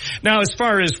 Yeah. Now, as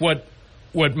far as what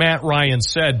Matt Ryan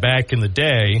said back in the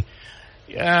day,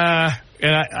 and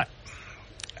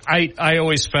I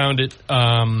always found it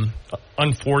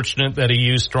unfortunate that he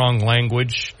used strong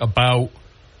language about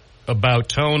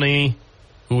Tony,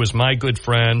 who was my good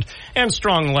friend, and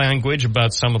strong language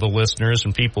about some of the listeners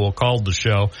and people who called the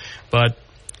show. But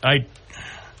I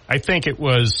think it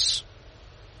was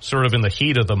sort of in the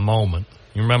heat of the moment.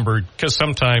 You remember, because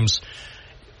sometimes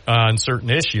on certain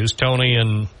issues, Tony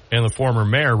and the former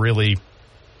mayor really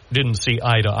didn't see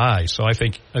eye to eye. So I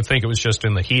think it was just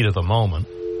in the heat of the moment.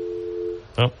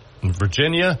 Oh,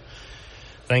 Virginia,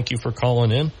 thank you for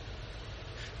calling in.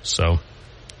 So,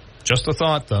 just a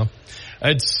thought, though.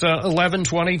 It's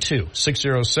 11:22,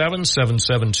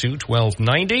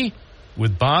 607-772-1290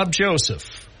 with Bob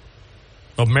Joseph,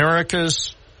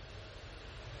 America's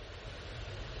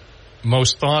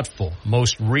most thoughtful,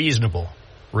 most reasonable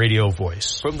radio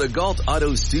voice. From the Galt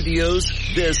Auto Studios,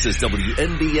 this is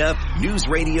WNBF News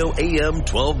Radio AM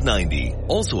 1290.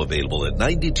 Also available at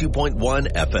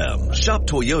 92.1 FM. Shop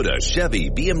Toyota, Chevy,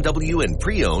 BMW, and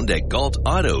pre-owned at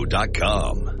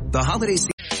galtauto.com. The holiday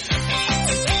season.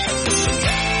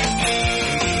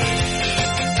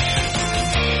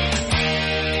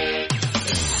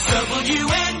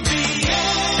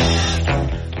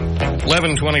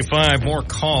 11:25, more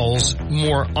calls,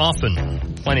 more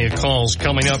often. Plenty of calls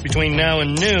coming up between now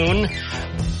and noon.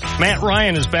 Matt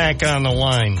Ryan is back on the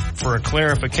line for a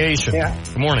clarification. Yeah.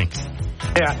 Good morning.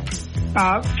 Yeah.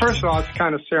 First of all, it's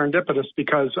kind of serendipitous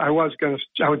because I was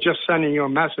just sending you a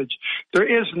message.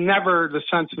 The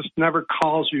census never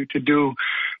calls you to do,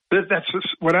 that's just,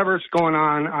 whatever's going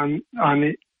on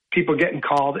the people getting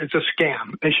called, it's a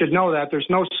scam. They should know that. There's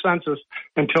no census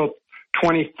until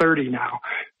 2030 now.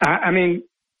 I mean,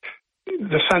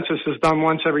 the census is done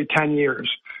once every 10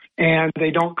 years, and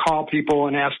they don't call people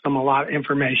and ask them a lot of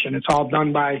information. It's all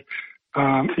done by,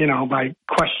 by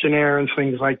questionnaire and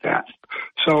things like that.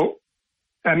 So,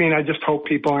 I mean, I just hope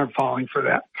people aren't falling for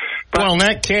that. But well, in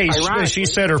that case, she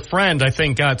said her friend, I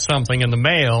think, got something in the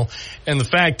mail. And the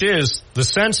fact is, the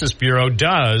Census Bureau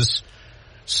does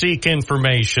seek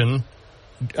information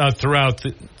throughout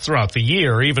the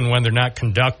year, even when they're not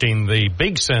conducting the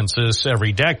big census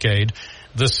every decade.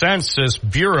 The Census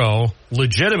Bureau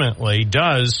legitimately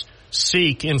does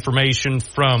seek information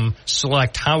from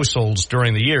select households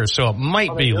during the year, so it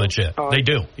might be legit. They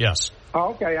do, yes. Oh,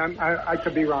 okay. I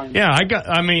could be wrong. Yeah,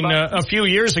 a few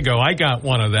years ago, I got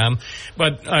one of them,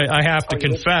 but I have to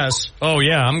confess. Oh,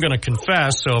 yeah, I'm going to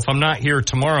confess. So if I'm not here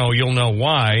tomorrow, you'll know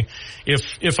why.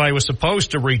 If I was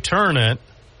supposed to return it,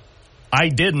 I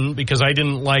didn't, because I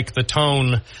didn't like the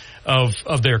tone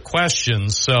of their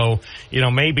questions. So,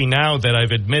 maybe now that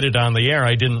I've admitted on the air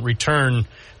I didn't return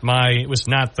it was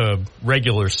not the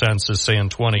regular census, say in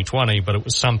 2020, but it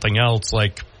was something else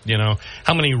like,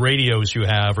 how many radios you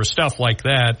have or stuff like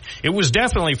that. It was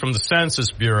definitely from the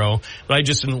Census Bureau, but I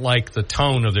just didn't like the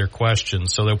tone of their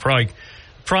questions. So they'll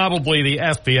probably the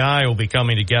FBI will be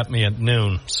coming to get me at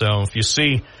noon. So if you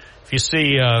see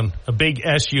a big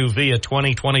SUV, a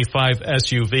 2025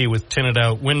 SUV with tinted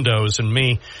out windows and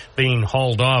me being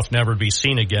hauled off, never be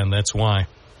seen again, that's why.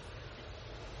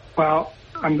 Well,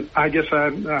 I guess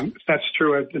that's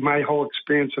true. In my whole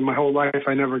experience in my whole life,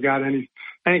 I never got any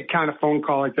kind of phone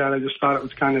call like that. I just thought it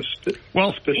was kind of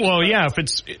suspicious. Well, yeah.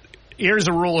 Here's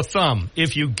a rule of thumb: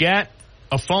 if you get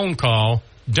a phone call,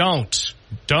 don't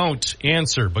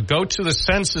answer, but go to the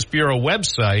Census Bureau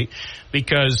website,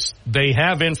 because they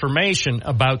have information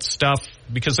about stuff,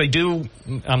 because they do.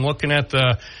 I'm looking at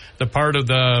the part of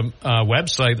the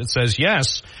website that says,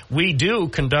 yes, we do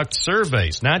conduct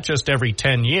surveys, not just every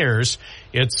 10 years.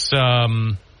 It's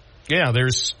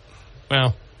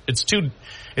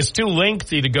it's too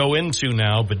lengthy to go into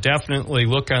now, but definitely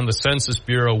look on the Census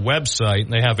Bureau website,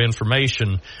 and they have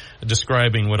information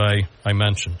describing what I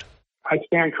mentioned. I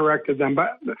stand corrected then,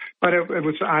 but it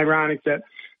was ironic that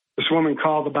this woman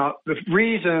called about the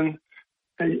reason,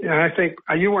 and I think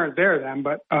you weren't there then,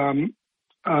 but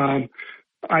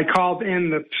I called in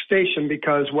the station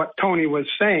because what Tony was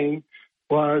saying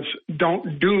was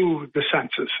don't do the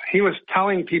census. He was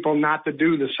telling people not to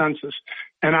do the census,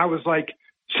 and I was like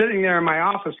sitting there in my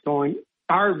office going,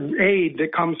 our aid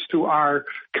that comes to our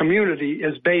community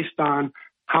is based on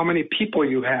how many people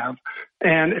you have.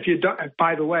 And if you don't,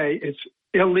 by the way, it's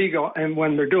illegal. And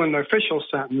when they're doing the official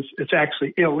sentence, it's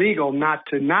actually illegal not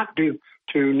do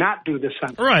the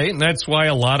sentence. Right. And that's why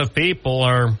a lot of people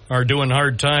are doing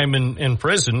hard time in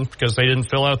prison, because they didn't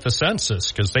fill out the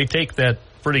census, because they take that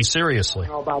pretty seriously. I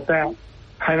don't know about that.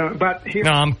 I don't, but no,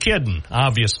 I'm kidding.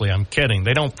 Obviously, I'm kidding.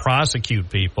 They don't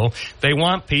prosecute people. They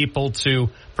want people to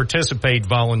participate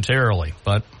voluntarily,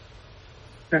 but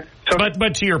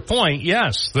to your point,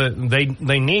 yes,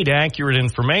 they need accurate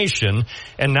information,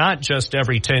 and not just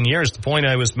every 10 years. The point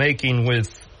I was making with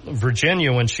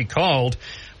Virginia when she called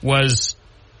was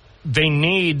they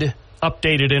need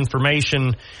updated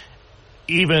information,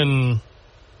 even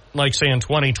like say in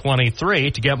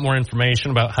 2023, to get more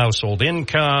information about household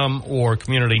income or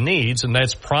community needs, and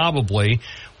that's probably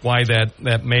why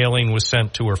that mailing was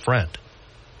sent to her friend.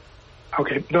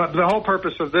 Okay. The whole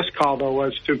purpose of this call, though,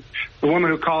 was to the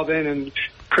woman who called in and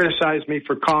criticized me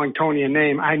for calling Tony a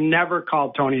name. I never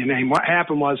called Tony a name. What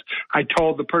happened was I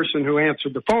told the person who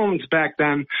answered the phones back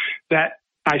then that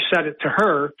I said it to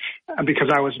her because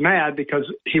I was mad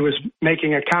because he was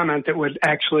making a comment that would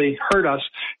actually hurt us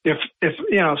if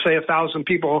say 1,000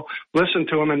 people listened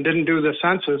to him and didn't do the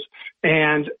census,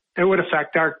 and it would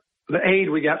affect the aid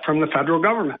we get from the federal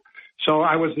government. So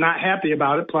I was not happy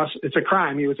about it. Plus, it's a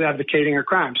crime. He was advocating a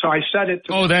crime. So I said it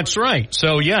to... Oh, that's right.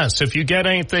 So, yes, if you get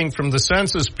anything from the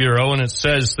Census Bureau and it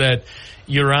says that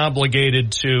you're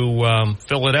obligated to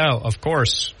fill it out, of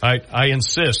course, I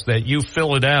insist that you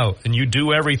fill it out and you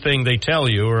do everything they tell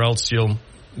you or else you'll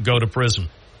go to prison.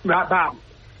 Bob,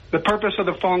 the purpose of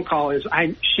the phone call is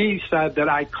she said that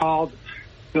I called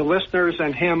the listeners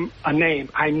and him a name.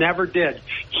 I never did.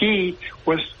 He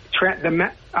was...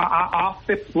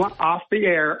 off the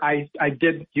air, I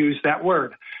did use that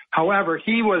word. However,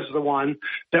 he was the one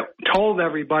that told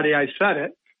everybody I said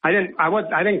it. I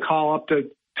didn't call up to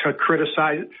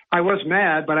criticize. I was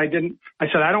mad, but I didn't. I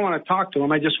said I don't want to talk to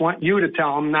him. I just want you to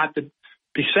tell him not to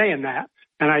be saying that.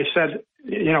 And I said,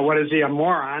 what is he, a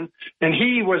moron? And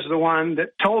he was the one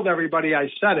that told everybody I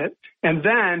said it. And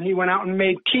then he went out and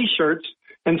made T-shirts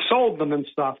and sold them and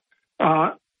stuff.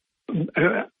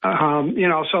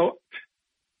 So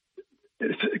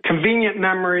convenient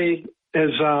memory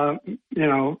is,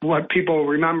 what people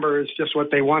remember is just what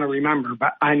they want to remember.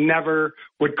 But I never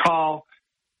would call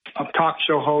a talk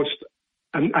show host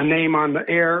a name on the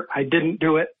air. I didn't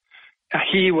do it.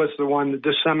 He was the one that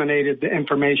disseminated the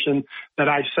information that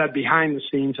I said behind the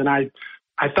scenes. And I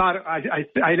thought I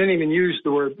didn't even use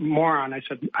the word moron. I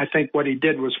said, I think what he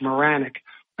did was moronic.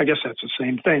 I guess that's the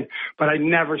same thing. But I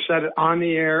never said it on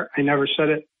the air. I never said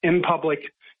it in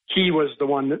public. He was the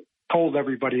one that told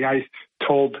everybody. I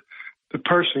told the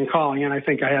person calling, and I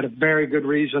think I had a very good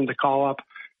reason to call up,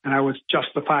 and I was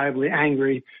justifiably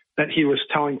angry that he was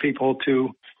telling people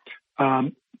to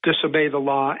disobey the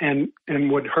law and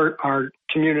would hurt our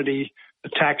community, the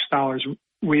tax dollars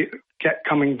we get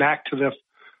coming back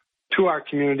to our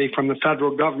community from the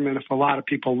federal government if a lot of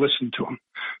people listen to him.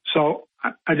 So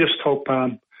I just hope,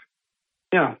 I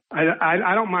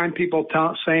don't mind people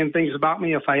saying things about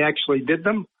me if I actually did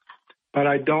them, but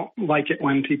I don't like it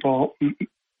when people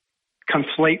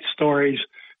conflate stories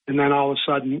and then all of a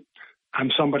sudden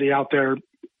I'm somebody out there.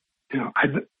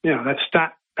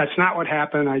 That's not what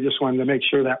happened. I just wanted to make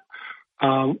sure that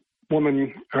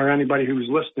woman or anybody who's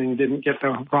listening didn't get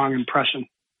the wrong impression.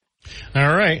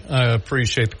 All right. I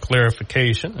appreciate the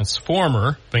clarification. It's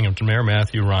former Binghamton Mayor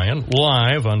Matthew Ryan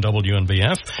live on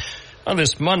WNBF on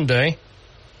this Monday.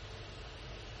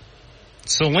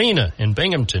 Selena in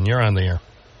Binghamton, you're on the air.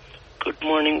 Good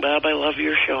morning, Bob. I love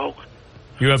your show.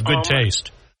 You have good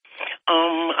taste.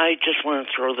 I just want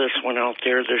to throw this one out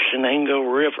there. The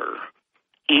Shenango River,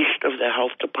 east of the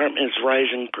health department, is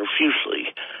rising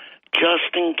profusely.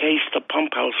 Just in case the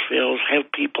pump house fails,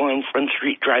 have people on Front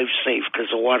Street drive safe because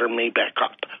the water may back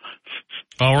up.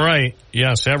 All right.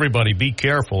 Yes, everybody be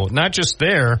careful. Not just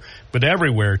there, but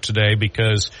everywhere today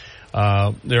because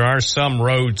there are some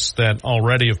roads that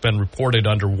already have been reported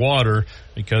underwater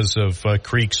because of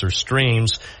creeks or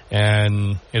streams,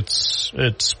 and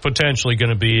it's potentially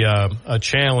going to be a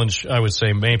challenge, I would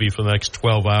say, maybe for the next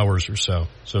 12 hours or so.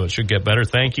 So it should get better.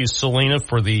 Thank you, Selena,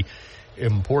 for the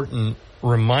important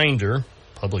reminder.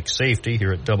 Public safety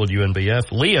here at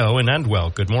WNBF. Leo in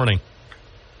Endwell, good morning.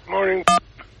 Morning.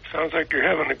 Sounds like you're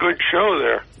having a good show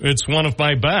there. It's one of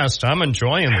my best. I'm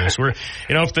enjoying this.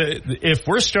 If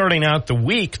we're starting out the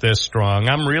week this strong,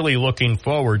 I'm really looking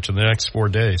forward to the next 4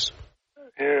 days.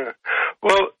 Yeah.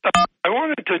 Well, I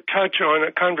wanted to touch on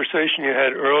a conversation you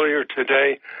had earlier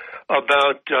today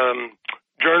about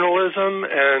journalism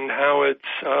and how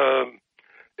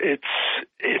it's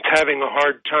having a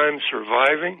hard time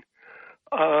surviving.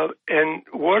 And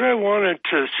what I wanted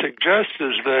to suggest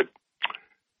is that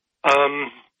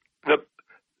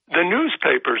the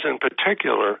newspapers in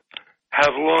particular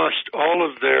have lost all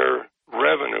of their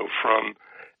revenue from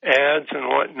ads and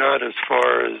whatnot as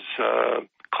far as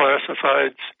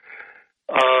classifieds.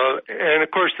 And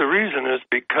of course the reason is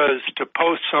because to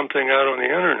post something out on the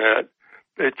internet,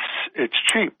 it's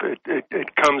cheap.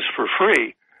 It comes for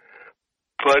free.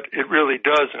 But it really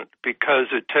doesn't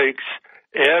because it takes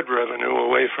ad revenue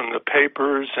away from the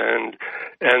papers and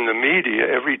the media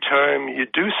every time you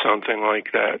do something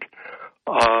like that.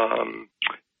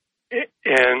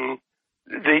 And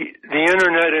the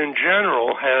internet in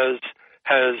general has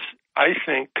I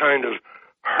think kind of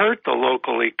hurt the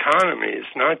local economies,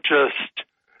 not just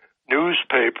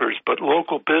newspapers but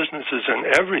local businesses and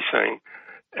everything.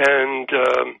 And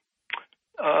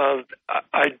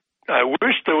I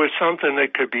wish there was something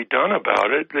that could be done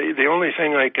about it. The only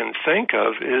thing I can think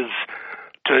of is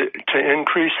to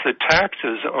increase the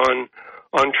taxes on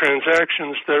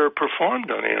transactions that are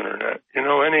performed on the internet.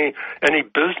 Any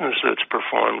business that's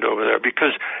performed over there,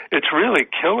 because it's really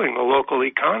killing the local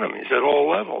economies at all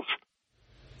levels.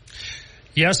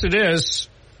 Yes, it is.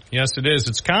 Yes, it is.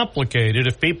 It's complicated.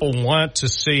 If people want to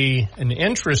see an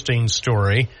interesting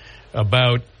story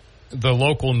about the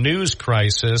local news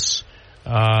crisis,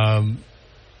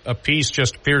 a piece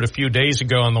just appeared a few days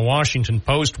ago on the Washington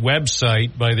Post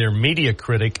website by their media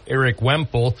critic, Eric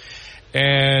Wemple.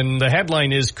 And the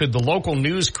headline is, could the local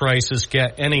news crisis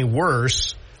get any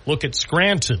worse? Look at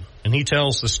Scranton. And he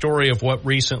tells the story of what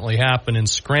recently happened in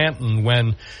Scranton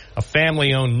when a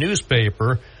family-owned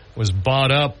newspaper was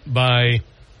bought up by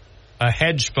a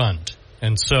hedge fund.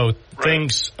 And so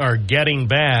things are getting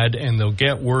bad, and they'll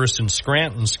get worse in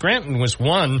Scranton. Scranton was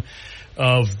one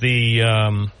of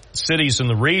the cities in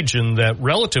the region that,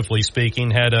 relatively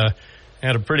speaking, had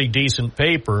a pretty decent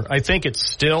paper. I think it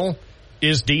still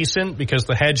is decent because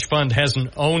the hedge fund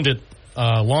hasn't owned it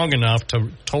long enough to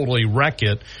totally wreck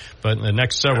it. But in the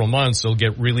next several months, it'll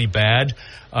get really bad.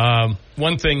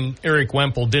 One thing Eric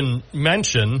Wemple didn't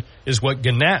mention is what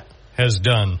Gannett has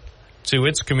done to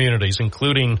its communities,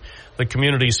 including the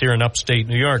communities here in upstate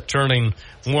New York, turning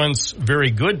once very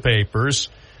good papers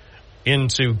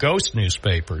into ghost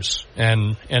newspapers.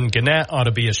 And Gannett ought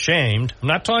to be ashamed. I'm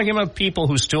not talking about people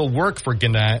who still work for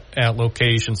Gannett at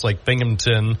locations like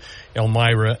Binghamton,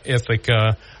 Elmira,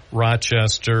 Ithaca,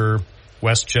 Rochester,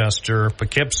 Westchester,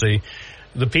 Poughkeepsie.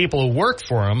 The people who work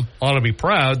for them ought to be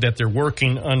proud that they're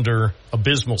working under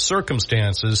abysmal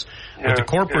circumstances. But the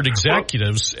corporate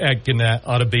executives at Gannett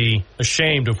ought to be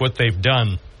ashamed of what they've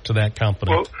done to that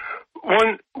company. Well,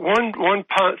 one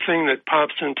thing that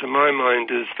pops into my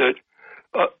mind is that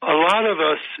a lot of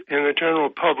us in the general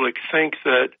public think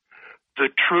that the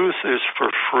truth is for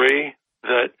free,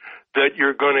 that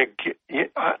you're going to get,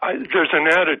 there's an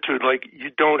attitude like you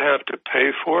don't have to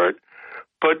pay for it.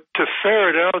 But to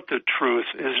ferret out the truth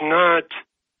is not,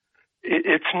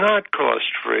 it's not cost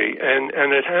free,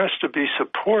 and it has to be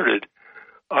supported.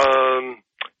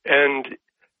 And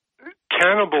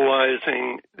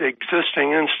cannibalizing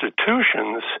existing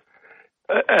institutions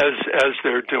as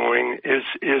they're doing is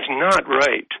not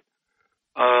right.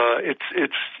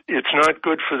 It's not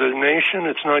good for the nation.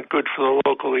 It's not good for the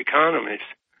local economies.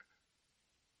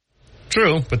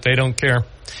 True, but they don't care.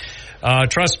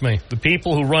 Trust me, the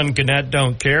people who run Gannett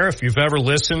don't care. If you've ever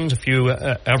listened, if you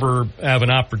ever have an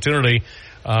opportunity,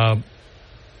 the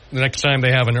next time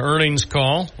they have an earnings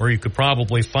call, or you could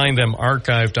probably find them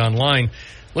archived online,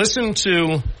 listen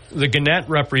to the Gannett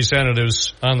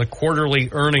representatives on the quarterly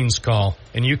earnings call,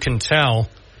 and you can tell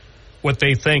what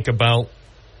they think about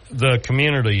the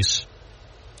communities,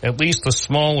 at least the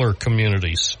smaller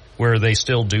communities where they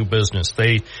still do business.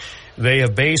 They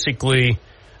have basically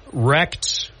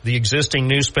wrecked the existing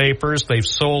newspapers. They've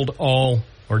sold all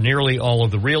or nearly all of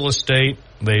the real estate.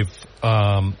 They've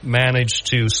managed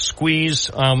to squeeze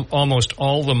almost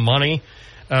all the money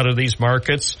out of these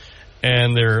markets,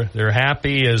 and they're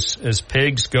happy as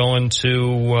pigs going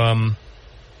to I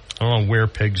don't know where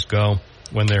pigs go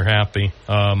when they're happy.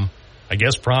 I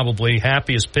guess probably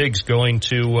happy as pigs going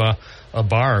to a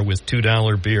bar with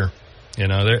 $2 beer. You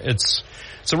know, it's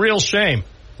a real shame.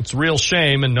 It's a real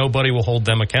shame, and nobody will hold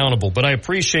them accountable. But I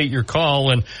appreciate your call,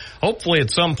 and hopefully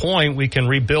at some point we can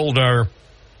rebuild our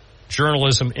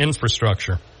journalism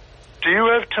infrastructure. Do you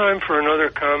have time for another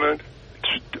comment?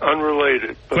 It's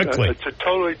unrelated, but quickly. It's a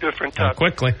totally different topic.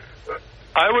 Quickly.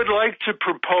 I would like to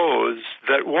propose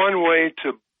that one way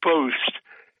to boost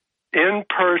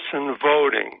in-person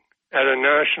voting at a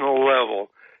national level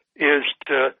is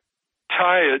to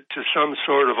tie it to some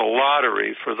sort of a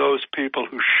lottery for those people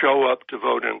who show up to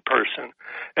vote in person.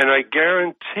 And I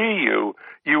guarantee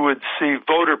you would see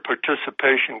voter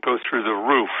participation go through the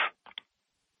roof.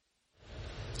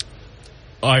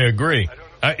 I agree.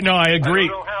 I agree. I don't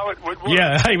know how it would work.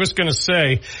 Yeah, I was going to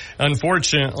say,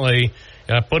 unfortunately,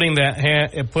 putting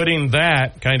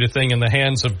that kind of thing in the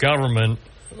hands of government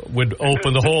would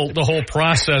open the whole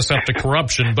process up to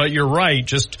corruption. But you're right.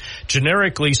 Just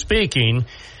generically speaking,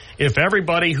 if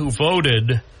everybody who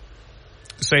voted,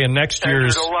 say in next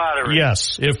year's,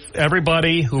 yes, if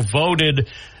everybody who voted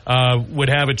would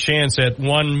have a chance at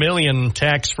 1 million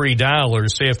tax-free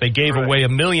dollars, say if they gave away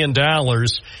 $1 million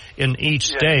in each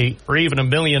state, or even $1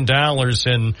 million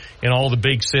in all the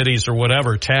big cities or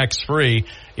whatever, tax-free,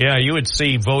 yeah, you would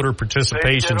see voter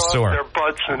participation soar. Their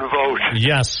butts and vote.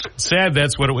 Yes, sad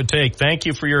that's what it would take. Thank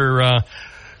you for your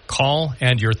call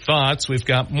and your thoughts. We've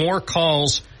got more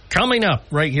calls coming up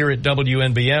right here at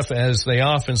WNBF. As they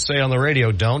often say on the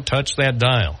radio, don't touch that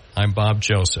dial. I'm Bob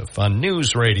Joseph on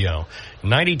News Radio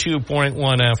 92.1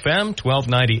 FM,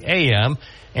 1290 AM,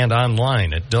 and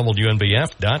online at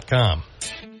WNBF.com.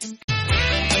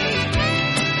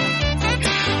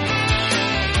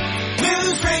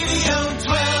 News Radio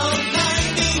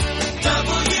 1290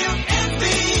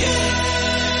 WNBF.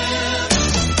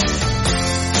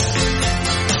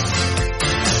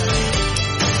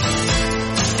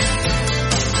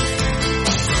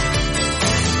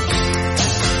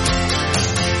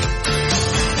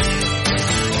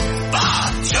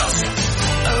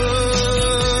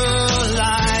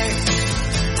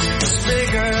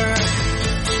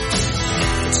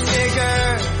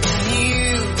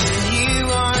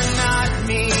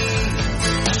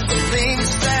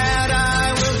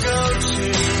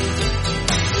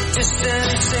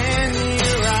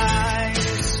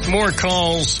 More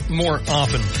calls, more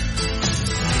often.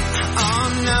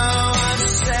 Oh no, I've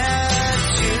said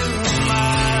too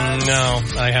much. No,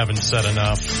 I haven't said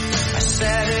enough. I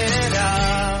set it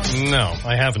up. No,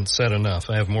 I haven't said enough.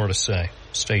 I have more to say.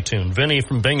 Stay tuned. Vinny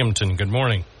from Binghamton, good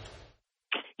morning.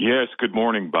 Yes, good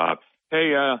morning, Bob.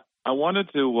 Hey, I wanted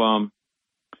to,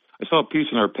 I saw a piece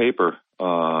in our paper,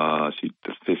 the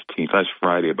 15th, last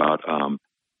Friday, about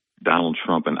Donald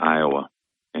Trump in Iowa.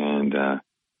 And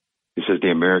he says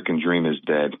the American dream is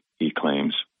dead, he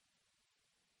claims.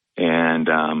 And,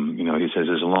 he says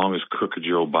as long as crooked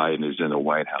Joe Biden is in the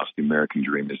White House, the American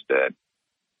dream is dead.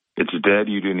 It's dead.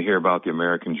 You didn't hear about the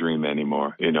American dream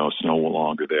anymore. It's no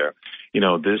longer there.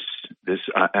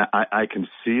 I can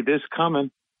see this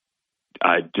coming.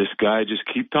 This guy just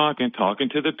keep talking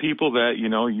to the people that,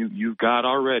 you've got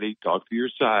already. Talk to your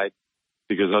side.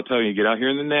 Because I'll tell you, get out here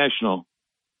in the national,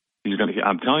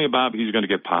 I'm telling you, Bob, he's going to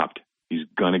get popped. He's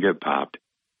going to get popped.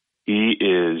 He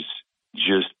is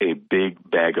just a big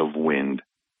bag of wind.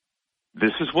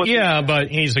 This is what. Yeah, but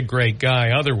he's a great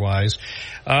guy otherwise.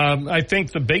 I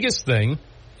think the biggest thing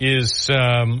is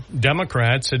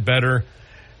Democrats had better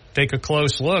take a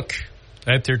close look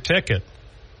at their ticket.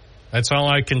 That's all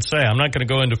I can say. I'm not going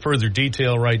to go into further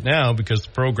detail right now because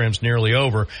the program's nearly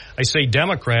over. I say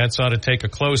Democrats ought to take a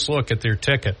close look at their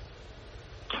ticket.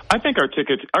 I think our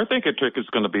ticket's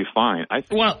going to be fine.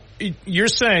 Well, you're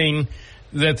saying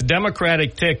that the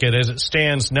Democratic ticket as it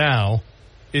stands now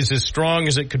is as strong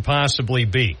as it could possibly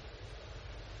be.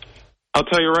 I'll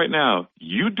tell you right now,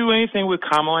 you do anything with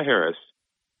Kamala Harris,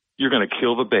 you're going to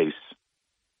kill the base.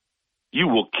 You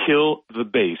will kill the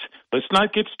base. Let's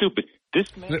not get stupid.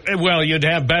 Well, you'd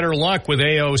have better luck with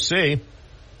AOC.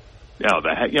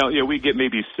 We get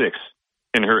maybe 6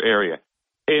 in her area.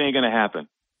 It ain't going to happen.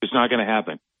 It's not going to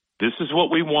happen. This is what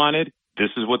we wanted. This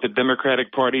is what the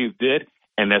Democratic Party did,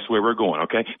 and that's where we're going,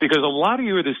 okay? Because a lot of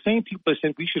you are the same people that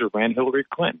said we should have ran Hillary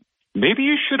Clinton. Maybe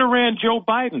you should have ran Joe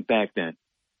Biden back then,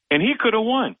 and he could have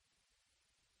won.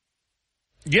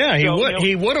 Yeah, he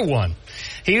would have won.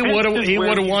 He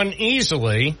would have won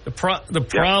easily. The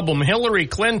problem, Hillary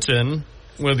Clinton,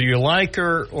 whether you like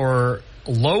her or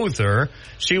loathe her,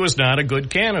 she was not a good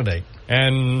candidate,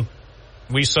 and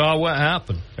we saw what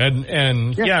happened.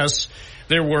 And yes,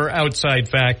 there were outside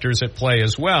factors at play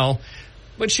as well,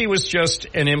 but she was just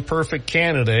an imperfect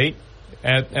candidate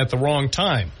at the wrong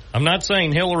time. I'm not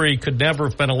saying Hillary could never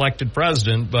have been elected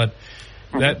president, but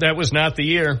that was not the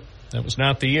year. That was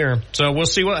not the year. So we'll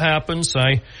see what happens.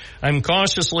 I'm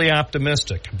cautiously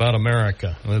optimistic about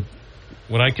America.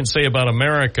 What I can say about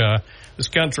America, this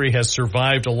country has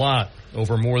survived a lot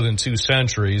over more than 2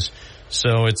 centuries.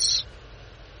 So it's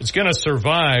going to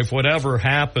survive whatever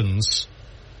happens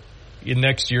in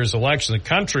next year's election. The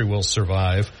country will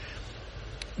survive.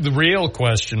 The real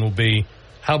question will be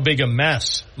how big a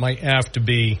mess might have to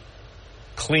be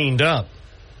cleaned up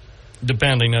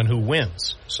depending on who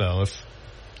wins. So if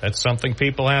that's something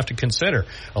people have to consider.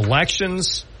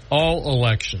 Elections, all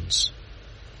elections,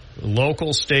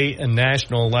 local, state, and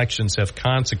national elections have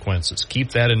consequences.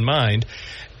 Keep that in mind.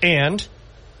 And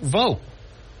vote.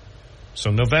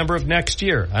 So November of next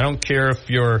year, I don't care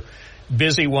if you're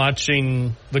busy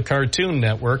watching the Cartoon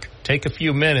Network, take a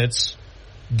few minutes,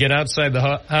 get outside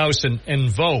the house and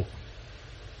vote.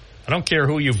 I don't care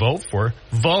who you vote for.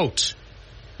 Vote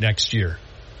next year.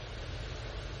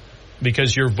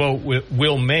 Because your vote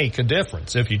will make a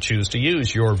difference if you choose to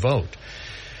use your vote.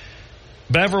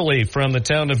 Beverly from the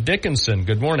town of Dickinson.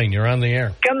 Good morning. You're on the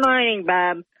air. Good morning,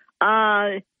 Bob.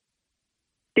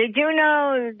 Did you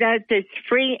know that it's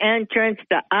free entrance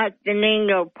to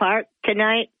Octanengo Park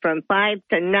tonight from 5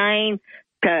 to 9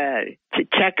 to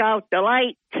check out the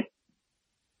lights?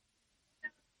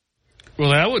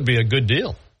 Well, that would be a good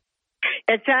deal.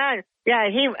 It's on. Yeah,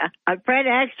 Fred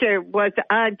Exter was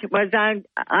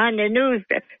on the news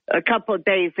a couple of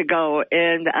days ago,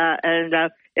 and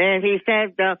he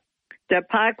said the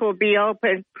park will be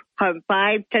open from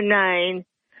 5 to 9,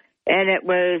 and it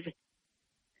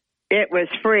was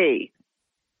free.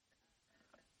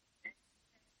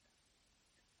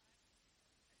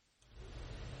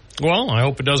 Well, I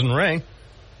hope it doesn't rain.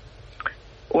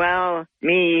 Well,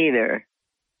 me either.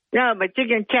 No, but you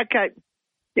can check out.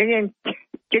 You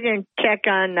can check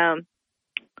on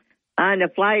the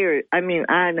flyer. I mean,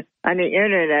 on the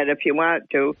internet if you want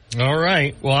to. All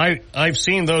right. Well, I've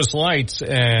seen those lights,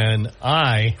 and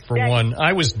I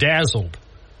was dazzled.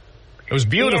 It was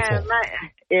beautiful.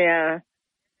 Yeah,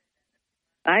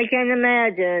 I can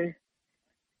imagine.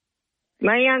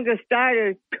 My youngest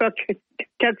daughter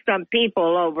took some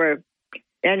people over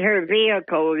in her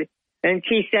vehicle, and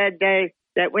she said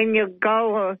that when you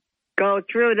go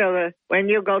when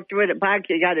you go through the park,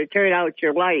 you got to turn out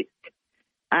your lights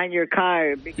on your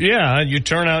car. Yeah, you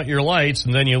turn out your lights,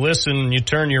 and then you listen, you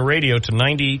turn your radio to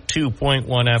 92.1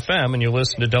 FM, and you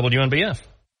listen to WNBF.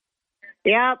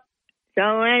 Yep.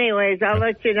 So anyways, I'll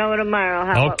let you know tomorrow.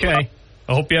 How Okay.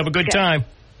 I hope you have a good time.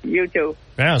 You too.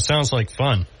 Yeah, sounds like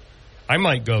fun. I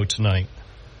might go tonight.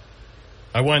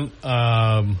 I went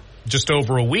just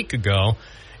over a week ago,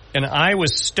 and I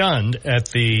was stunned at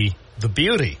the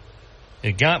beauty.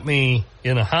 It got me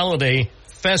in a holiday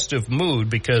festive mood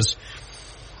because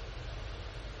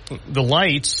the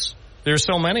lights, there's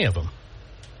so many of them.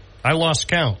 I lost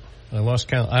count.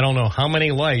 I don't know how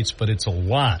many lights, but it's a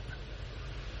lot.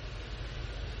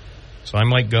 So I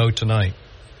might go tonight.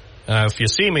 If you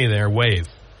see me there, wave.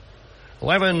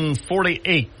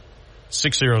 1148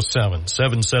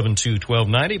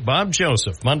 607-772-1290. Bob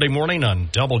Joseph, Monday morning on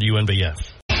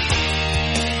WNBF.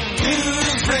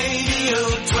 News Radio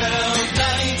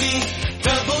 1290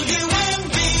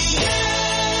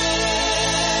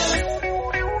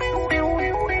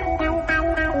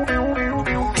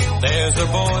 WNBF. There's a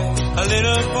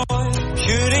little boy,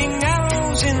 shooting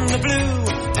arrows in the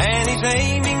blue, and he's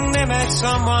aiming them at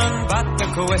someone, but the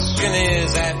question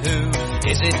is at who?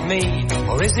 Is it me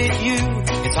or is it you?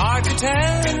 It's hard to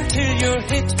tell until you're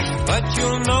hit, but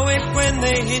you'll know it when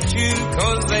they hit you,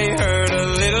 'cause they hurt a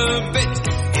little bit.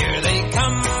 Here they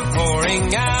come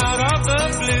pouring out of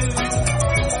the blue.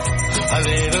 A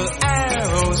little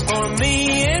arrows for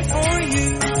me and for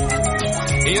you.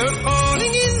 You're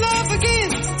falling in love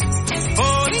again,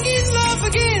 falling in love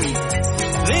again.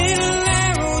 Little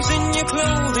arrows in your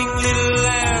clothing, little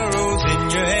arrows in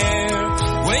your hair.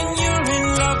 When you're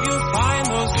in love, you'll find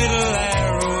those little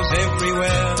arrows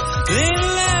everywhere.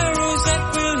 Little arrows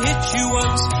that will hit you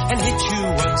once and hit you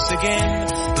once again.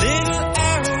 Little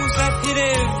arrows that hit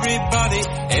everybody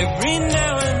every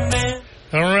now and then.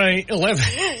 All right,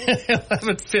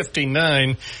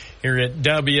 11:59 here at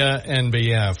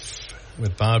WNBF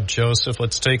with Bob Joseph.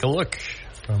 Let's take a look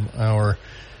from our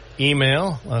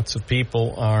email. Lots of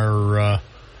people are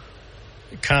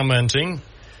commenting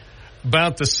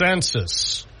about the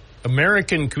census.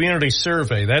 American Community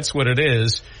Survey, that's what it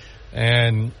is.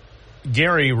 And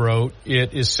Gary wrote,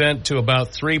 it is sent to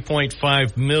about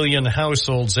 3.5 million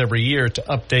households every year to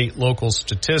update local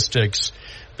statistics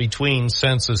between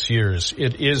census years.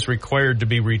 It is required to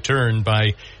be returned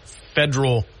by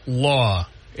federal law.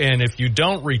 And if you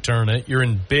don't return it, you're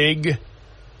in big,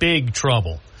 big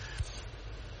trouble.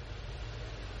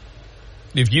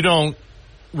 If you don't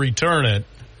return it,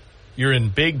 you're in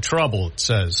big trouble, it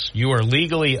says. You are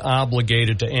legally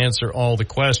obligated to answer all the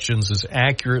questions as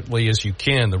accurately as you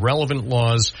can. The relevant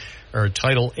laws are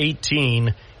Title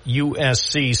 18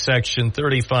 USC Section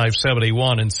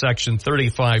 3571 and Section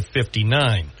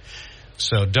 3559.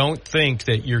 So don't think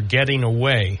that you're getting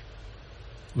away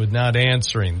with not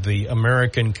answering the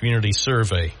American Community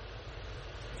Survey.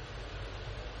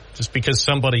 Just because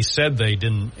somebody said they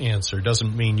didn't answer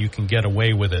doesn't mean you can get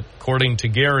away with it. According to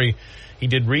Gary, he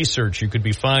did research. You could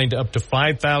be fined up to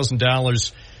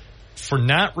 $5,000 for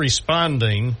not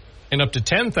responding and up to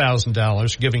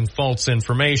 $10,000 giving false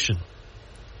information.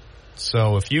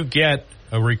 So if you get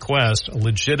a request, a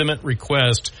legitimate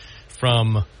request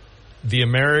from the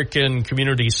American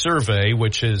Community Survey,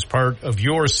 which is part of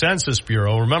your Census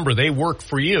Bureau, remember, they work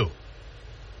for you.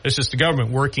 This is the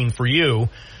government working for you,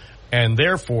 and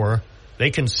therefore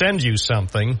they can send you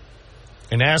something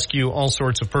and ask you all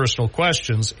sorts of personal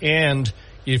questions, and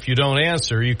if you don't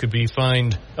answer, you could be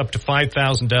fined up to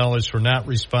 $5,000 for not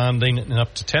responding and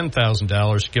up to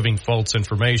 $10,000 giving false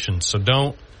information. So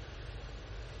don't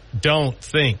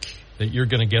think that you're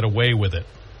going to get away with it.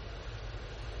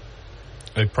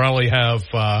 They probably have,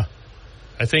 I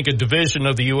think, a division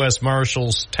of the U.S.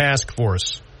 Marshals Task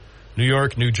Force, New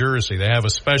York, New Jersey. They have a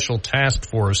special task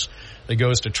force that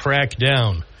goes to track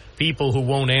down people who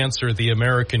won't answer the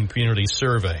American Community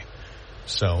Survey.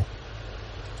 So,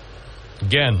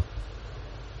 again,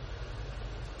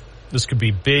 this could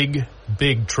be big,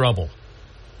 big trouble.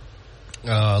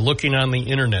 Looking on the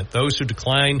internet, those who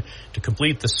decline to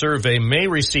complete the survey may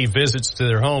receive visits to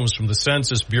their homes from the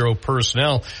Census Bureau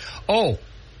personnel. Oh,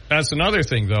 that's another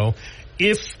thing, though.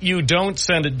 If you don't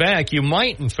send it back, you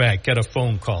might, in fact, get a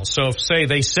phone call. So if, say,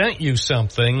 they sent you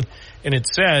something and it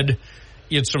said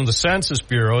it's from the Census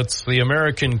Bureau, it's the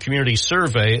American Community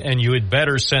Survey, and you had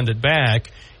better send it back,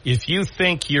 if you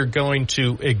think you're going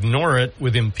to ignore it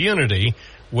with impunity,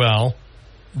 well,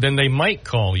 then they might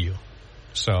call you.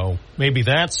 So maybe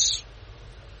that's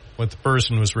what the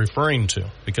person was referring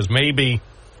to, because maybe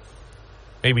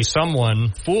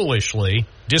someone foolishly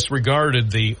disregarded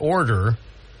the order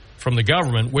from the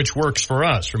government, which works for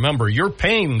us. Remember, you're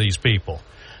paying these people.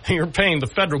 You're paying the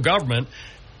federal government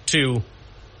to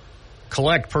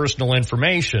collect personal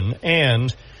information,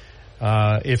 and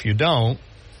if you don't,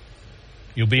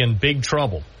 you'll be in big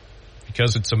trouble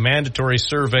because it's a mandatory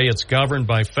survey. It's governed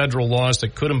by federal laws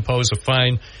that could impose a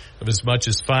fine of as much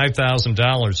as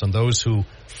 $5,000 on those who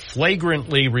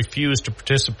flagrantly refuse to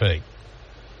participate.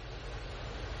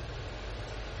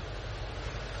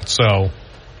 So,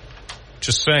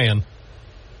 just saying.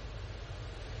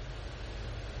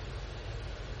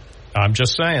 I'm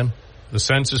just saying. The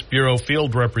Census Bureau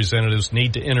field representatives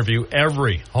need to interview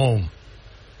every home,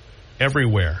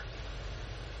 everywhere.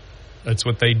 That's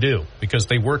what they do, because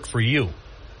they work for you,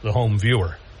 the home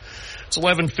viewer. It's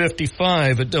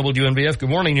 11:55 at WNBF. Good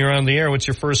morning. You're on the air. What's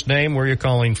your first name? Where are you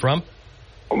calling from?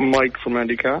 Mike from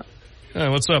Endicott.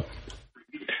 What's up?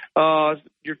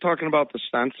 You're talking about the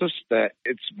census, that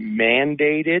it's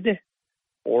mandated,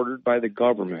 ordered by the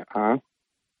government, huh?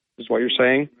 Is what you're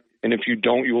saying? And if you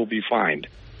don't, you will be fined.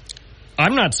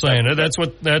 I'm not saying it. That's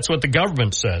what the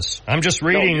government says. I'm just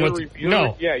reading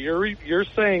you're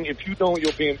saying if you don't,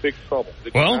 you'll be in big trouble.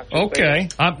 Well, okay.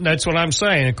 That's what I'm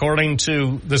saying. According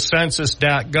to the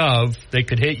census.gov, they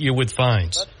could hit you with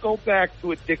fines. Let's go back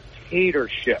to a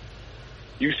dictatorship.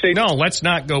 You say no, let's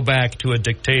not go back to a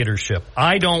dictatorship.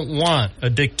 I don't want a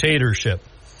dictatorship.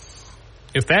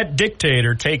 If that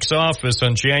dictator takes office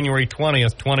on January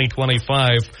 20th,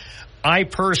 2025, I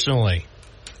personally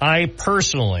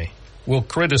will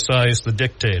criticize the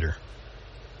dictator.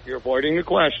 You're avoiding the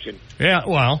question. Yeah,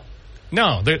 well,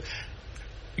 no,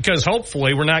 because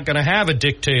hopefully we're not going to have a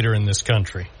dictator in this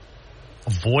country.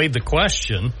 Avoid the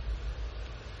question.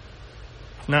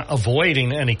 Not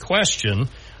avoiding any question.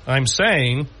 I'm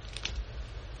saying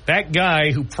that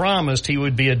guy who promised he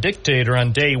would be a dictator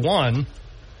on day one,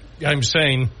 I'm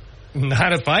saying,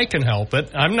 not if I can help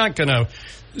it. I'm not going to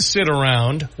sit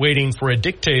around waiting for a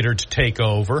dictator to take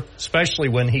over, especially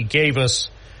when he gave us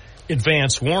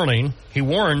advance warning. He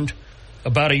warned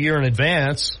about a year in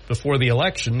advance before the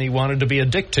election he wanted to be a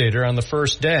dictator on the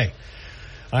first day.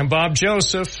 I'm Bob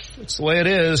Joseph. It's the way it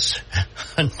is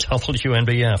on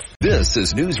WNBF. This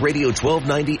is News Radio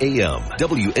 1290 AM,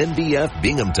 WNBF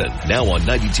Binghamton. Now on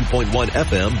 92.1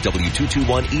 FM,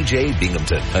 W221 EJ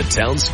Binghamton, a town